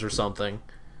feathers or something.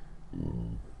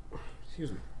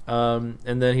 Excuse me.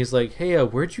 And then he's like, "Hey,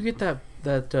 where'd you get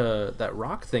that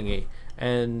rock thingy?"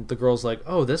 And the girl's like,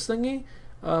 "Oh, this thingy?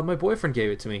 My boyfriend gave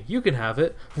it to me. You can have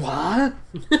it." What?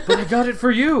 But I got it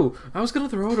for you. I was gonna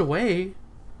throw it away.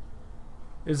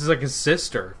 It's like his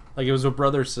sister. Like it was a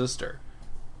brother-sister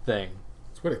thing.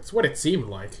 It's what it seemed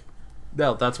like.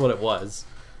 No, that's what it was.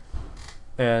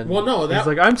 And well, no, he's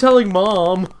like, "I'm telling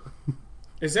Mom."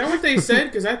 Is that what they said?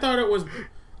 Because I thought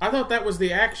that was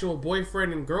the actual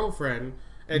boyfriend and girlfriend,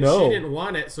 and No. she didn't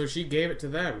want it, so she gave it to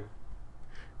them.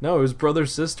 No, it was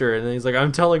brother-sister, and then he's like,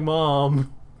 "I'm telling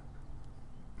Mom."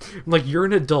 I'm like, "You're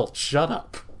an adult. Shut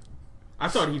up." I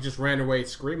thought he just ran away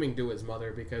screaming to his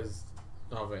mother because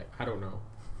of it. I don't know.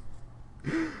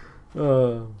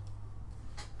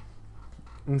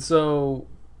 And so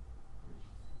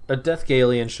a Death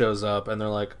Galleon shows up, and they're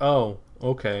like, "Oh,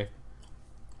 okay."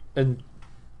 And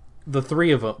the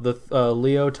three of them,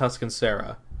 Leo, Tusk, and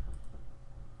Sarah,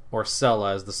 or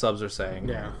Sella, as the subs are saying.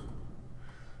 Yeah.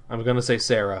 I'm gonna say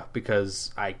Sarah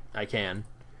because I can.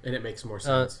 And it makes more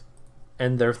sense.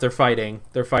 And they're fighting.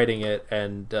 They're fighting it,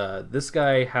 and this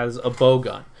guy has a bow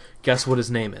gun. Guess what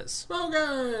his name is?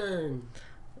 Bogan!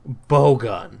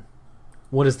 Bowgun.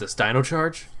 What is this? Dino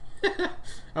Charge?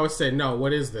 I would say, no,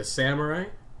 what is this, Samurai?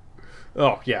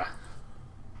 Oh yeah.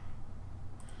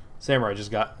 Samurai just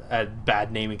got at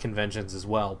bad naming conventions as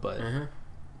well, but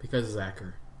Because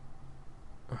Zacher.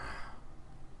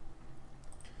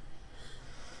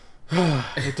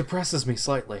 it depresses me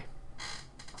slightly.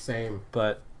 Same.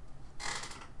 But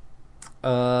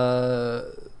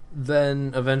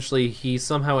then eventually he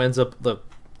somehow the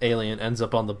alien ends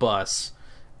up on the bus,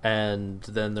 and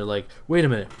then they're like, "Wait a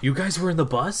minute, you guys were in the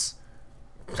bus?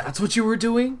 That's what you were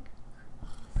doing?"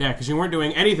 Yeah, because you weren't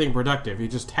doing anything productive. You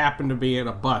just happened to be in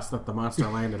a bus that the monster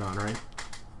landed on, right?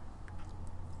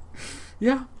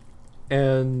 Yeah.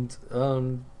 And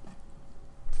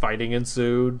fighting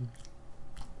ensued.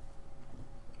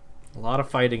 A lot of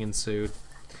fighting ensued.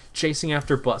 Chasing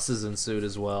after buses ensued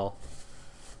as well.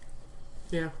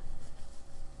 Yeah.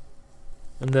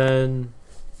 And then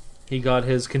he got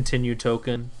his continue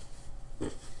token.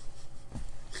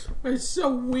 It's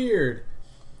so weird.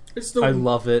 I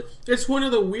love it. It's one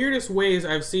of the weirdest ways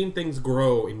I've seen things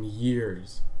grow in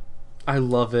years. I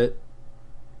love it.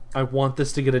 I want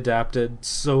this to get adapted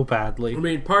so badly. I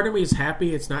mean, part of me is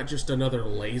happy it's not just another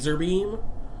laser beam,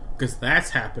 because that's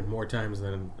happened more times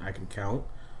than I can count.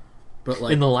 But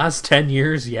like in the last 10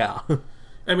 years, yeah.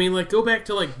 I mean, like, go back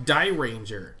to like Die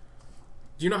Ranger.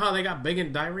 Do you know how they got big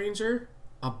in Die Ranger?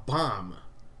 A bomb.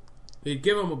 They'd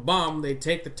give them a bomb, they'd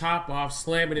take the top off,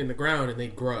 slam it in the ground, and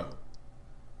they'd grow.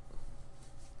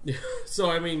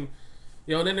 So, I mean,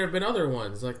 you know, then there have been other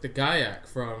ones, like the Gaiac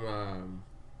from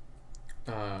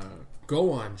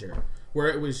Goanger, where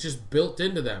it was just built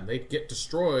into them. They'd get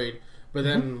destroyed, but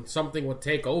then something would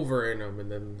take over in them,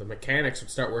 and then the mechanics would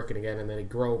start working again, and then it'd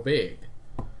grow big.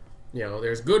 You know,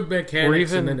 there's good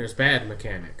mechanics, and then there's bad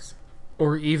mechanics.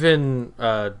 Or even,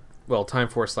 Time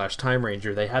Force / Time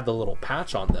Ranger, they had the little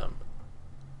patch on them.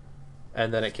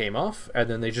 And then it came off, and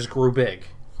then they just grew big.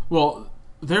 Well,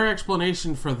 their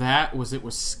explanation for that was it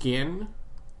was skin,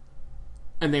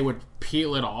 and they would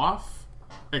peel it off,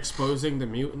 exposing the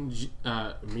mutant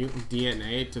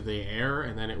DNA to the air,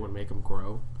 and then it would make them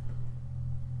grow.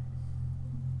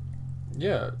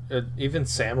 Yeah, even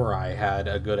Samurai had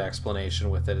a good explanation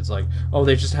with it. It's like, oh,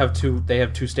 they just have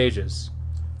two stages.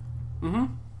 Mm-hmm.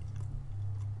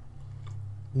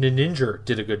 Ninja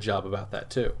did a good job about that,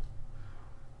 too.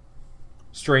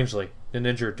 Strangely,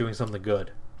 Ninja doing something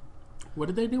good. What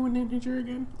did they do in Ninja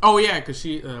again? Oh, yeah, because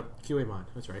she... QAmon,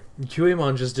 that's right.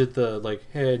 QAmon just did the, like,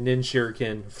 hey, Nin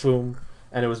Shuriken, foom,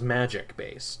 and it was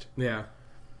magic-based. Yeah.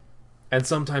 And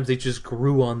sometimes they just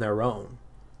grew on their own.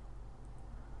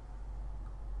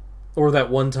 Or that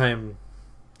one time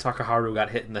Takaharu got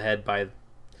hit in the head by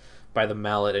the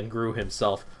mallet and grew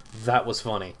himself. That was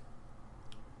funny.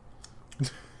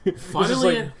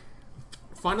 Funnily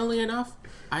enough,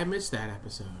 I missed that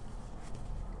episode.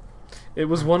 It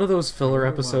was one of those filler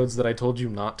episodes that I told you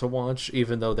not to watch,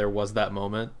 even though there was that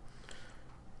moment.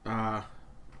 But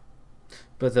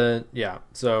then, yeah,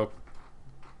 so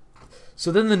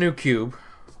then the new cube,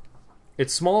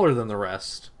 it's smaller than the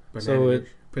rest.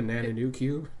 Banana new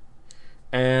cube?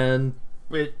 And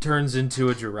it turns into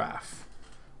a giraffe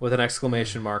with an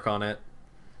exclamation mark on it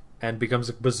and becomes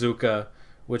a bazooka,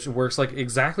 which works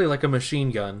exactly like a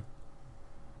machine gun,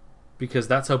 because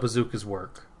that's how bazookas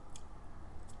work.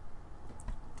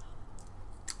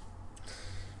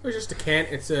 It's just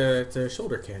it's a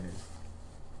shoulder cannon.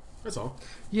 That's all.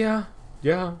 Yeah.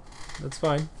 That's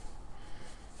fine.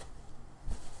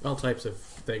 All types of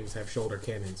things have shoulder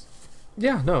cannons.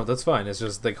 Yeah, no, that's fine. It's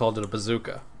just they called it a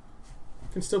bazooka.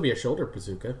 Can still be a shoulder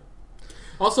bazooka.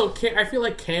 Also, I feel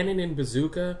like cannon and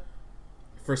bazooka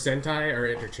for Sentai are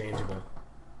interchangeable.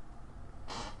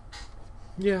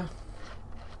 Yeah.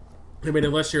 I mean,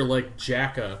 unless you're like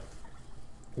Jacka,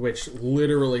 which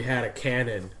literally had a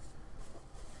cannon.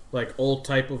 Like old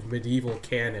type of medieval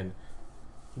cannon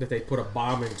that they put a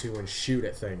bomb into and shoot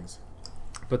at things.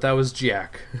 But that was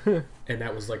Jack. And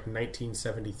that was like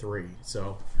 1973,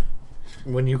 so...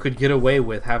 When you could get away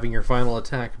with having your final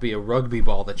attack be a rugby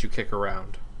ball that you kick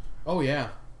around. Oh, yeah.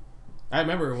 I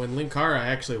remember when Linkara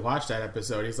actually watched that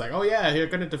episode, he's like, oh yeah, you're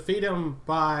going to defeat him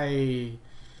by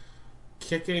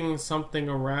kicking something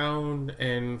around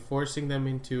and forcing them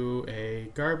into a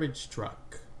garbage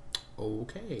truck.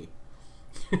 Okay.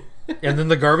 And then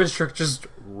the garbage truck just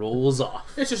rolls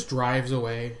off. It just drives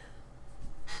away.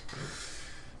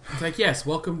 It's like, yes,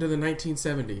 welcome to the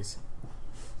 1970s.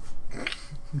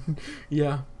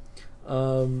 Yeah.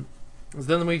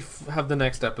 Then we have the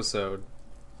next episode,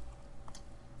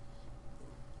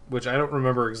 which I don't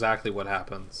remember exactly what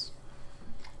happens.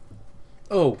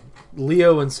 Oh,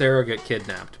 Leo and Sarah get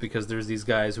kidnapped because there's these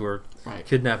guys who are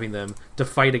kidnapping them to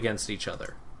fight against each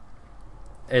other.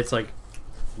 It's like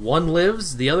one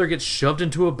lives, the other gets shoved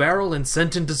into a barrel and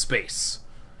sent into space.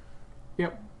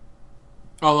 Yep.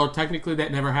 Although technically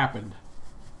that never happened.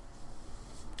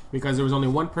 Because there was only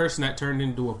one person that turned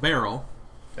into a barrel.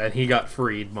 And he got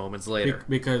freed moments later.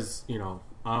 Because, you know,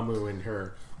 Amu and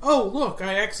her. Oh, look,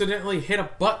 I accidentally hit a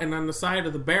button on the side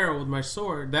of the barrel with my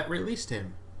sword. That released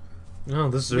him. No,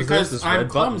 there's because this I'm red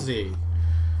clumsy. Button.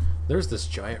 There's this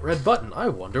giant red button. I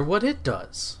wonder what it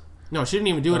does. No, she didn't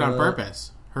even do it on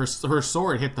purpose. Her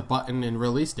sword hit the button and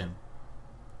released him.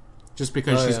 Just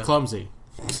because she's clumsy.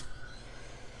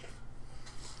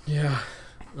 Yeah.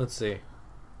 Let's see.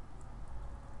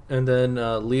 And then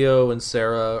Leo and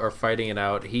Sarah are fighting it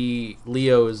out.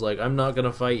 Leo is like, I'm not going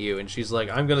to fight you. And she's like,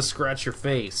 I'm going to scratch your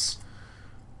face.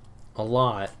 A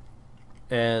lot.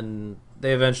 And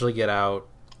they eventually get out.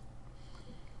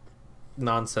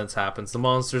 Nonsense happens. The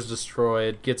monster's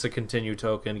destroyed. Gets a continue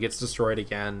token. Gets destroyed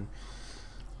again.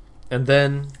 And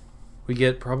then we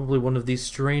get probably one of the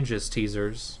strangest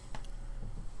teasers.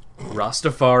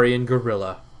 Rastafarian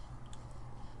Gorilla.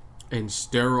 And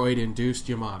steroid-induced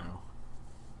Yamato.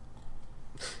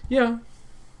 Yeah.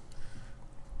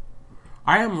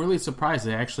 I am really surprised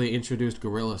they actually introduced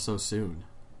Gorilla so soon.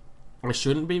 I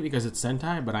shouldn't be because it's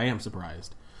Sentai, but I am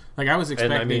surprised. Like, I was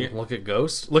expecting it. Look at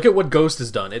Ghost. Look at what Ghost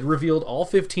has done. It revealed all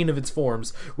 15 of its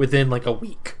forms within, like, a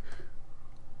week.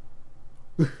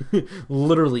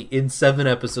 Literally, in 7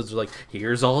 episodes, they're like,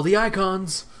 here's all the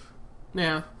icons.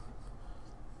 Yeah.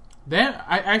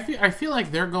 I feel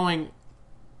like they're going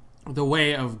the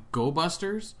way of Go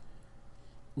Busters,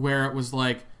 where it was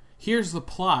like, here's the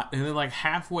plot, and then like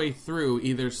halfway through,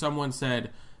 either someone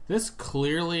said, this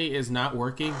clearly is not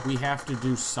working, we have to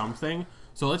do something,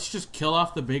 so let's just kill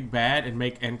off the big bad and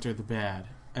make Enter the Bad,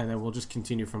 and then we'll just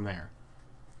continue from there.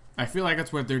 I feel like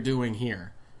that's what they're doing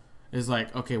here. Is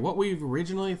like, okay, what we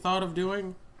originally thought of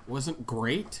doing wasn't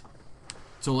great,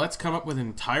 so let's come up with an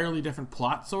entirely different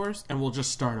plot source, and we'll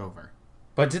just start over.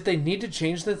 But did they need to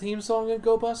change the theme song in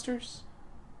Go Busters?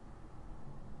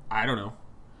 I don't know.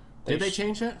 Did they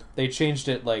change it? They changed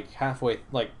it like halfway,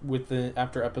 like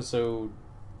after episode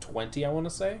 20, I want to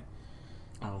say.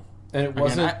 Oh, and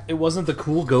it wasn't the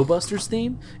cool Go Busters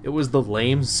theme. It was the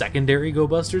lame secondary Go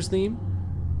Busters theme.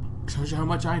 Shows you how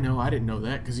much I know. I didn't know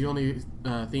that because the only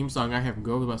theme song I have from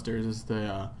Go Busters is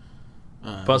the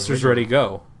Busters Ready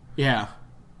Go. Yeah.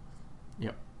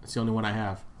 Yep, it's the only one I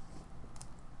have.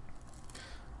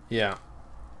 Yeah.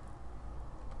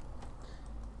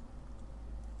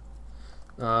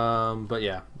 But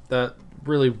yeah, that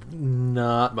really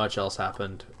not much else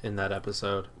happened in that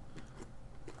episode.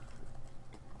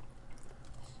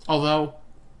 Although,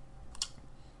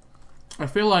 I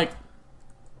feel like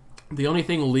the only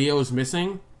thing Leo's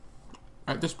missing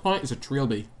at this point is a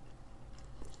trilby.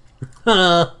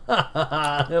 Friend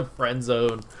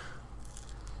zone.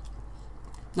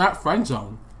 Not friend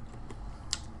zone.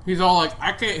 He's all like,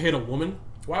 I can't hit a woman.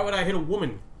 Why would I hit a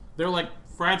woman? They're like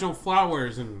fragile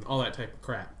flowers and all that type of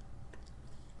crap.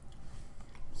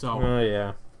 So. Oh,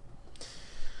 yeah.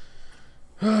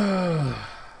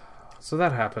 So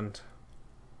that happened.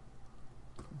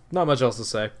 Not much else to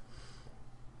say.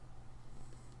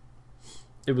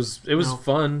 It was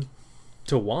fun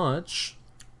to watch.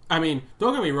 I mean,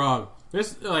 don't get me wrong.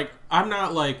 This, like, I'm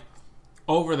not like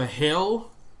over the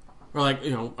hill, or like,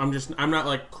 you know, I'm not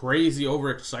like crazy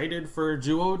overexcited for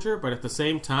Zyuohger, but at the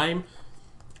same time,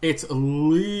 It's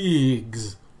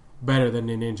leagues better than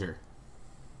Ninja.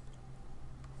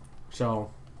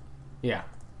 So, yeah.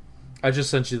 I just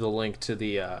sent you the link to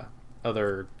the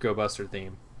other Go Buster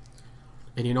theme.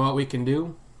 And you know what we can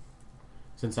do?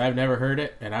 Since I've never heard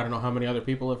it, and I don't know how many other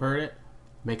people have heard it,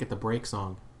 make it the break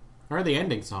song. Or the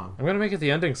ending song. I'm going to make it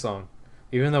the ending song.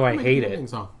 Even though I hate it.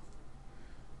 Song.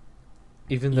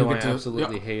 Even though I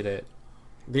absolutely hate it.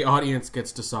 The audience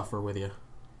gets to suffer with you.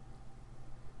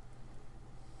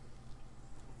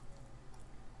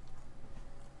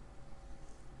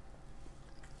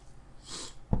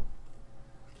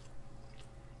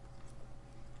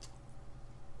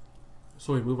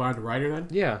 So we move on to Ryder then?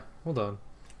 Yeah, hold on.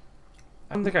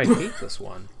 I don't think I hate this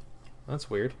one. That's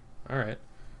weird. Alright.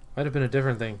 Might have been a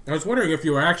different thing. I was wondering if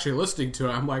you were actually listening to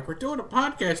it. I'm like, we're doing a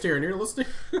podcast here and you're listening?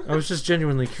 I was just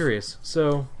genuinely curious.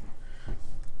 So,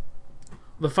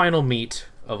 the final meat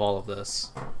of all of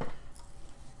this,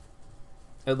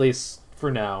 at least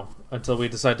for now, until we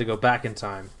decide to go back in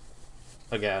time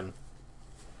again.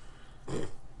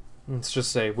 Let's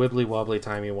just say wibbly wobbly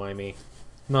timey wimey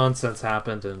nonsense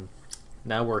happened and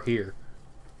now we're here.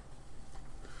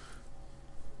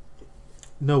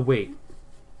 No, wait.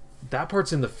 That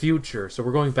part's in the future, so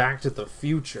we're going back to the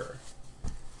future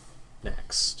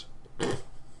next.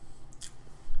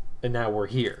 And now we're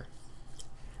here.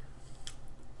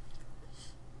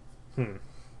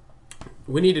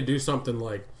 We need to do something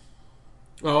like...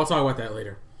 Oh, I'll talk about that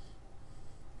later.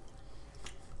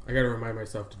 I gotta remind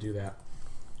myself to do that.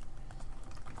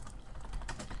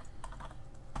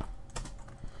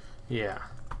 Yeah.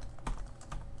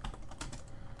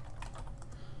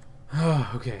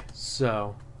 Okay,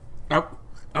 so...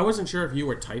 I wasn't sure if you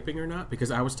were typing or not,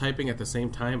 because I was typing at the same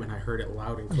time and I heard it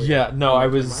loud and clear. Yeah, no, I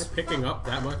was... Am I picking up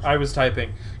that much? I was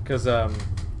typing, because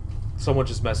someone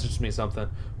just messaged me something.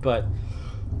 But,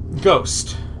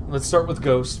 Ghost. Let's start with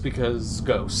Ghost, because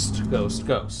Ghost.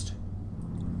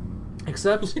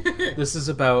 Except, this is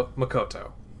about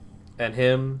Makoto. And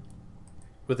him,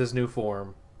 with his new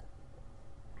form.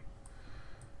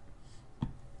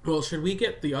 Well, should we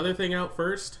get the other thing out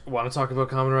first? Want to talk about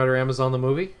Kamen Rider Amazon the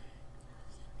movie?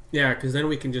 Yeah, because then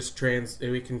we can just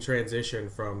transition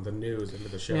from the news into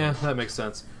the show. Yeah, that makes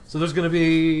sense. So there's going to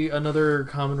be another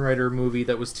Kamen Rider movie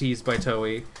that was teased by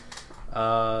Toei.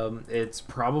 It's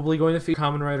probably going to feature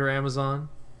Kamen Rider Amazon.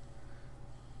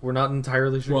 We're not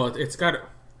entirely sure. Well, it's got a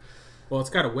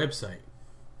website,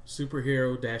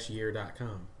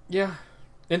 superhero-year.com. Yeah,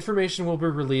 information will be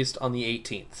released on the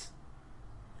 18th.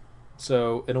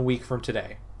 So in a week from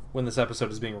today, when this episode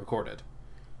is being recorded.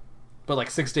 But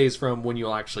like 6 days from when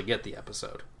you'll actually get the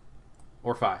episode.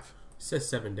 Or 5. It says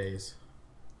 7 days.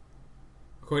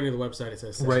 According to the website, it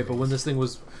says 7 Right, days. but when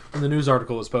the news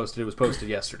article was posted, it was posted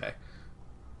yesterday.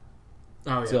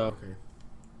 Oh, yeah, So, okay.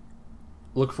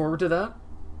 Look forward to that.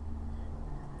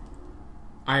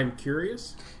 I am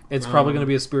curious. It's probably going to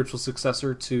be a spiritual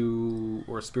successor to,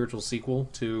 or a spiritual sequel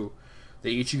to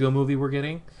the Ichigo movie we're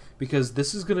getting. Because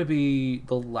this is going to be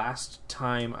the last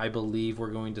time, I believe,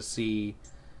 we're going to see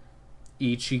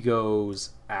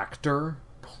Ichigo's actor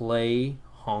play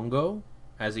Hongo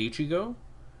as Ichigo.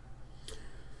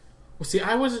 Well, see,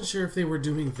 I wasn't sure if they were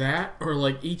doing that or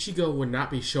like Ichigo would not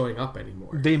be showing up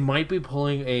anymore. They might be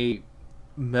pulling a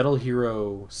Metal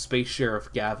Hero Space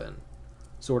Sheriff Gavin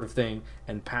sort of thing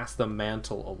and pass the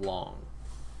mantle along.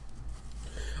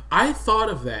 I thought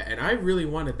of that, and I really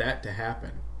wanted that to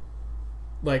happen.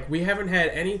 Like, we haven't had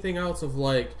anything else of,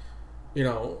 like, you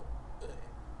know...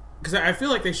 Because I feel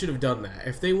like they should have done that.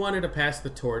 If they wanted to pass the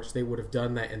torch, they would have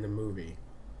done that in the movie.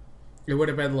 It would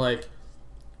have been like,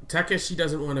 Takeshi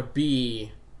doesn't want to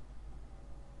be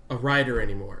a rider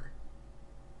anymore.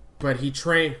 But he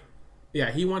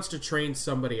wants to train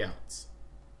somebody else.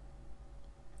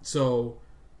 So,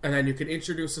 and then you can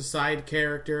introduce a side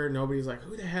character. Nobody's like,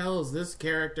 who the hell is this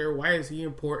character? Why is he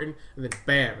important? And then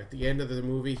bam, at the end of the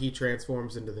movie, he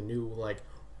transforms into the new, like...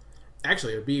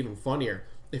 Actually, it would be even funnier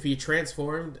if he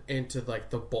transformed into, like,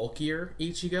 the bulkier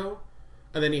Ichigo,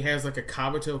 and then he has, like, a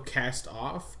Kabuto cast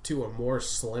off to a more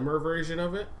slimmer version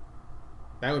of it.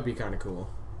 That would be kind of cool.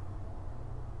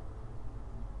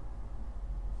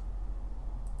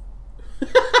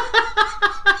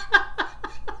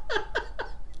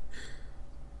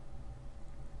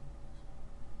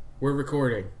 We're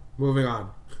recording. Moving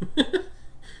on.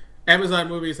 Amazon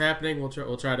movie is happening. We'll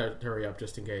try to hurry up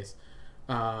just in case.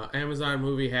 Amazon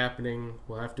movie happening.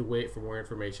 We'll have to wait for more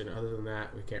information. Other than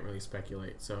that, we can't really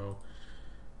speculate. So,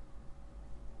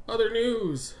 other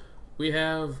news. We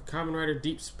have Kamen Rider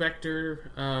Deep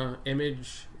Spectre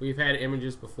image. We've had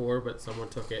images before, but someone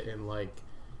took it and, like,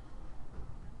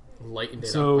 lightened it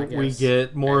up. So I guess, we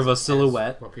get more of a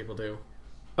silhouette. What people do.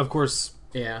 Of course,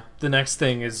 Yeah. the next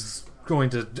thing is going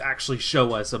to actually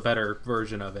show us a better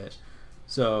version of it.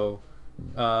 So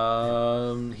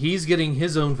he's getting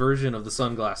his own version of the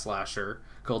Sunglass Slasher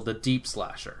called the Deep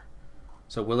Slasher.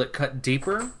 So will it cut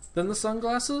deeper than the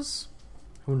sunglasses?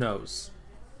 Who knows?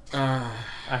 I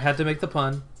had to make the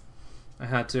pun. I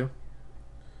had to.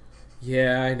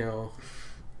 Yeah, I know.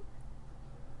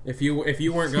 If you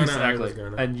weren't gonna, I was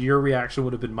gonna. And your reaction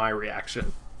would have been my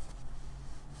reaction.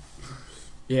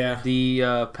 Yeah.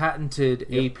 The patented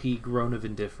AP groan of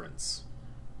indifference.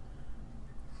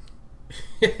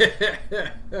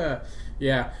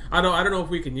 Yeah, I don't know if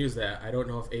we can use that. I don't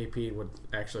know if AP would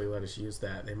actually let us use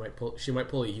that. She might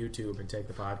pull a YouTube and take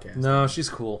the podcast. No, she's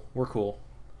cool. We're cool.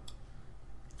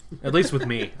 At least with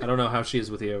me. I don't know how she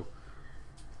is with you.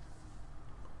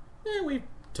 We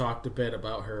talked a bit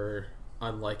about her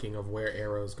unliking of where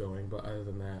Arrow's going, but other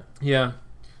than that, Yeah.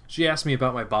 She asked me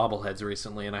about my bobbleheads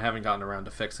recently, and I haven't gotten around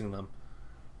to fixing them.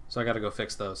 So I gotta go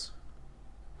fix those.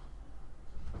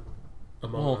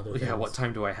 among other things. Yeah, what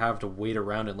time do I have to wait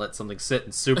around and let something sit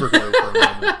in super glue for a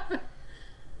moment?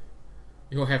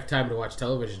 You don't have time to watch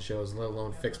television shows, let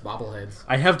alone fix bobbleheads.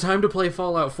 I have time to play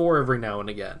Fallout 4 every now and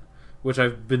again, which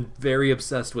I've been very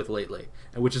obsessed with lately,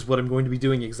 and which is what I'm going to be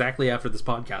doing exactly after this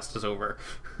podcast is over.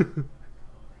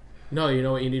 No, you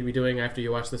know what you need to be doing after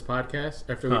you watch this podcast?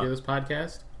 After we do this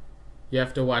podcast? You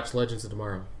have to watch Legends of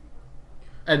Tomorrow.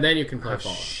 And then you can play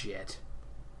Fallout. Shit.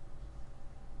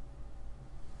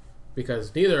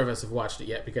 Because neither of us have watched it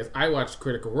yet, because I watched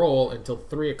Critical Role until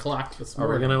 3 o'clock this Are we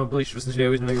morning. going to bleach this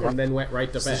situation? And then went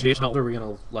right to bed. Or are we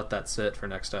going to let that sit for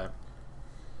next time?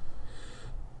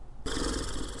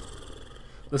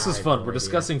 This is I have fun. no We're idea.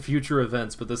 discussing future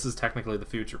events, but this is technically the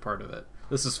future part of it.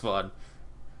 This is fun.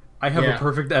 I have Yeah. a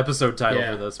perfect episode title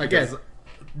for this. Again.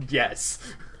 Because,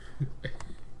 yes.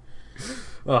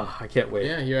 Oh, I can't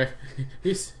wait. Yeah,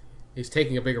 he's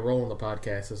taking a bigger role in the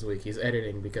podcast this week. He's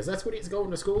editing because that's what he's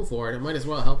going to school for, and it might as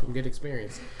well help him get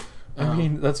experience. I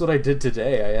mean, that's what I did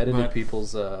today. I edited but-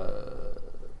 people's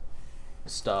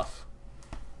stuff.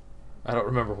 I don't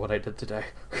remember what I did today.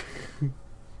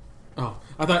 Oh,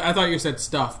 I thought you said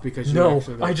stuff because you No,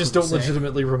 actually got I just something don't to say.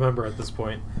 legitimately remember at this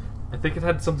point. I think it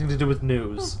had something to do with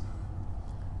news.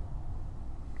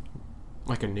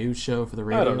 Like a news show for the I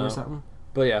radio don't know. or something.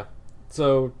 But yeah,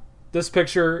 so this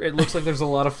picture, it looks like there's a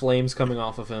lot of flames coming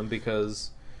off of him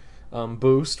because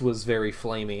Boost was very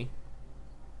flamey.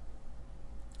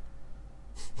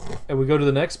 And we go to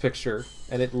the next picture,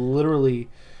 and it literally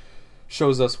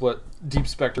shows us what Deep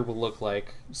Spectre will look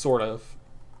like, sort of.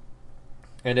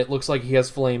 And it looks like he has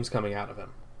flames coming out of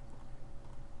him.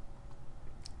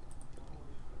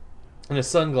 And a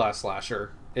Sunglass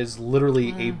Slasher is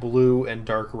literally a blue and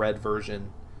dark red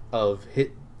version of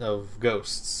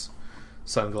Ghost's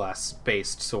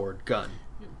sunglass-based sword gun.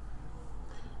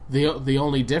 The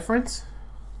only difference,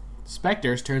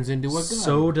 Spectre's turns into a gun.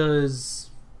 So does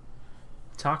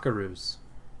Takaru's.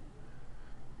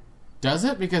 Does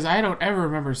it? Because I don't ever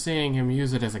remember seeing him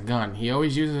use it as a gun. He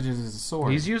always uses it as a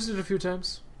sword. He's used it a few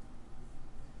times.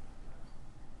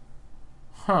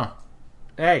 Huh.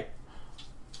 Hey,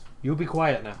 you be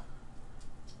quiet now.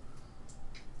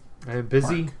 I'm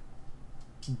busy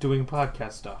doing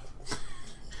podcast stuff.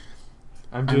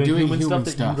 I'm doing human stuff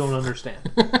that you don't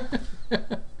understand.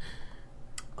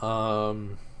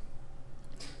 I'm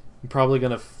probably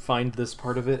gonna find this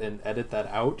part of it and edit that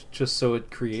out just so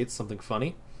it creates something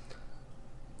funny.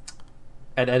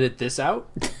 And edit this out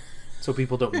so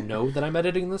people don't know that I'm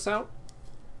editing this out.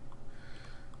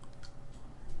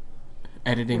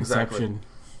 Editingception.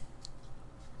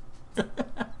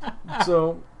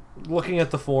 So, looking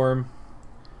at the form,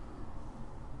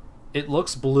 it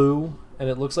looks blue, and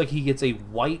it looks like he gets a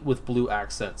white with blue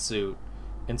accent suit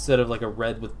instead of like a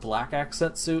red with black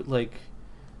accent suit like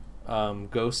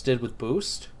Ghost did with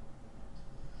Boost.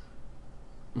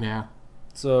 Yeah.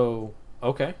 So,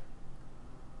 okay.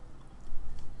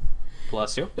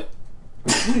 Bless you.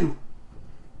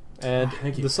 And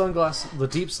Thank you. the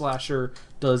Deep Slasher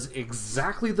does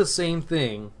exactly the same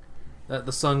thing that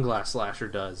the Sunglass Slasher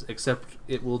does, except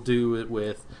it will do it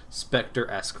with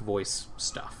Spectre-esque voice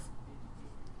stuff.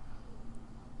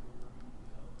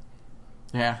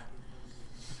 Yeah.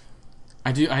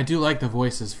 I do like the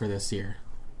voices for this year.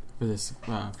 For this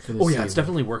Oh yeah, season. it's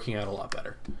definitely working out a lot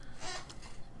better.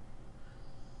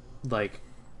 Like,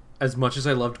 as much as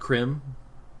I loved Crim,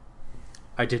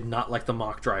 I did not like the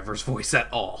mock driver's voice at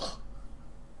all.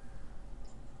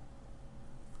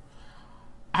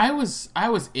 I was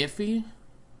iffy.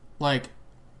 Like,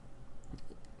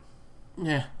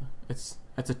 yeah, that's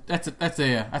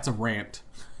a rant.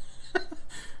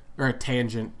 or a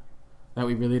tangent that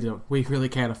we really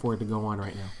can't afford to go on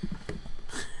right now.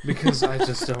 Because I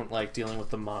just don't like dealing with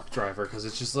the mock driver, because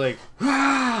it's just like,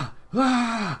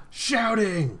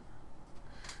 shouting.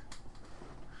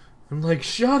 I'm like,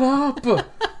 shut up.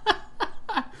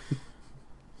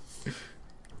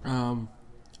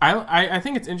 I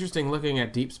think it's interesting looking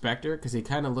at Deep Spectre because he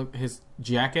kind of his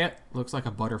jacket looks like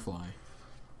a butterfly.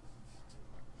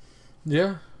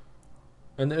 Yeah.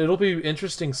 And it'll be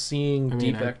interesting seeing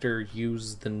Deep Spectre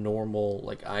use the normal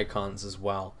like icons as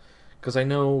well. Because I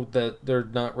know that they're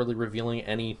not really revealing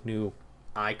any new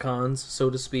icons,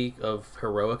 so to speak, of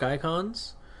heroic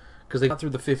icons. Because they got through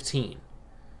the 15.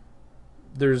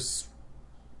 There's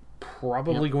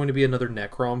probably going to be another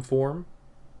Necrom form.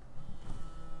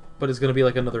 But it's going to be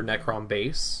like another Necrom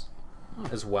base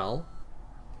as well.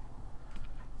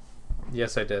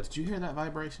 Yes, I did. Did you hear that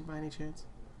vibration by any chance?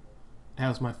 That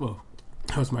was my phone.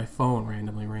 That was my phone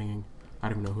randomly ringing. I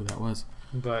don't even know who that was.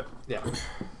 But, yeah.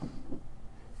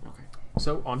 Okay.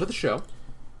 So, on to the show.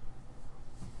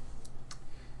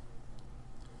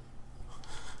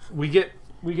 We get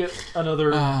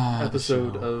another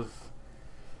episode of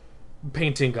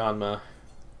Painting Ganma.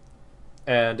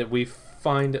 And we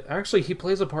find... Actually, he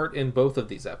plays a part in both of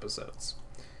these episodes.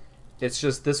 It's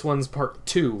just this one's part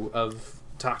 2 of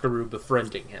Takaru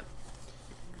befriending him.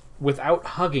 Without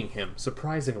hugging him,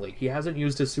 surprisingly. He hasn't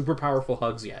used his super powerful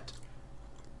hugs yet.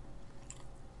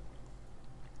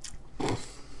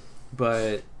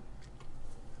 But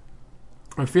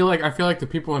I feel like the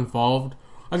people involved,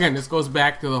 again, this goes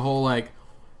back to the whole like,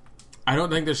 I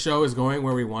don't think the show is going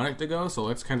where we want it to go, so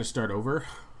let's kind of start over.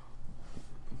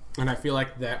 And I feel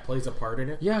like that plays a part in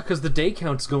it. yeah, because the day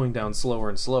count's going down slower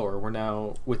and slower. We're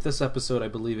now, with this episode, I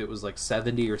believe it was like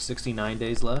 70 or 69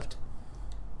 days left.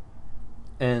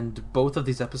 And both of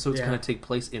these episodes kind of take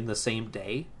place in the same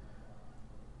day.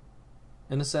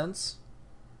 In a sense.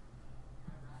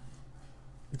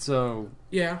 So...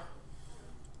 Yeah.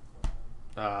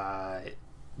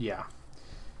 Yeah.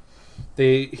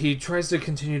 He tries to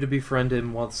continue to befriend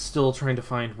him while still trying to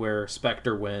find where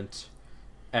Spectre went.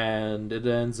 And it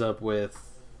ends up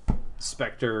with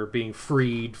Spectre being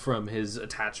freed from his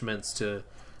attachments to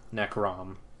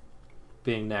Necrom.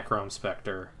 Being Necrom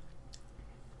Spectre.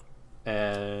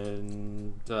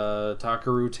 And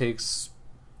Takaru takes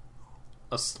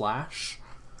a slash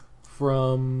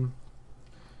from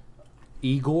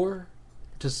Igor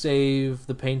to save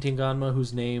the Painting Ganma,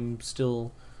 whose name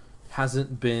still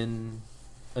hasn't been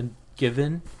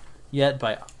given yet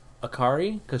by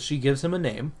Akari, because she gives him a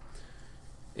name.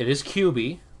 It is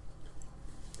QB.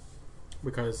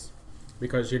 Because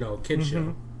you know, kid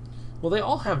show. Well, they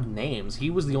all have names.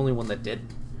 He was the only one that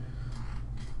didn't.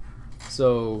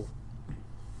 So...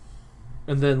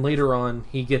 And then later on,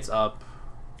 he gets up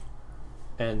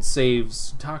and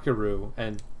saves Takaru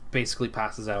and basically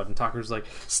passes out. And Takaru's like,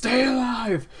 stay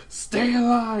alive! Stay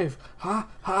alive! Ha,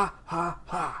 ha, ha,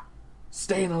 ha.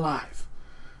 Staying alive.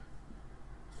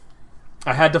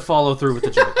 I had to follow through with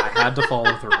the joke. I had to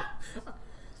follow through.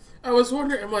 I was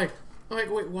wondering, I'm like,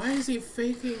 wait, why is he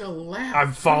faking a laugh?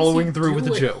 I'm following through with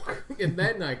the joke. And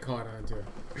then I caught on to it.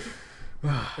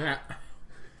 Yeah.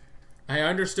 I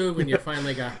understood when you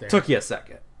finally got there. Took you a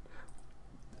second.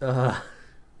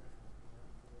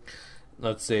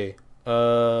 Let's see.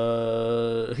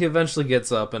 He eventually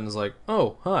gets up and is like,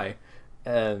 oh, hi.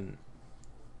 And,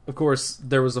 of course,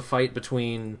 there was a fight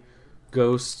between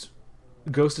Ghost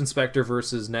Inspector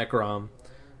versus Necrom.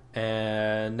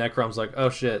 And Necrom's like, oh,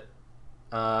 shit.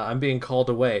 I'm being called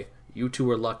away. You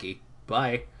two are lucky.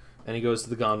 Bye. And he goes to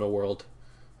the Ganma world.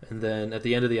 And then, at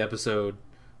the end of the episode...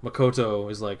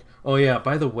 Makoto is like, oh yeah,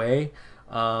 by the way,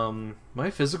 my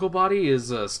physical body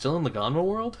is still in the Ganma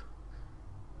world.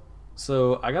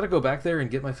 So I gotta go back there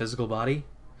and get my physical body.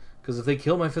 Because if they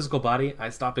kill my physical body, I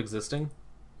stop existing.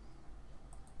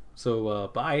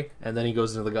 So, bye. And then he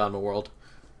goes into the Ganma world.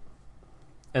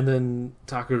 And then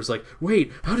Takaru's like,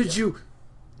 wait, how did you...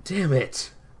 Damn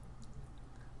it.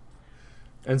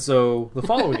 And so the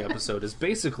following episode is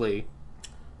basically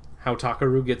how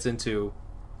Takaru gets into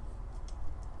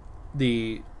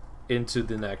the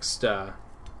next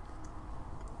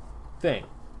thing.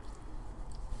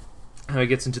 How he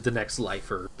gets into the next life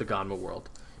or the Ganma world.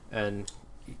 And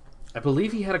I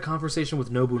believe he had a conversation with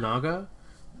Nobunaga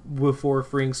before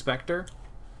freeing Spectre.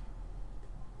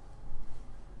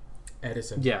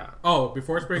 Edison. Yeah. Oh,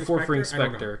 before freeing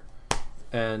Spectre.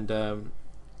 And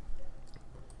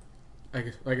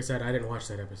like I said, I didn't watch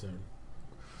that episode.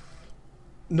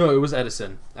 No, it was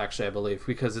Edison, actually, I believe,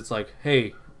 because it's like,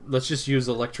 hey, let's just use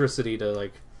electricity to,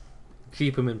 like,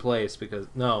 keep him in place, because,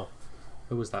 no.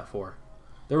 Who was that for?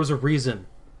 There was a reason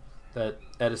that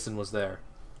Edison was there.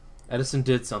 Edison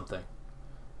did something.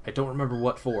 I don't remember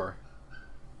what for.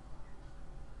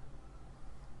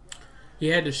 He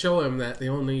had to show him that the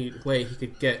only way he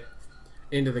could get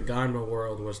into the Ganma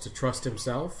world was to trust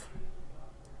himself.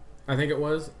 I think it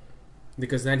was.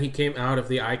 Because then he came out of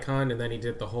the icon and then he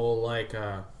did the whole like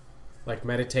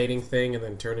meditating thing and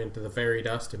then turned into the fairy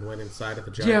dust and went inside of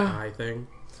the giant eye thing.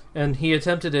 And he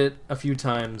attempted it a few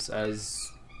times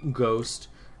as Ghost,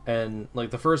 and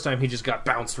like the first time he just got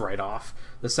bounced right off.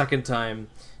 The second time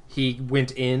he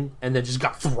went in and then just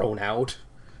got thrown out.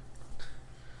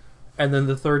 And then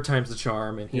the third time's the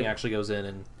charm, and he actually goes in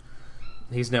and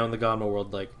he's now in the Ganma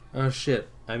world like, oh shit,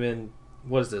 I'm in,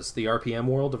 what is this, the RPM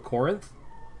world of Corinth?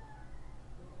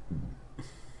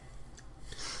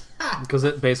 Because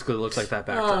it basically looks like that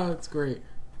backdrop. Oh, that's great.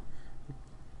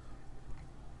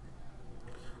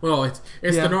 Well, it's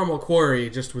the normal quarry,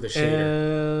 just with a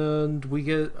shader. And we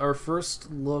get our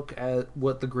first look at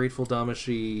what the Grateful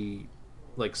Damashi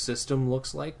like system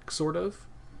looks like, sort of.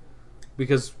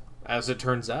 Because, as it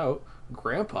turns out,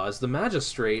 Grandpa is the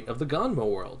magistrate of the Ganma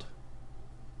world.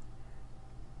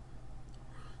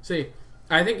 See,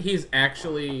 I think he's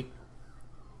a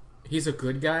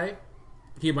good guy.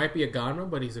 He might be a Ganma,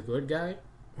 but he's a good guy.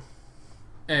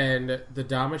 And the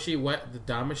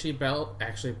Damashi belt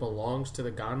actually belongs to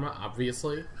the Ganma,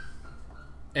 obviously.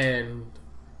 And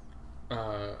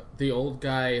the old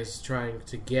guy is trying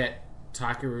to get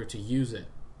Takeru to use it.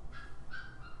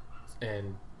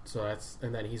 And so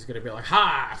and then he's gonna be like,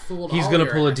 "Ha! Fooled He's all gonna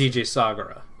your pull a asses." DJ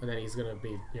Sagara. And then he's gonna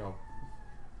be,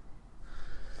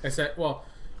 I said, well,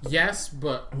 yes,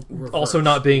 but reversed, Also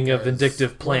not being a because-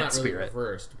 vindictive plant not really spirit.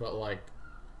 Reversed, but like,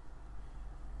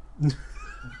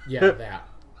 yeah, that.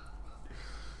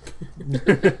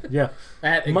 Yeah.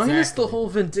 That Minus the exactly. whole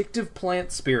vindictive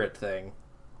plant spirit thing.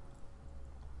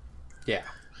 Yeah.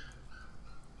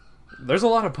 There's a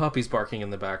lot of puppies barking in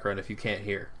the background if you can't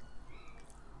hear.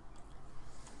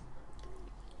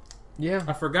 Yeah.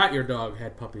 I forgot your dog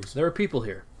had puppies. There are people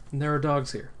here. And there are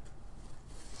dogs here.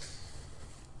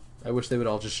 I wish they would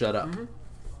all just shut up. Mm-hmm.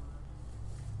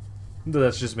 But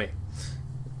that's just me.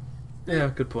 Yeah,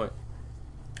 good point.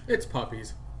 It's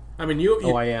puppies. I mean, you.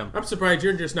 Oh, I am. I'm surprised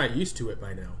you're just not used to it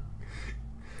by now.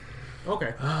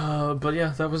 Okay. But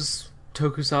yeah, that was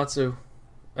Tokusatsu.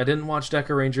 I didn't watch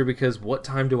Deca Ranger because what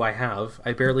time do I have?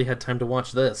 I barely had time to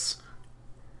watch this.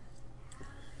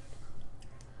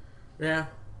 Yeah.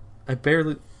 I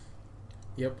barely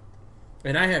Yep.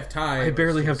 And I have time. I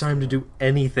barely have time to do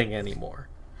anything anymore.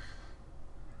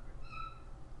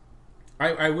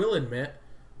 I will admit,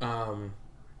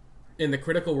 in the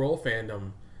Critical Role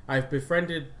fandom, I've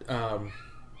befriended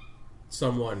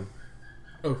someone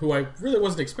who I really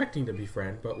wasn't expecting to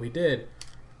befriend, but we did.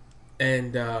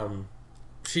 And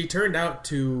she turned out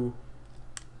to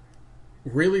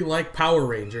really like Power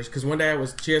Rangers, because one day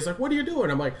she was like, "What are you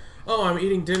doing?" I'm like, "Oh, I'm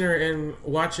eating dinner and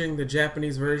watching the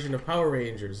Japanese version of Power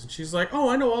Rangers." And she's like, "Oh,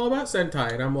 I know all about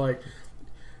Sentai." And I'm like,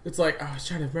 it's like, I was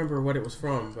trying to remember what it was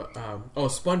from, but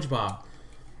SpongeBob.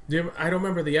 I don't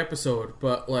remember the episode,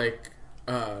 but like,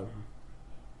 do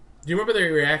you remember the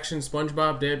reaction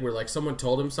SpongeBob did where like someone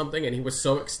told him something and he was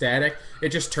so ecstatic, it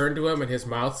just turned to him and his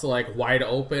mouth's like wide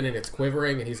open and it's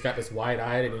quivering and he's got this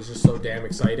wide-eyed and he's just so damn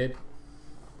excited?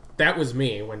 That was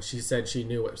me when she said she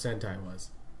knew what Sentai was.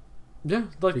 Yeah,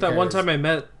 like that one time I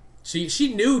met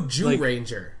She knew Jew Like-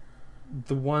 Ranger.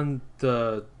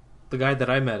 the guy that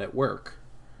I met at work,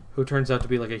 who turns out to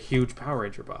be like a huge Power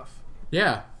Ranger buff.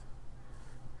 Yeah.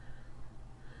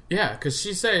 Yeah, because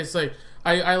she says, like,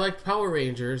 I liked Power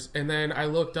Rangers, and then I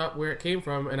looked up where it came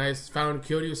from, and I found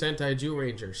Kyoryu Sentai Jew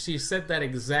Ranger. She said that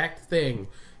exact thing,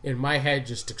 and my head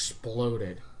just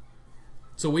exploded.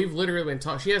 So we've literally been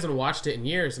talking. She hasn't watched it in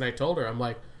years, and I told her, I'm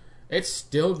like, it's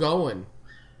still going.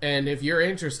 And if you're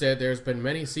interested, there's been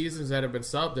many seasons that have been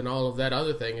subbed and all of that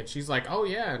other thing. And she's like, oh,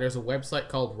 yeah, and there's a website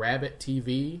called Rabbit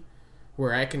TV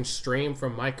where I can stream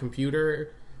from my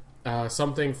computer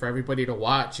something for everybody to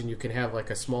watch, and you can have like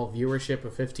a small viewership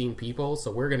of 15 people. So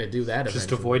we're going to do that Just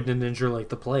eventually. avoid a ninja like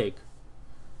the plague.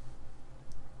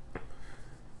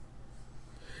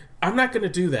 I'm not going to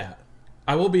do that.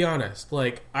 I will be honest.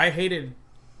 Like, I hated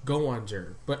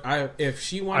Go-Onger, but if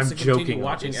she wants I'm to continue joking.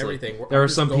 watching Obviously. everything, There I'm are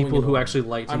just some going people to who her. actually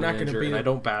like I'm not Ninja, gonna be and the- I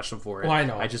don't bash them for it. Oh, I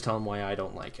know. I just tell them why I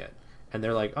don't like it, and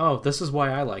they're like, "Oh, this is why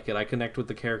I like it. I connect with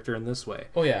the character in this way."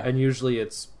 Oh, yeah. And usually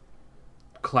it's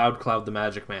Cloud the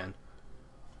Magic Man.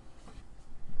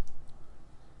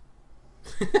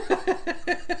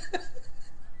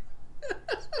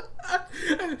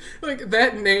 Like,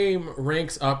 that name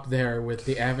ranks up there with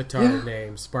the Avatar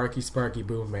name, Sparky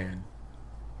Boom Man.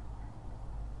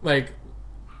 Like,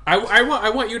 I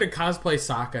want you to cosplay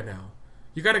Sokka now.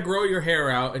 You got to grow your hair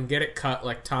out and get it cut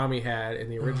like Tommy had in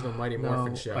the original Mighty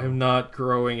Morphin show. I'm not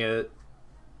growing it.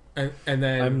 And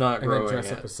then I'm not growing then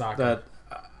dress it. up as Sokka. That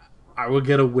I would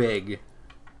get a wig.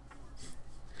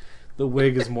 The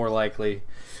wig is more likely.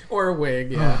 Or a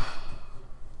wig, yeah.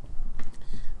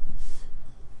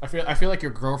 I feel like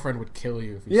your girlfriend would kill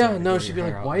you if you Yeah, no, she'd be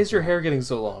like, "Why is your hair getting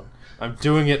so long?" I'm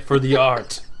doing it for the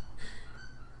art.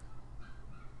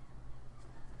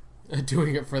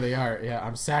 Doing it for the art, yeah.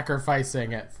 I'm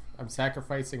sacrificing it. I'm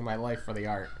sacrificing my life for the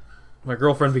art. My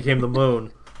girlfriend became the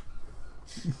moon.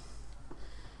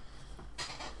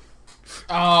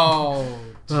 Oh,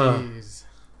 jeez.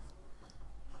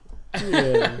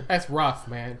 Yeah. That's rough,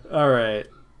 man. Alright.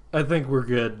 I think we're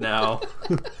good now.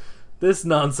 This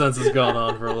nonsense has gone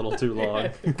on for a little too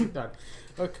long. Done.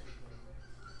 Okay.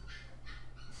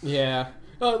 Yeah.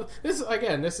 Oh, this is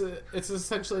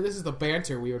the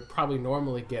banter we would probably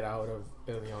normally get out of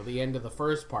the end of the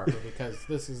first part, but because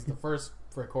this is the first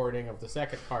recording of the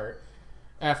second part,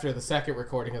 after the second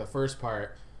recording of the first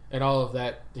part, and all of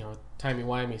that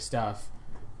timey-wimey stuff,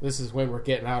 this is when we're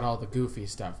getting out all the goofy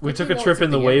stuff. We took a trip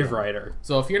in the Wave Rider.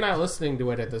 So if you're not listening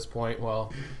to it at this point,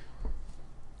 well,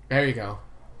 there you go.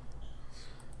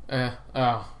 Yeah,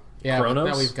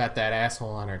 Kronos? now we've got that asshole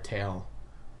on our tail.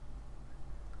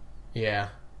 Yeah.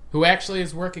 Who actually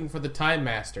is working for the Time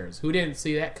Masters. Who didn't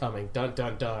see that coming? Dun,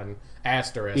 dun, dun.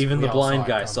 Asterisk. Even We the all blind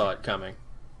saw it guy coming.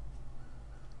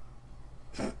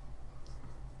 saw it coming.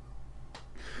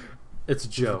 It's a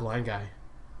The joke. blind guy.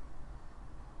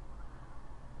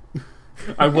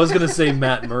 I was going to say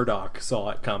Matt Murdock saw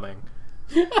it coming.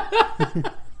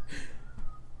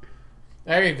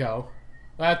 There you go.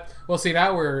 Well, see,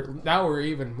 now we're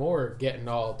even more getting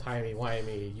all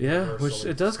timey-wimey. Yeah, which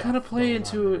it does kind of play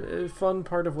into a fun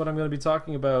part of what I'm going to be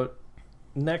talking about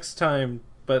next time,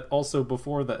 but also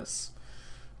before this.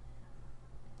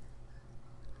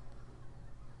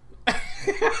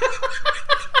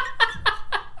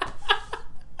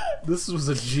 This was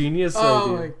a genius idea.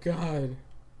 Oh my god!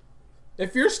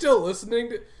 If you're still listening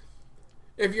to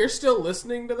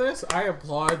this, I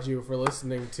applaud you for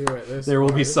listening to it. There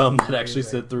will be This some is that actually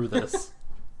amazing. sit through this.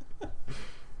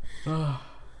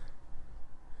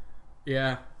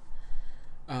 Yeah.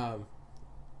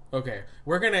 Okay,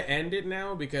 we're gonna end it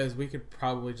now because we could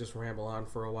probably just ramble on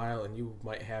for a while, and you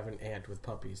might have an aunt with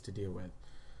puppies to deal with.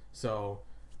 So,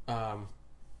 oh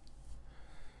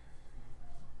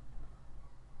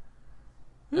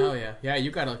yeah,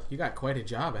 you got quite a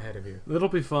job ahead of you. It'll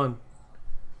be fun.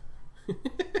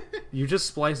 You just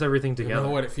splice everything You together. know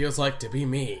what it feels like to be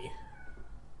me.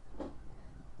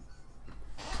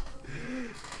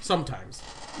 Sometimes.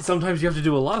 Sometimes you have to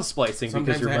do a lot of splicing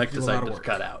Sometimes because your I have mic to do a lot decided of to work.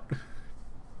 cut out.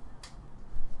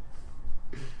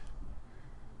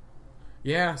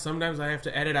 Yeah, sometimes I have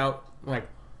to edit out, like,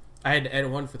 I had to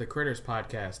edit one for the Critters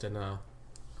podcast, and,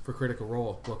 for Critical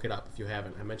Role, look it up if you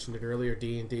haven't. I mentioned it earlier,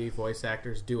 D&D, voice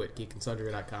actors, do it,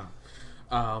 geekandsundry.com.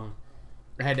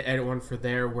 I had to edit one for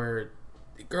there where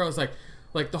the girl was like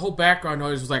the whole background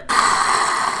noise was like,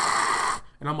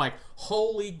 and I'm like,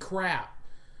 holy crap.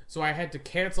 So I had to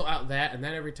cancel out that, and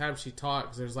then every time she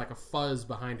talks, there's like a fuzz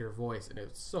behind her voice, and it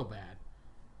was so bad.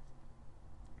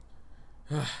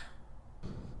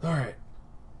 Alright.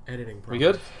 Editing We problems.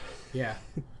 good? Yeah.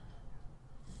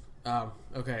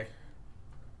 Okay.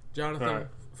 Jonathan Alright.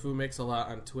 Fu Makes a Lot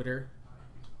on Twitter.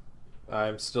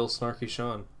 I'm still Snarky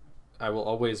Sean. I will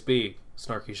always be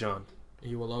Snarky Sean.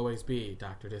 You will always be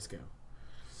Dr. Disco.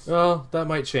 Well, that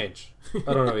might change.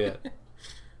 I don't know yet.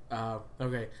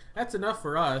 Okay. That's enough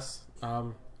for us.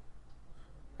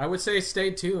 I would say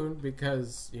stay tuned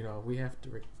because, we have to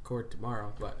record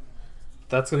tomorrow, but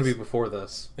That's going to be before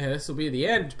this. yeah, this will be the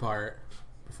end part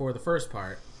before the first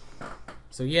part.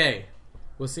 So yay.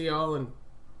 We'll see you all in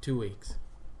 2 weeks.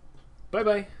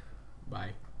 Bye-bye.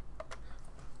 Bye.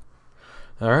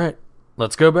 Alright.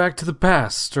 Let's go back to the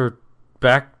past.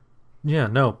 Back to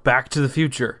the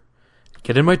future.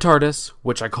 Get in my TARDIS,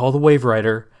 which I call the Wave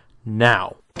Rider,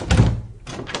 now.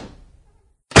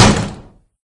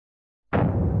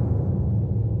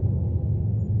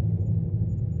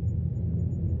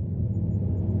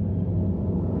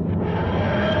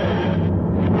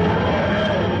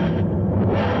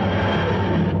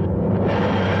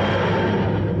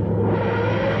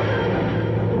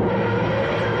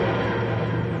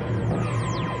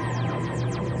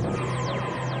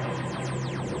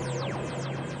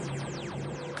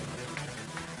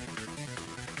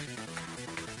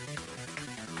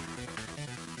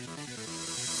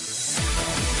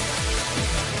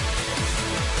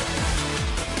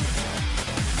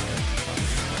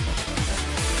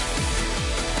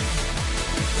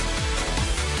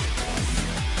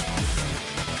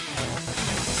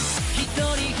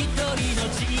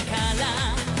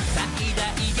 最大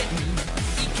限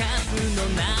生かすの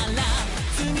なら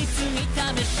罪々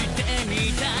試してみ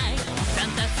たい。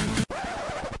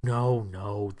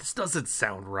 No, this doesn't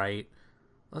sound right.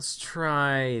 Let's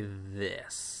try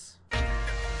this.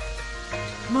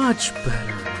 Much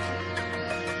better.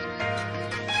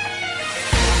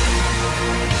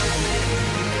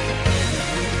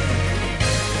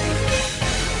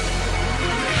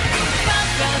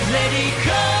 Let it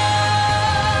go.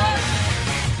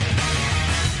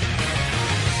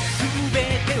 全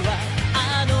ては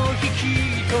あの日き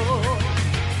っと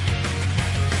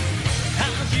始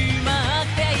まっ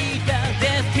ていたデ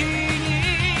スティニ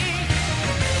ー。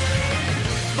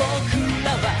僕ら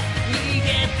は逃げ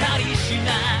たりしな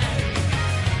い。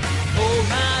終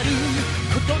わる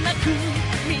ことなく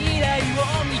未来を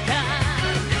見た。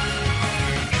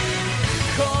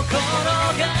心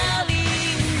がリン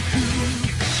ク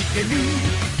してる。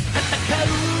戦う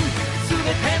すべ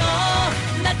ての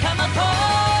仲間と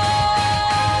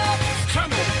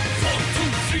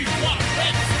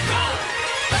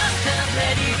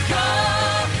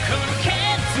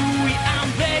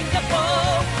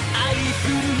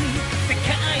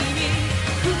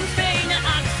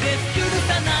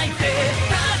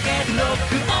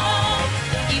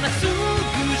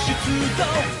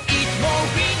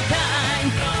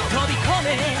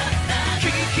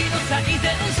最前線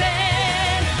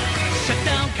シャッダ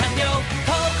ウン完了。特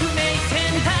命戦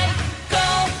隊ゴー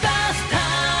バスタ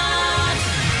ーズ。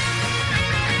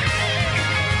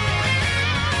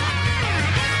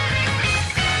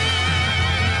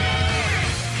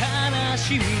悲し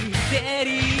みデリ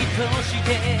ートして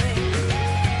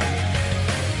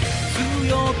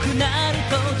強くなる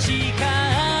と誓った。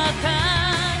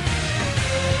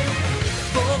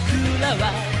僕らは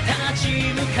立ち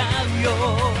向かうよ。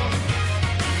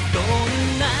どん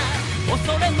な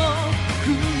恐れも封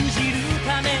じる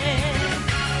ため。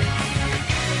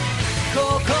こ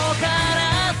こか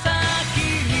ら先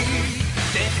に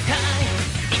絶対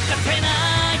行かせな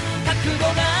い覚悟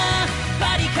がバ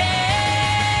リケー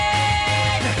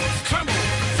ド。スクランブル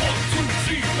 4,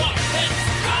 2, 3, 1, let's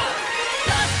go。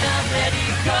 Faster ready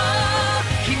go。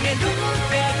 決める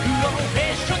べプロフ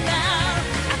ェッショナル。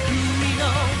悪意の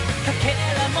かけ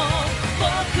らも僕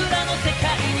らの世界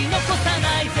に残さ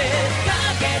ないぜ。タ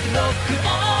ーゲットロック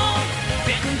オン全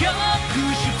力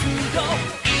出動。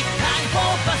一体フォー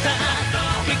パサー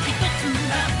激突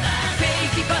正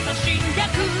義パサ侵略。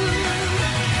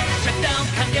シャッダウン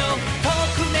完了。特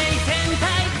命戦隊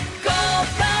ゴー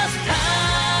バスタ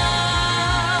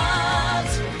ー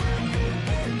ズ。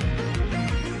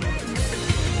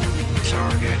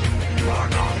 Target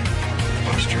lock on.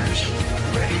 Busters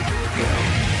ready go.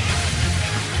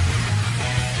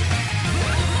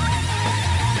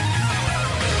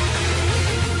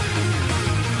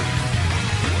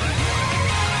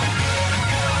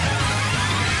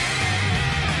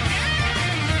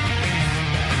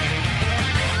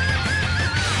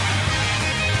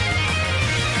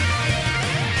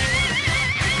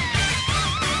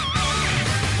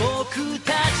 僕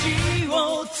たちを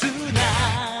つ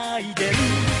ないでる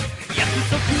約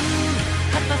束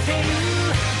果たせる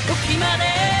時まで。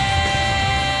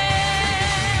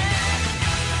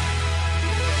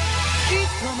きっ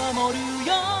と守るよ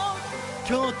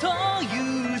今日とい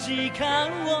う時間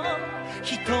を。一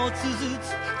つず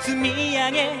つ積み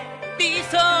上げ理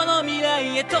想の未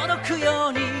来へ届くよ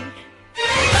うに。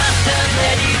 Faster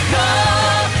ready go。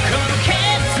 この決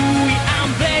意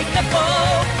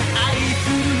Unbreakable。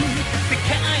世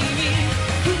界に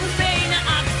不正な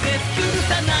アクセス許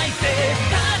さないぜ。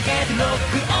ターゲットロッ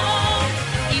クオ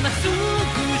ン今すぐ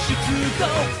出動。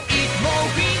 It's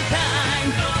moving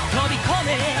time。 飛び込め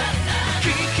危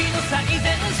機の最前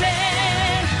線。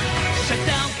シャッダ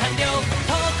ウン完了。特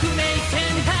命戦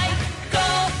隊ゴー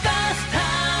バスタ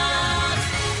ーズ。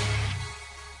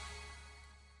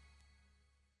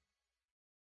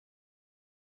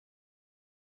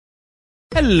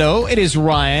 Hello, it is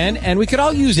Ryan, and we could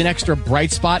all use an extra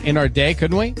bright spot in our day,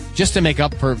 couldn't we? Just to make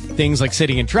up for things like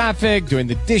sitting in traffic, doing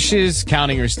the dishes,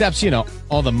 counting your steps,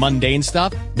 all the mundane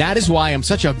stuff. That is why I'm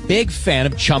such a big fan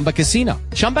of Chumba Casino.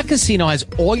 Chumba Casino has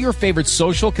all your favorite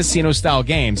social casino-style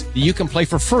games that you can play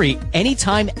for free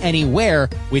anytime, anywhere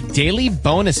with daily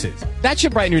bonuses. That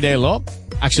should brighten your day a little.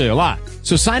 Actually, a lot.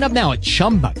 So sign up now at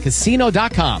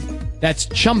ChumbaCasino.com. That's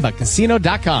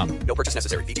ChumbaCasino.com. No purchase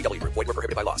necessary. VGW Group. Void where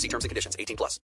prohibited by law. See terms and conditions. 18+.